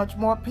have much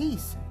more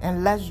peace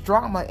and less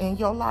drama in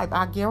your life.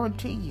 I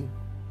guarantee you.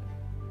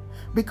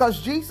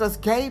 Because Jesus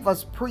gave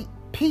us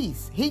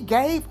peace. He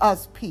gave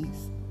us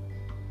peace.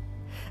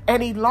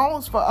 And he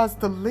longs for us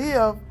to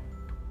live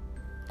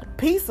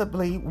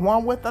peaceably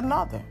one with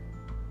another.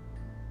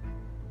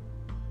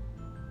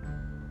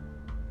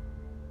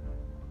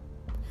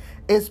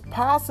 It's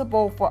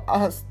possible for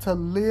us to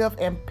live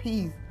in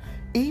peace,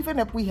 even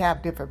if we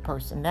have different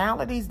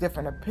personalities,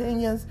 different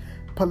opinions,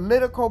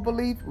 political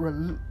beliefs,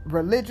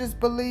 religious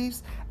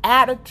beliefs,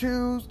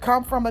 attitudes,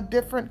 come from a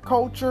different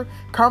culture,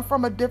 come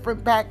from a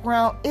different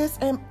background.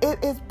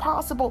 It is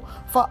possible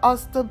for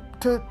us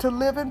to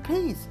live in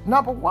peace.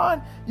 Number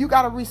one, you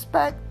got to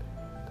respect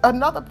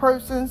another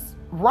person's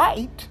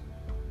right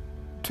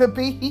to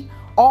be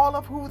all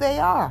of who they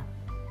are.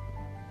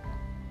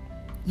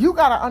 You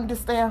got to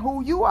understand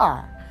who you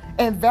are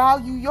and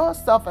value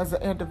yourself as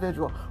an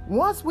individual.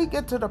 Once we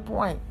get to the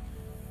point,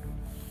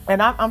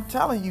 and I'm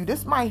telling you,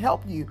 this might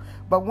help you,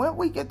 but when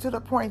we get to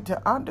the point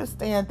to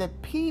understand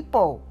that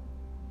people,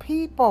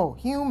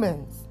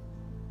 humans,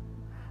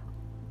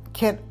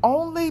 can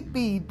only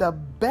be the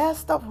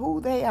best of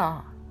who they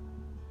are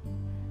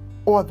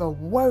or the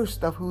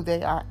worst of who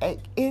they are at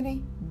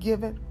any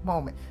given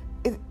moment.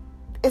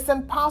 It's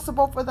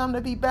impossible for them to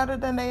be better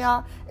than they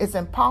are. It's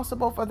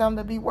impossible for them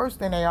to be worse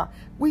than they are.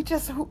 We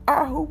just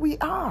are who we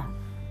are.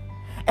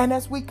 And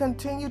as we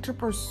continue to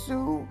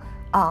pursue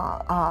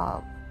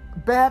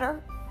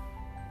better,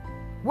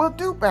 we'll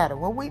do better.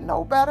 When we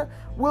know better,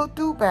 we'll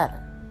do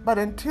better. But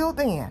until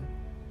then,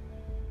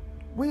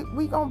 we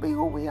going to be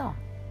who we are.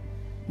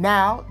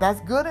 Now, that's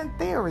good in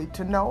theory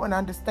to know and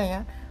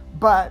understand,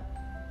 but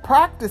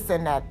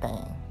practicing that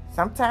thing,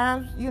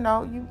 sometimes, you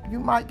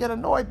might get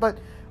annoyed, but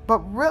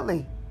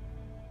really,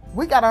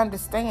 we got to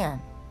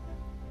understand.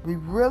 We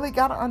really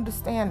got to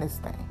understand this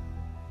thing.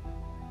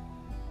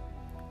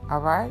 All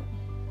right?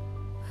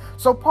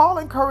 So Paul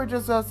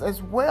encourages us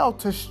as well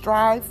to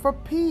strive for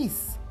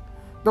peace.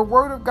 The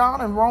word of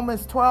God in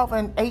Romans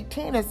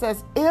 12:18, it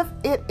says, if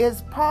it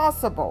is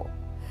possible,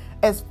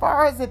 as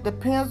far as it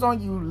depends on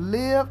you,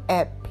 live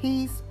at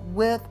peace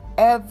with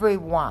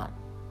everyone.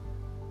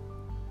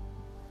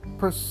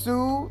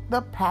 Pursue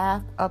the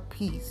path of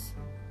peace.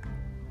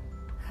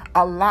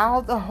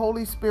 Allow the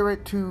Holy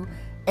Spirit to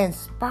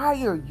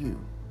inspire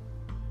you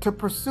to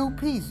pursue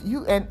peace.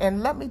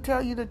 And let me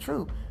tell you the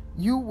truth.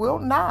 You will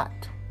not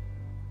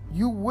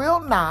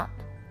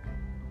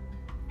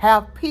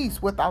have peace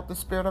without the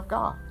Spirit of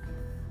God.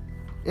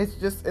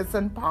 It's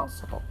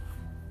impossible.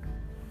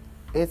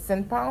 It's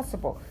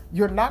impossible.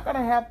 You're not going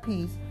to have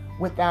peace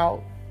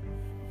without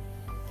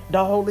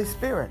the Holy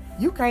Spirit.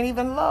 You can't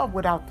even love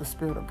without the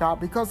Spirit of God,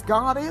 because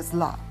God is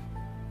love.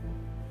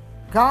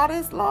 God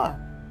is love.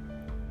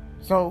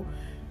 So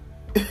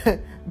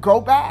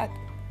go back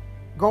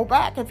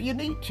if you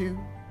need to.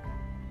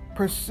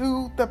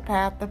 Pursue the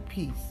path of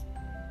peace.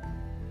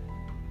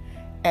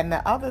 And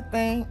the other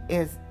thing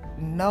is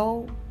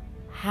know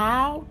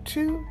how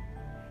to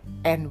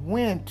and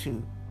when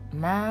to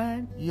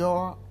mind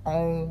your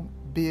own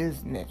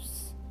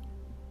business.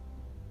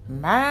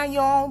 Mind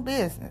your own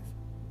business.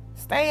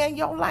 Stay in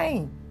your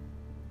lane.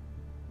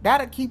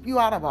 That'll keep you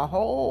out of a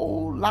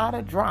whole lot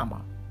of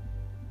drama.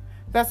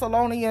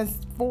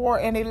 Thessalonians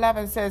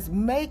 4:11 says,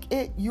 make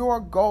it your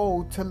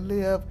goal to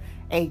live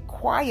a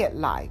quiet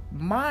life,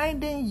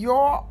 minding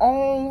your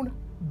own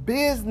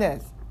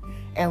business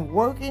and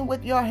working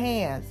with your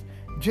hands,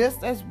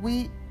 just as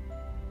we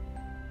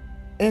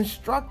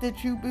instructed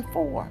you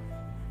before.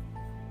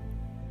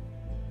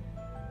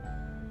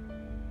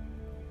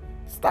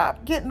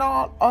 Stop getting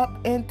all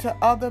up into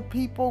other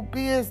people's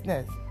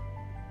business.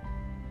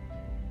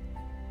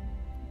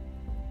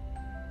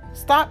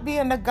 Stop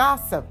being the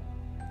gossip.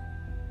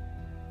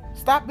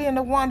 Stop being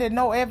the one that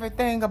know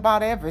everything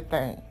about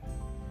everything.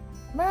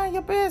 Mind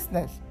your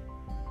business.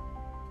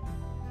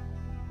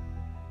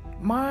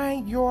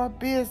 Mind your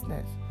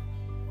business.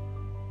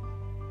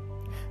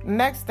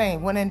 Next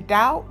thing, when in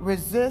doubt,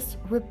 resist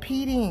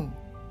repeating.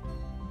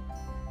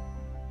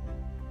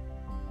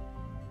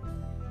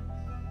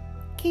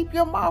 Keep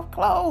your mouth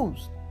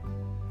closed.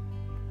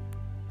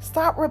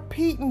 Stop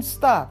repeating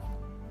stuff.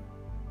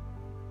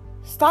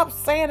 Stop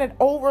saying it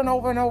over and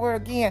over and over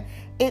again.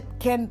 It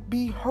can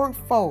be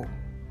hurtful.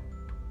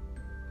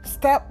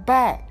 Step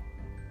back.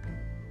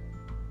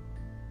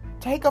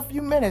 Take a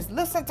few minutes.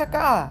 Listen to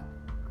God.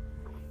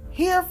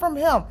 Hear from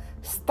Him.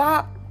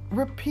 Stop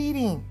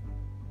repeating.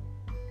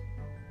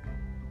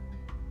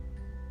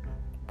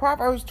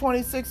 Proverbs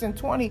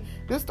 26:20,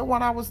 this is the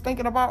one I was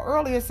thinking about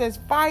earlier. It says,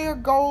 fire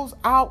goes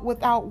out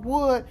without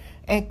wood,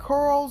 and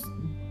quarrels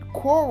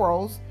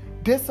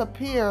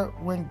disappear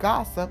when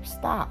gossip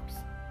stops.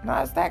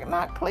 Now, is that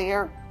not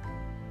clear?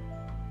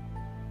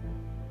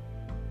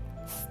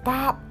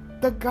 Stop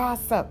the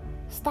gossip.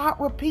 Stop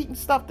repeating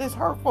stuff that's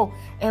hurtful,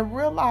 and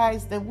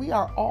realize that we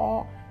are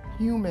all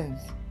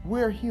humans.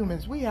 We're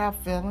humans. We have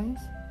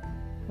feelings.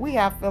 We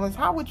have feelings.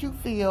 How would you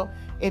feel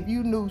if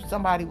you knew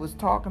somebody was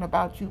talking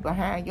about you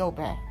behind your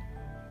back?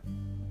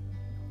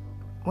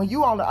 When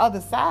you on the other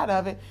side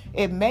of it,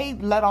 it may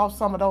let off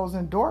some of those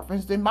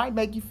endorphins. It might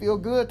make you feel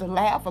good to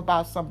laugh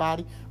about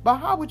somebody. But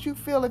how would you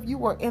feel if you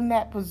were in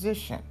that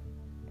position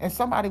and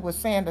somebody was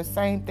saying the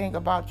same thing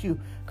about you?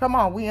 Come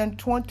on, we in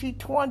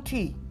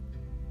 2020.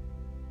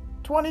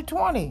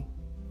 2020.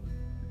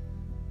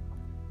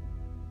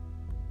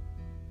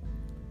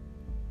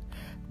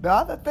 The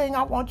other thing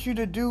I want you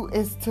to do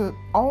is to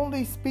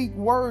only speak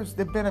words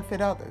that benefit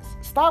others.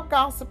 Stop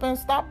gossiping.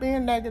 Stop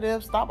being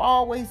negative. Stop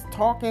always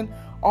talking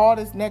all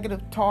this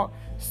negative talk.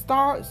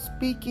 Start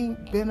speaking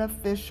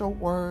beneficial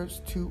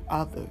words to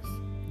others.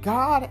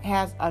 God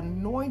has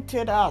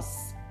anointed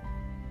us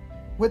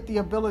with the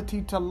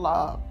ability to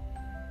love,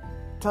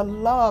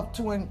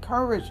 to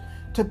encourage,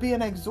 to be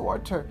an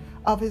exhorter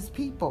of his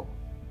people.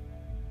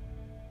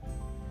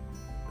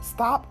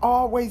 Stop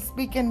always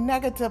speaking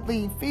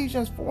negatively.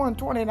 Ephesians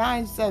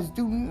 4:29 says,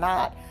 do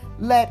not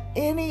let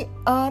any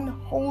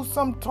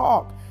unwholesome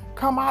talk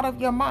come out of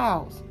your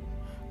mouths,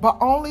 but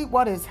only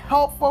what is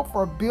helpful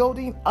for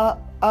building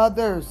up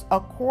others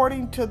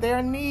according to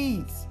their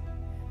needs,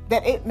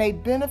 that it may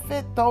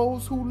benefit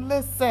those who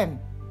listen.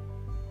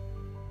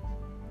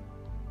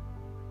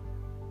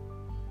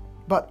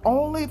 But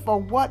only for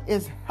what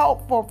is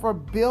helpful for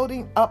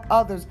building up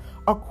others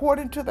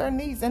according to their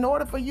needs. In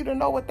order for you to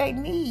know what they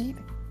need,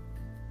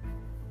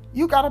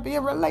 you got to be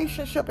in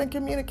relationship and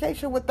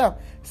communication with them.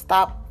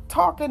 Stop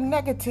talking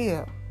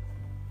negative.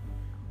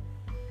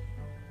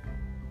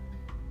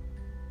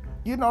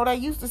 You know, they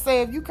used to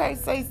say, if you can't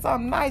say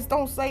something nice,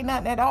 don't say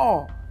nothing at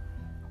all.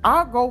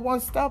 I'll go one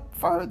step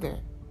further.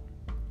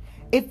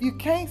 If you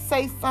can't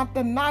say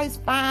something nice,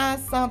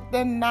 find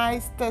something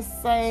nice to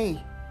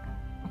say.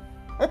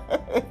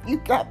 You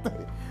got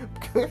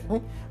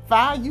to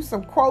find you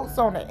some quotes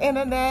on the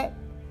internet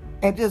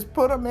and just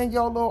put them in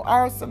your little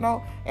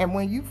arsenal. And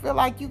when you feel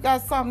like you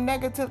got something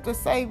negative to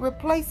say,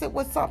 replace it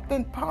with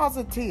something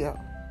positive.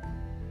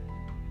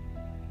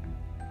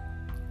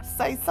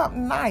 Say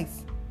something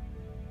nice.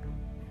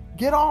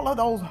 Get all of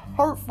those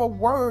hurtful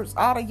words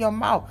out of your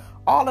mouth.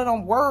 All of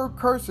them word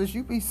curses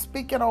you be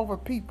speaking over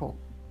people.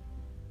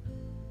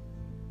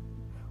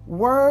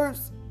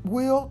 Words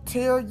will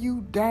tear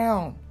you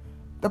down.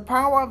 The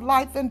power of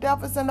life and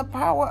death is in the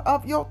power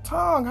of your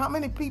tongue. How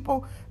many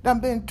people done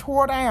been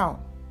tore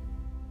down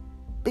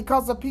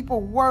because of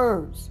people's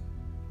words?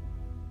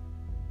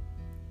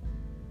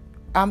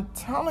 I'm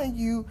telling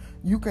you,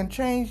 you can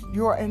change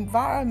your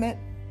environment.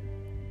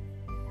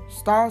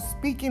 Start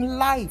speaking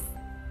life.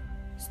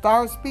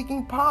 Start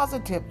speaking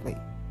positively.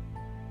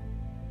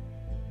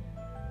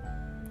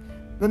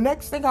 The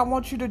next thing I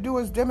want you to do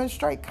is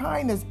demonstrate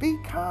kindness. Be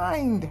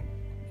kind.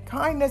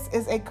 Kindness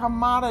is a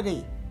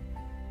commodity.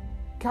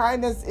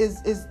 Kindness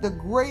is the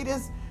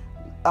greatest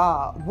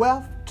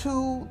wealth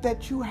tool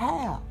that you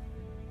have.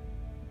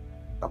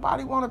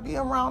 Nobody want to be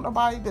around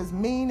nobody that's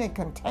mean and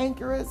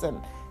cantankerous and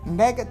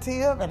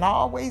negative and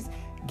always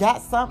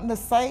got something to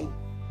say.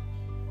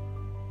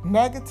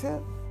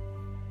 Negative.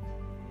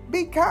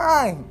 Be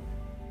kind.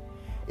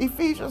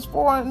 Ephesians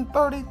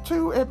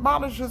 4:32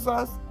 admonishes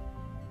us,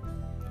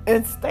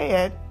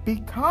 instead,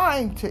 be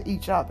kind to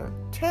each other,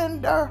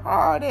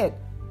 tender-hearted,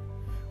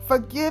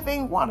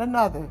 forgiving one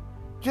another,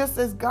 just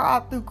as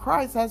God through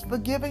Christ has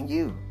forgiven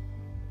you.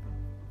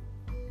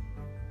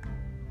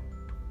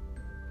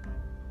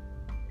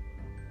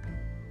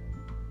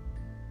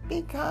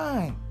 Be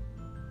kind.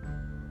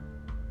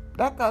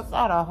 That cuts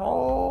out a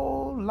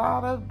whole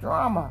lot of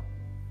drama.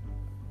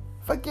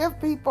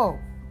 Forgive people.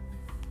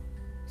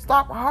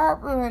 Stop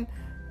harboring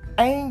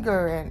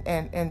anger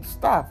and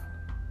stuff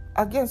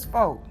against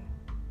folk.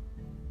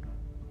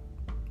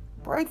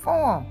 Pray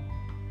for them.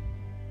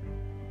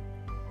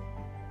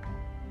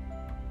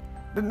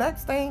 The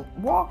next thing,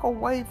 walk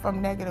away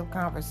from negative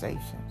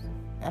conversations.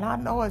 And I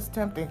know it's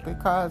tempting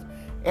because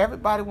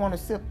everybody want to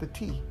sip the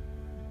tea.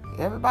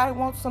 Everybody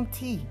wants some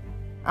tea.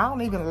 I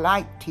don't even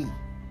like tea.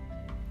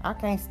 I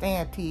can't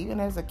stand tea.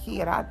 Even as a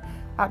kid, I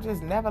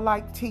just never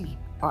liked tea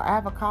or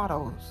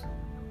avocados.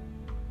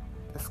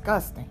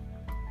 Disgusting.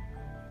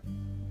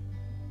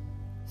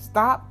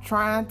 Stop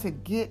trying to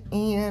get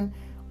in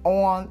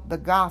on the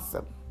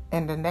gossip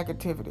and the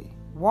negativity.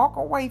 Walk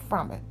away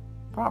from it.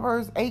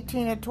 Proverbs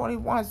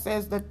 18:21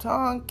 says the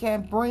tongue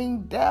can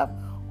bring death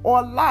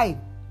or life.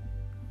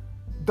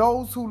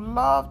 Those who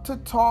love to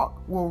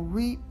talk will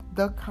reap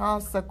the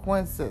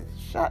consequences.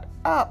 Shut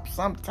up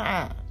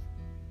sometimes.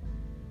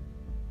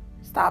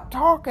 Stop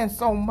talking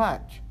so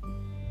much.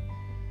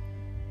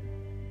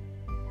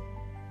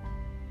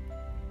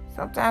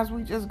 Sometimes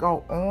we just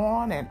go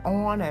on and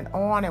on and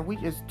on, and we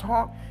just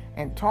talk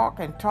and talk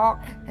and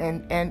talk.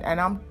 And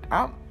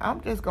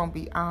I'm just gonna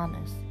be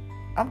honest.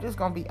 I'm just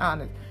gonna be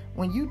honest.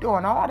 When you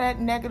doing all that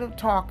negative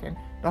talking,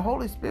 the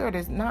Holy Spirit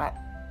is not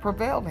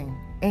prevailing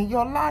in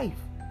your life.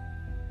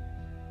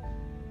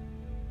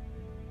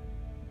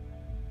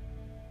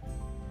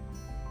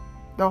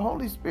 The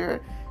Holy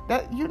Spirit,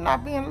 that you're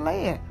not being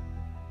led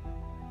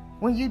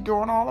when you're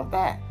doing all of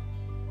that.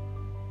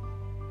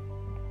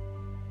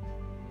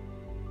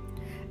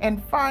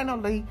 And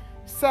finally,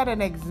 set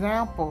an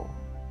example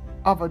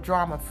of a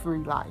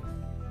drama-free life.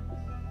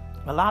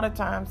 A lot of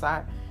times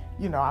I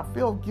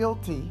feel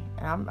guilty,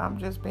 and I'm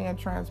just being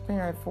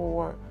transparent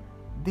for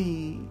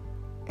the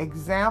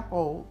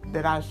example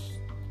that I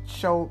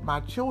showed my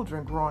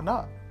children growing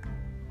up,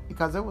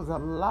 because there was a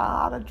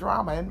lot of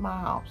drama in my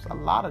house, a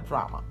lot of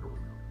drama.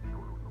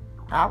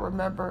 I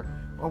remember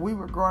when we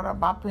were growing up,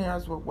 my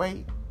parents would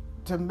wait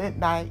till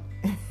midnight,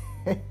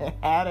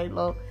 had a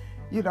little,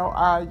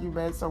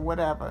 arguments or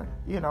whatever,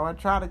 and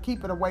try to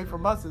keep it away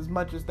from us as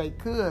much as they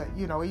could,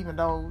 even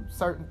though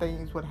certain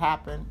things would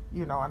happen,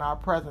 in our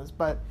presence.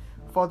 But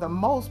for the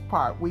most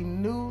part, we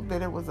knew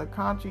that it was a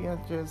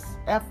conscientious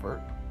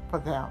effort for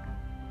them,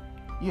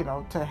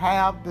 to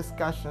have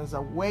discussions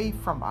away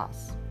from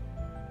us.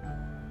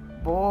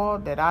 Boy,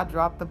 did I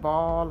drop the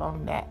ball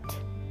on that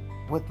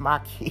with my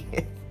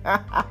kids.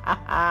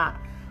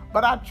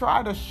 But I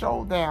try to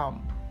show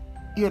them,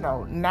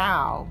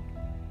 now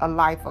a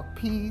life of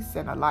peace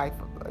and a life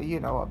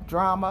of, of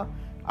drama,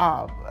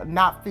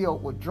 not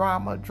filled with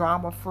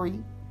drama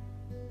free,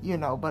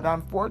 but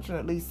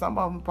unfortunately some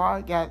of them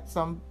probably got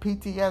some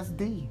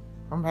PTSD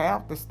from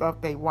half the stuff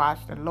they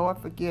watched. And Lord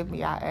forgive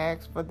me, I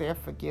asked for their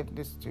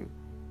forgiveness too.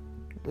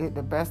 Did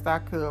the best I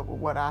could with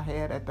what I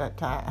had at that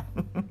time.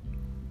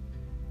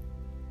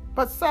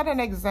 But set an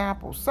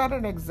example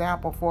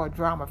for a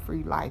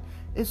drama-free life.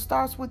 It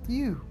starts with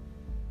you.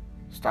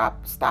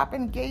 Stop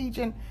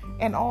engaging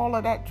in all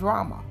of that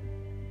drama.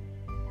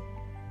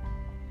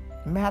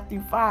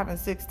 Matthew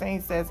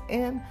 5:16 says,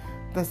 in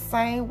the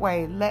same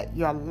way, let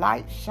your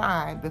light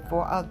shine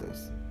before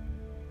others,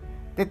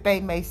 that they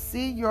may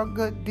see your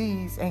good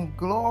deeds and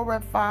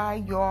glorify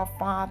your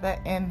Father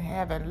in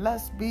heaven.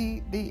 Let's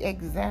be the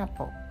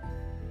example.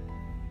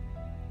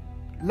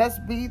 Let's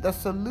be the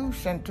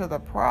solution to the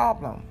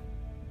problem,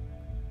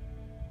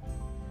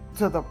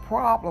 to the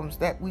problems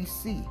that we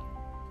see.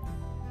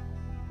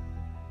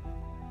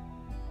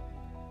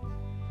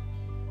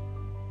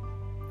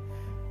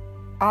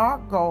 Our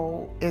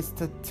goal is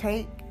to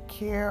take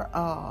care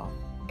of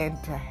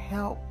and to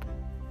help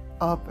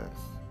others.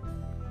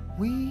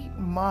 We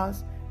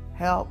must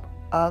help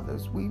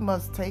others. We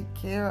must take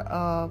care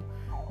of.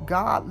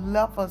 God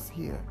left us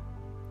here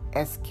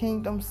as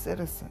kingdom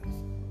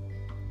citizens.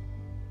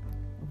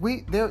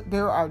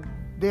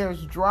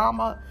 There's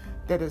drama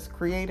that is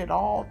created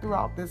all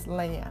throughout this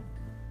land.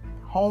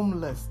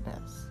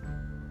 Homelessness,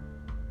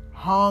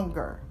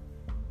 hunger,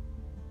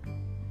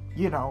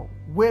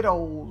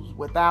 widows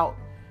without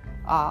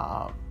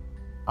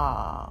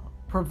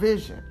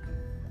provision.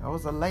 There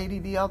was a lady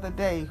the other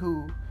day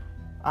who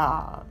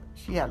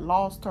she had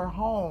lost her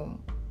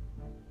home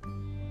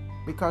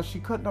because she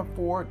couldn't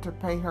afford to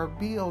pay her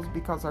bills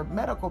because her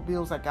medical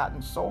bills had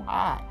gotten so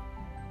high.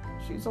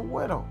 She's a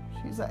widow.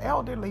 She's an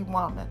elderly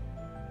woman.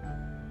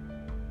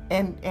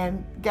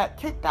 And got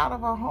kicked out of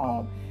her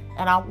home.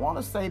 And I want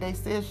to say they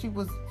said she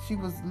was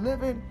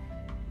living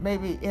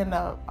maybe in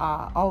it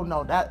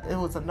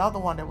was another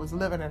one that was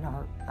living in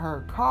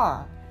her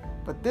car.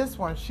 But this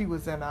one, she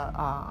was in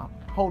a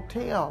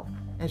hotel,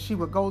 and she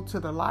would go to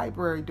the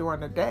library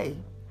during the day.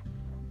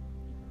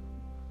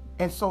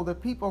 And so the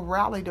people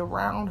rallied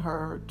around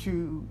her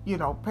to,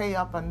 pay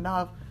up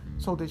enough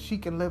so that she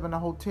can live in a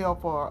hotel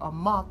for a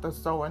month or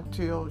so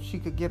until she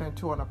could get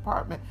into an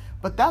apartment.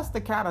 But that's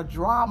the kind of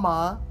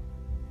drama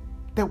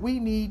that we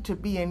need to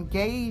be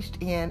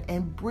engaged in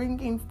and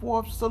bringing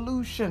forth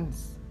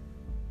solutions.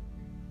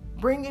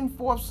 Bringing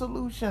forth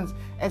solutions,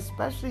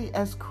 especially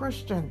as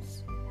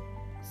Christians,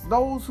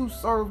 those who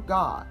serve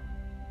God,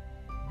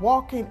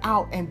 walking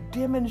out and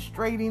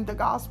demonstrating the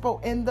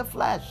gospel in the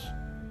flesh.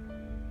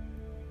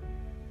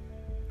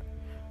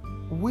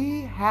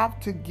 We have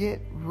to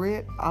get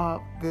rid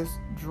of this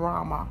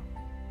drama.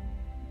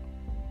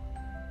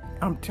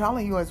 I'm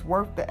telling you, it's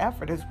worth the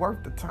effort. It's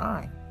worth the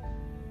time.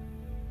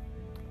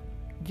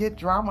 Get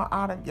drama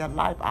out of your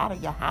life, out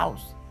of your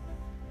house.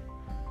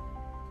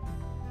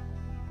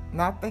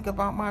 Now think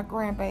about my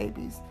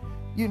grandbabies.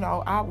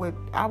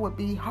 I would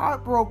be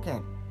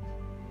heartbroken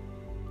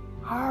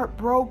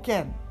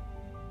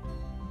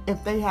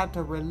if they had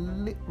to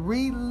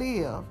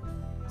relive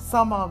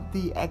some of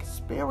the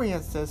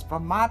experiences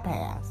from my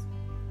past,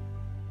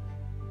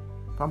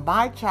 from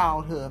my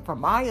childhood, from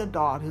my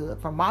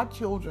adulthood, from my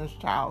children's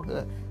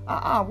childhood.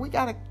 We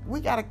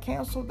gotta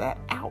cancel that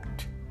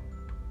out.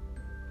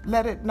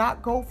 Let it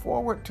not go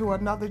forward to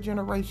another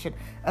generation.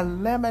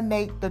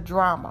 Eliminate the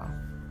drama.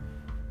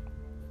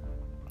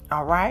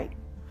 All right?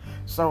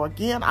 So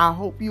again, I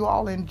hope you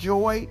all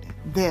enjoyed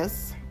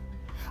this.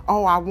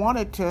 Oh, I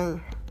wanted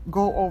to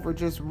go over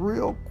just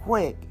real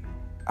quick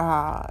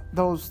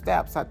those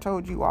steps. I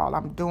told you all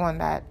I'm doing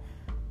that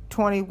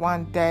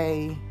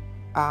 21-day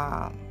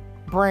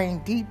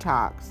brain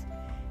detox.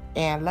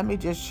 And let me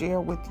just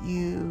share with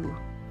you,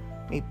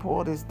 let me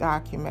pull this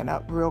document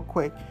up real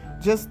quick,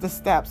 just the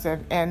steps.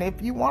 And if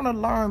you want to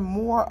learn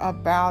more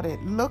about it,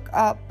 look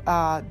up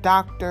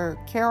Dr.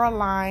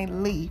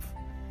 Caroline Leaf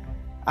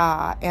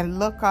and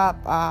look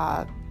up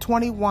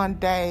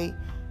 21-day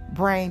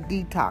brain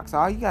detox.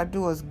 All you got to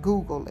do is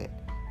Google it,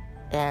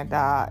 and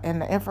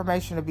the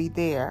information will be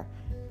there.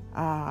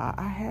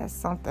 I had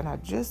something I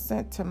just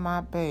sent to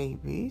my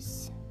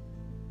babies.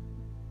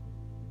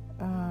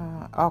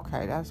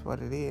 Okay, that's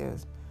what it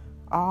is.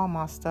 All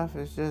my stuff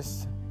is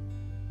just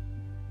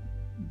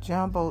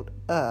jumbled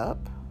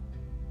up.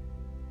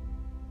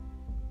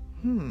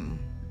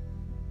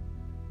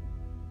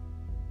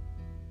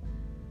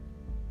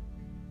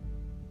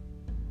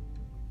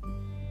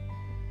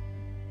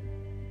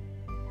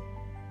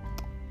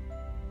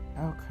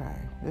 Okay,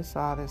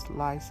 all this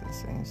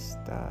licensing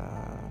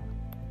stuff.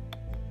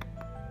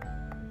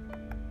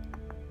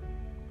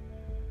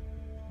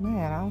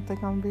 Man, I don't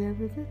think I'm gonna be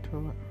able to get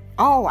to it.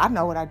 Oh, I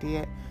know what I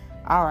did.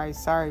 All right,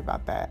 sorry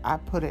about that. I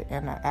put it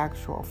in an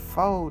actual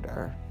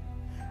folder.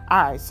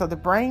 All right, so the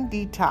brain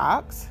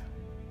detox,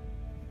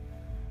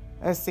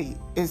 let's see,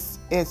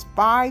 it's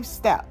 5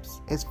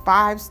 steps. It's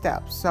 5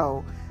 steps.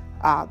 So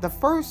the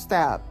first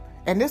step,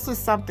 and this is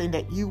something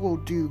that you will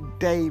do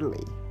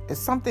daily. It's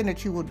something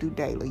that you will do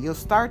daily. You'll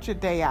start your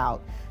day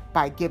out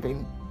by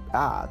giving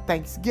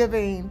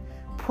thanksgiving,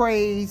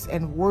 praise,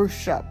 and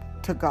worship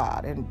to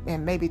God,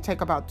 and maybe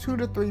take about 2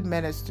 to 3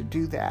 minutes to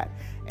do that.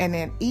 And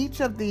then each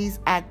of these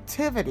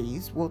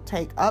activities will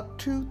take up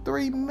to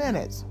 3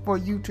 minutes for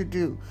you to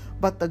do.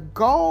 But the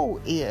goal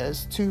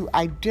is to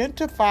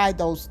identify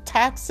those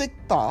toxic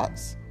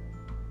thoughts,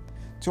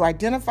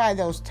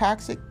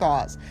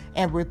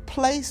 and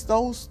replace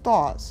those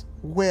thoughts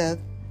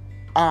with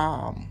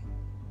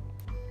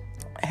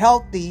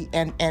healthy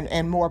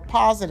and more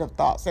positive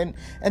thoughts. And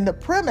the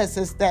premise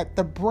is that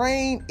the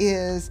brain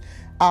is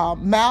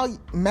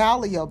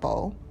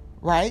malleable,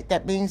 right?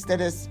 That means that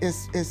it's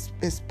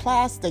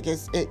plastic.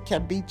 It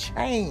can be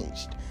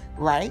changed,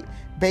 right?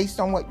 Based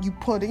on what you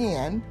put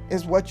in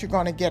is what you're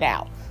going to get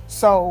out.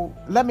 So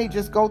let me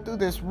just go through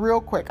this real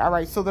quick. All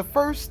right. So the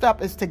first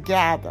step is to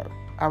gather.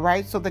 All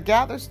right. So the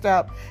gather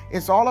step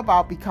is all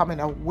about becoming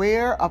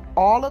aware of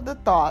all of the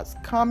thoughts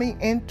coming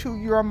into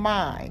your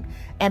mind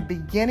and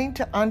beginning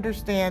to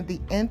understand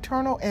the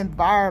internal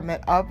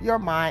environment of your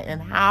mind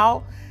and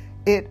how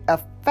it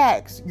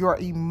affects your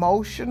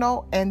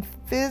emotional and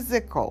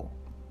physical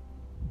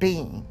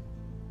being.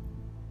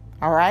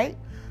 All right.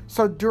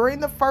 So during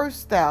the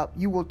first step,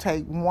 you will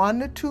take 1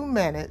 to 2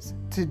 minutes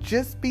to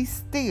just be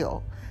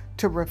still,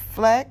 to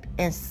reflect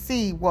and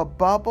see what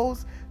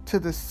bubbles to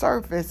the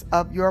surface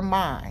of your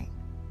mind.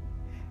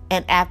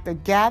 And after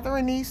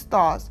gathering these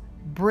thoughts,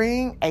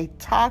 bring a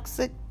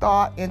toxic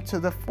thought into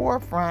the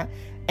forefront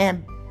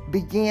and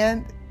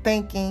begin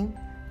thinking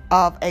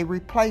of a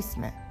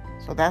replacement.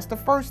 So that's the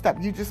first step.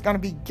 You're just going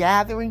to be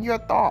gathering your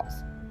thoughts.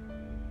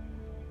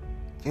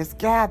 Just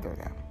gather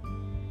them.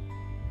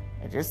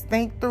 And just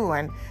think through.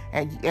 And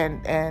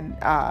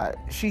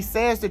she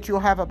says that you'll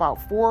have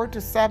about 4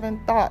 to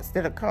 7 thoughts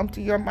that'll come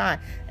to your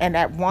mind in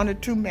that 1 or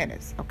 2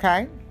 minutes.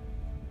 Okay?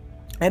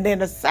 And then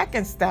the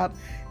second step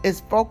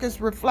is focused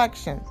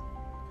reflections.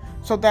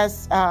 So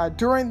that's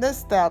during this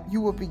step,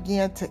 you will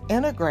begin to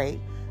integrate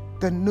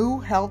the new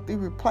healthy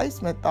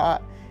replacement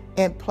thought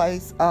in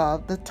place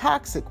of the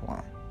toxic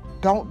one.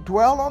 Don't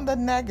dwell on the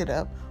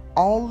negative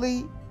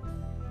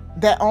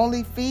that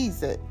only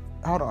feeds it.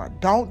 Hold on.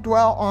 Don't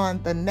dwell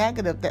on the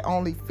negative that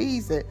only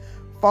feeds it.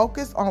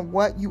 Focus on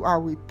what you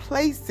are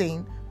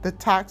replacing the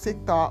toxic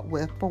thought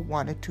with for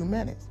 1 or 2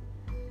 minutes.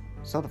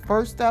 So the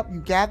first step, you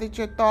gathered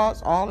your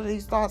thoughts, all of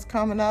these thoughts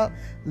coming up,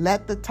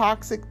 let the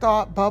toxic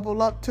thought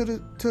bubble up to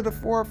the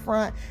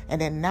forefront,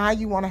 and then now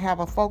you want to have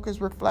a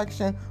focused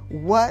reflection.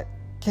 What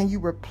can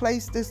you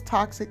replace this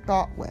toxic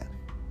thought with?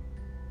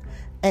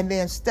 And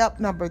then step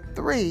number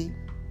 3,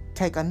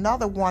 take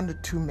another 1 to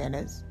 2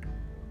 minutes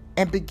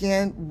and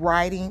begin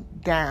writing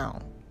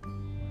down.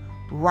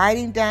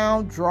 Writing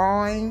down,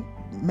 drawing,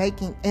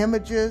 making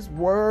images,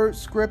 words,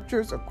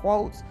 scriptures, or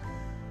quotes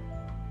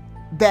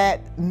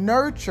that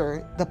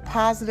nurture the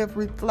positive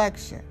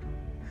reflection.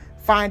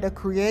 Find a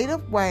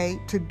creative way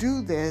to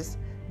do this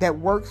that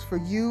works for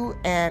you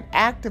and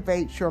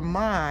activates your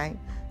mind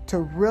to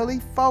really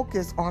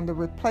focus on the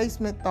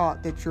replacement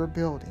thought that you're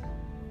building.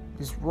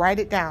 Just write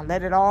it down.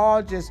 Let it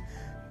all just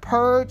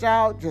purge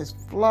out, just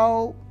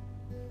flow,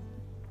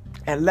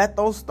 and let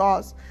those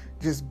thoughts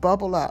just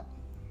bubble up.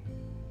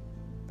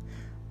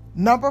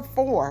 Number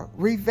 4,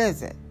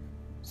 revisit.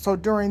 So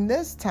during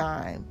this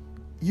time,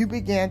 you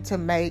begin to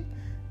make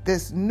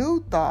this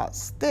new thought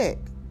stick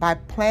by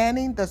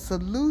planning the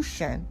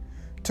solution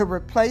to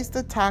replace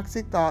the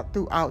toxic thought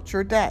throughout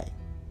your day.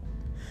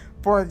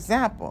 For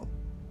example,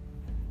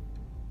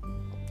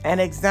 an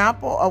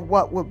example of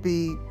what would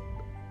be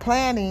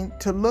planning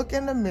to look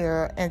in the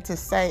mirror and to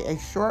say a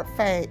short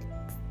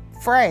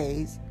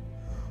phrase,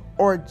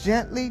 or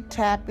gently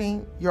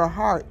tapping your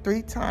heart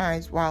 3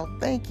 times while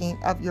thinking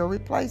of your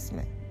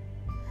replacement.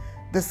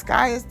 The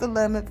sky is the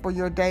limit for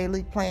your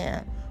daily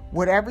plan.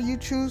 Whatever you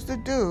choose to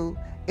do,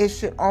 it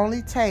should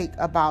only take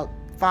about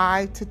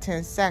 5 to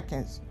 10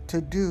 seconds to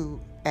do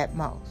at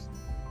most.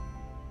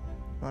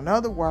 In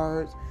other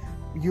words,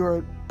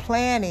 you're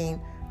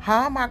planning,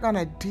 how am I going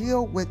to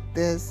deal with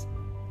this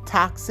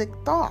toxic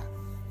thought?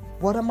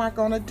 What am I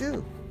going to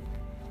do?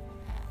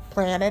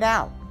 Plan it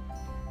out.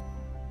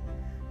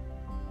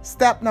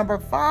 Step number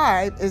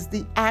 5 is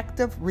the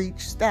active reach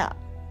step.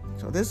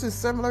 So this is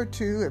similar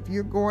to if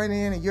you're going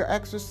in and you're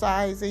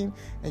exercising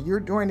and you're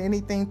doing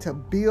anything to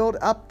build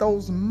up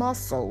those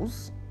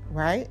muscles,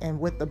 right? And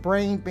with the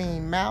brain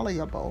being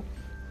malleable,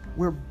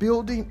 we're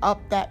building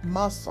up that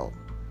muscle.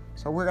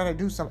 So we're going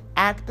to do some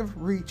active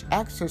reach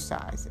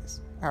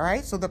exercises. All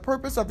right. So the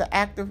purpose of the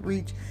active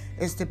reach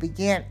is to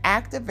begin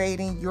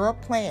activating your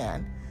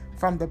plan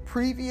from the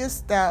previous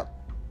step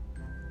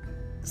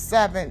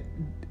 7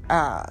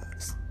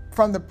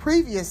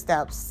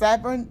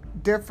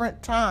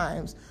 different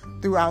times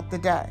throughout the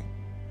day.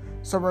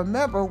 So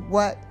remember,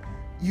 what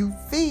you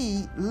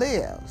feed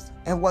lives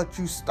and what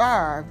you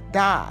starve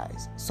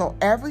dies. So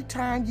every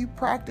time you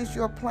practice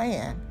your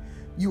plan,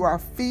 you are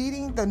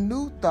feeding the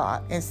new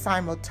thought and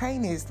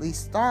simultaneously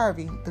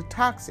starving the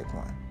toxic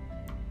one.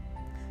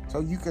 So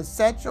you can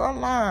set your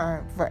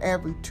alarm for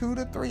every 2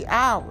 to 3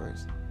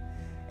 hours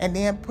and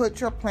then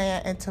put your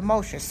plan into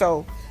motion.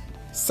 So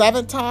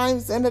 7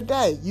 times in a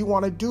day, you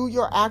want to do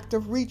your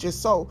active reaches.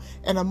 So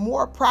in a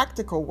more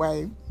practical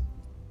way,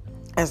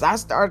 as I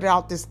started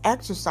out this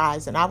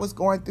exercise and I was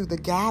going through the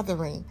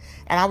gathering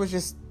and I was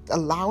just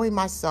allowing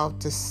myself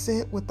to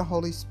sit with the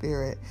Holy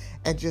Spirit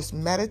and just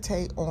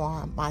meditate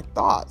on my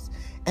thoughts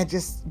and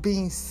just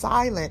being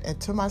silent and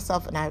to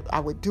myself. And I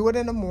would do it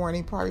in the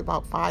morning, probably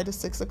about 5 to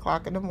 6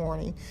 o'clock in the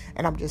morning.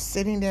 And I'm just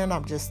sitting there and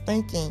I'm just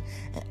thinking,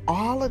 and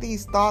all of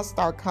these thoughts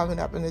start coming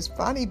up. And it's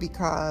funny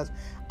because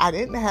I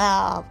didn't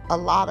have a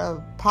lot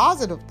of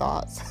positive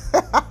thoughts.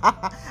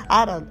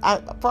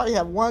 I probably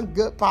have one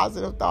good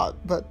positive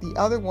thought, but the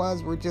other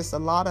ones were just a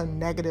lot of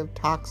negative,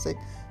 toxic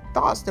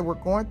thoughts that were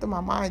going through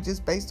my mind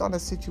just based on the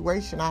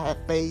situation I had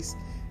faced,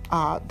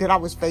 that I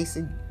was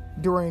facing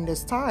during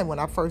this time when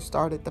I first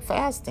started the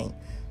fasting.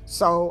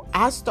 So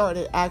I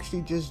started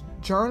actually just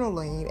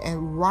journaling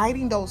and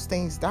writing those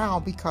things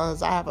down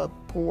because I have a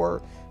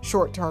poor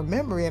short-term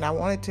memory and I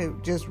wanted to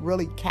just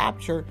really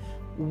capture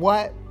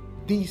what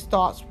these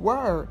thoughts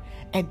were.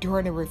 And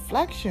during the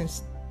reflection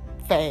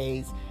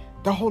phase,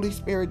 the Holy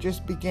Spirit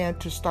just began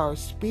to start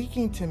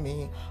speaking to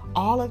me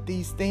all of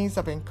these things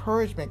of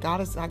encouragement.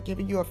 God is not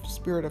giving you a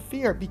spirit of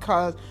fear,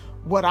 because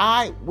when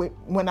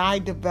I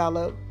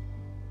developed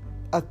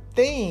a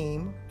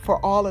theme for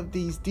all of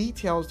these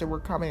details that were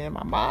coming in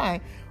my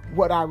mind,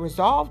 what I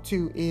resolved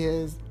to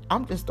is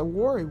I'm just a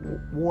worry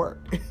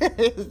wart.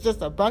 It's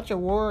just a bunch of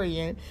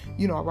worrying,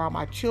 around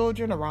my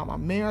children, around my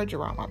marriage,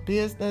 around my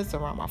business,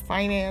 around my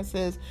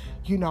finances,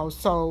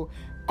 so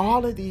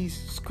all of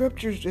these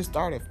scriptures just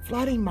started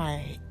flooding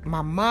my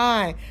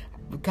mind.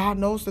 God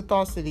knows the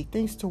thoughts that he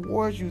thinks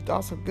towards you,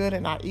 thoughts of good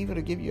and not evil,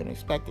 to give you an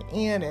expected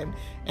end.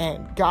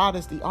 And God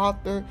is the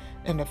author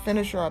and the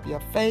finisher of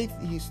your faith.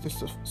 He's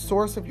the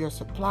source of your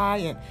supply,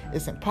 and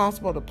it's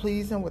impossible to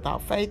please him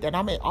without faith. And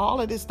all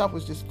of this stuff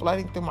was just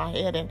flooding through my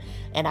head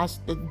and I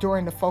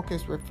during the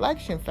focused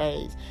reflection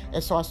phase.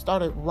 And so I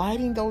started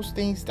writing those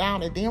things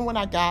down. And then when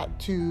I got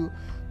to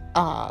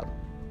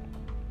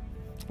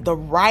the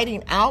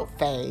writing out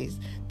phase,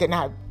 then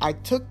I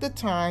took the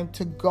time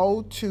to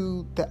go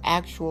to the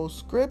actual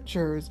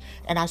scriptures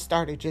and I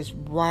started just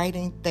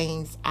writing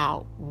things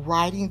out,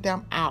 writing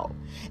them out.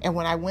 And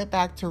when I went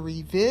back to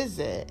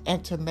revisit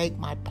and to make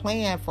my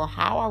plan for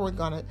how I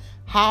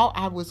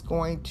was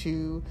going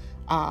to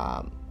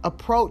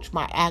approach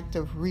my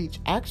active reach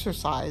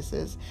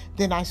exercises,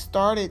 then I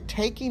started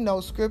taking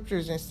those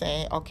scriptures and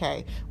saying,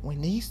 okay,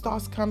 when these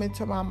thoughts come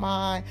into my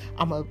mind,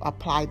 I'm going to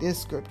apply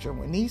this scripture.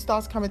 When these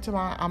thoughts come into my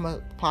mind, I'm going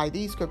to apply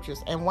these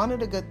scriptures. And one of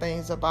the good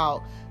things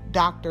about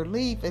Dr.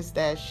 Leaf is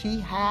that she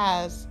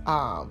has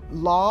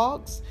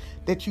logs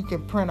that you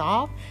can print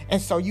off. And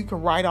so you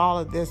can write all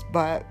of this,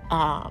 but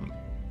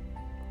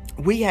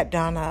we had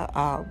done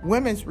a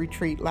women's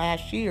retreat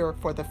last year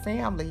for the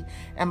family,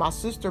 and my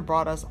sister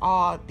brought us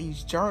all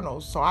these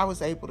journals. So I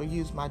was able to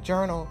use my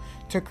journal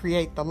to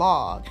create the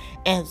log.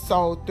 And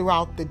so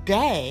throughout the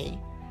day,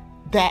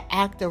 that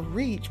active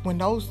reach, when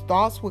those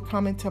thoughts would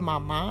come into my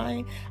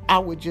mind, I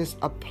would just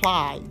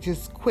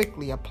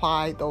quickly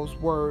apply those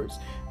words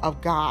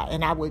of God.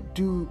 And I would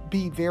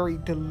be very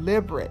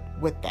deliberate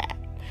with that.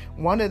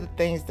 One of the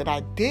things that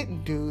I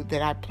didn't do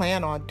that I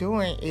plan on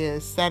doing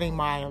is setting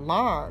my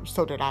alarm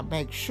so that I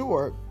make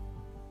sure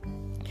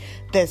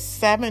that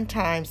 7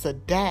 times a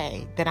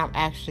day that I'm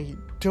actually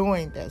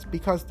doing this,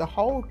 because the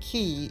whole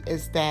key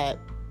is that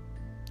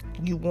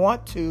you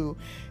want to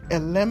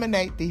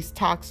eliminate these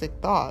toxic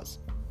thoughts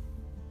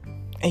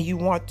And you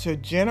want to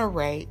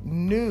generate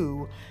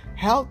new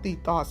healthy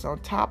thoughts on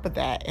top of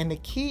that. And the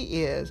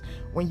key is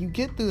when you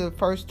get through the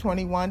first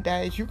 21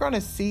 days, you're going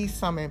to see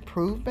some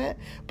improvement,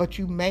 but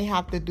you may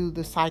have to do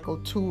the cycle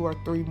 2 or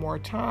 3 more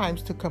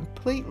times to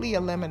completely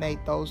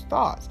eliminate those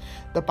thoughts.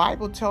 The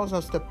Bible tells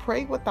us to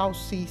pray without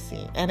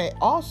ceasing, and it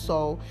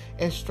also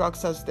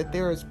instructs us that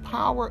there is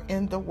power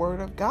in the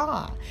Word of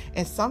God.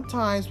 And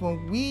sometimes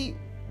when we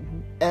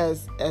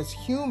as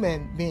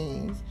human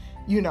beings,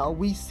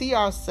 we see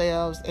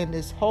ourselves in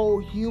this whole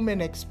human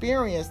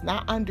experience,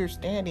 not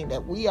understanding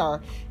that we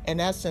are,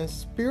 in essence,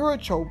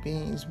 spiritual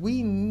beings.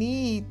 We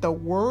need the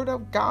Word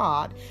of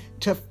God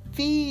to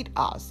feed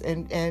us.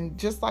 And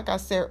just like I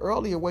said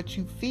earlier, what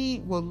you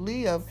feed will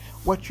live,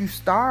 what you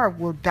starve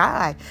will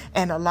die.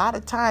 And a lot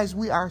of times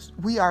we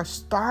are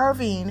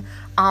starving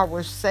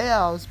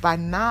ourselves by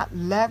not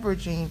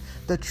leveraging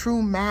the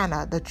true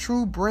manna, the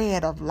true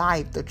bread of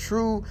life, the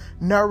true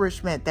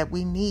nourishment that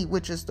we need,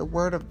 which is the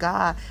Word of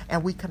God.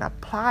 And we can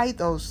apply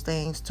those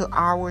things to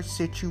our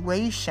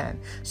situation.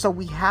 So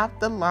we have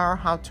to learn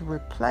how to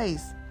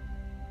replace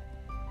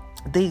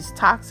these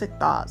toxic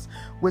thoughts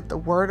with the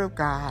Word of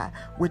God,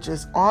 which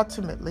is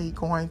ultimately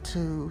going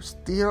to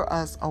steer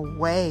us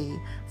away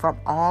from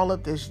all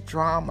of this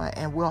drama,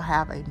 and we'll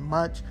have a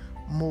much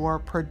more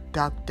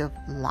productive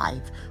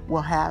life.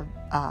 We'll have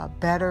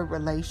better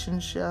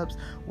relationships.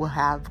 We'll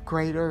have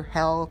greater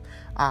health.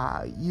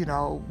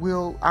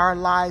 Our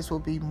lives will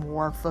be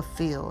more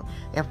fulfilled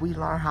if we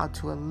learn how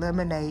to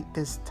eliminate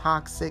this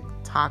toxic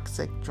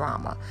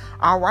drama.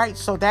 All right,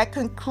 so that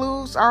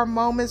concludes our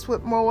Moments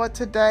with Moa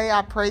today.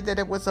 I pray that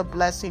it was a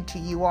blessing to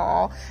you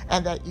all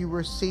and that you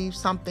received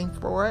something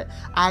for it.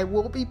 I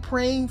will be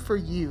praying for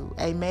you.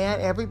 Amen.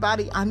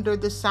 Everybody under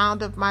the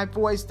sound of my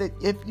voice, that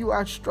if you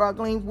are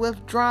struggling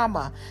with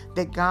drama,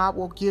 that God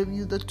will give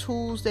you the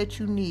tools that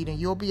you need, and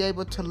you'll be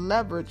able to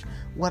leverage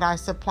what I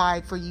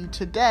supplied for you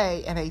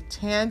today in a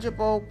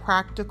tangible,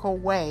 practical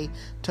way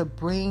to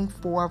bring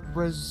forth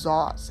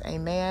results.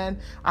 Amen.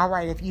 All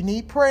right. If you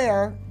need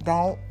prayer,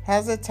 don't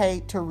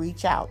hesitate to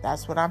reach out.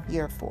 That's what I'm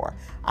here for.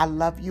 I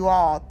love you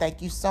all.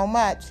 Thank you so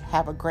much.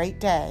 Have a great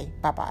day.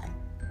 Bye-bye.